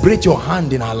celebrate your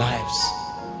hand in our lives.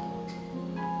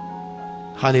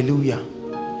 Hallelujah.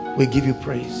 We give you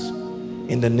praise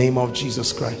in the name of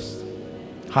Jesus Christ.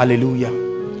 Hallelujah.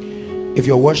 If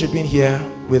you're worshiping here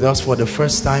with us for the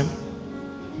first time,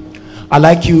 I'd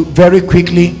like you very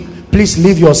quickly, please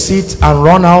leave your seat and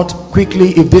run out quickly.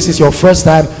 If this is your first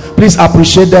time, please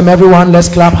appreciate them. Everyone, let's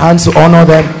clap hands to honor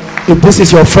them. If this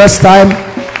is your first time,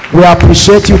 we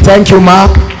appreciate you. Thank you,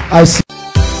 Mark. I see.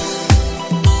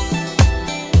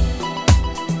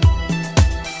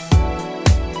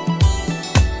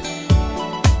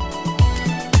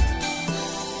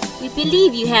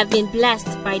 have been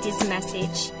blessed by this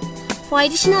message. For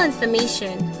additional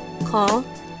information, call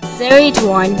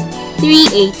 081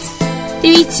 38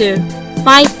 32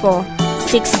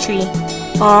 5463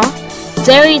 or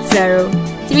 080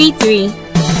 33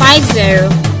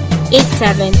 50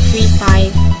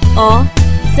 8735 or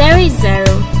 080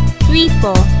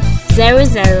 34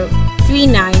 00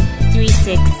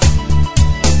 3936.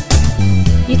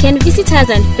 You can visit us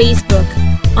on Facebook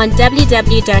on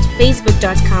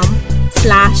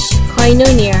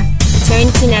www.facebook.com/Koinonia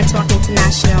Eternity Network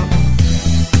International,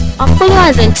 or follow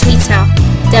us on Twitter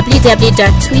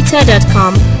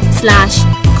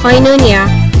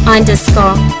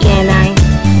www.twitter.com/Koinonia_ENI.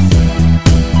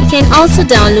 You can also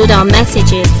download our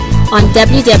messages on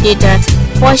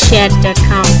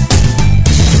www.forshared.com.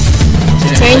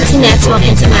 Eternity Network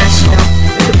International,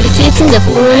 replicating the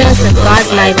fullness of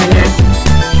God's life on earth.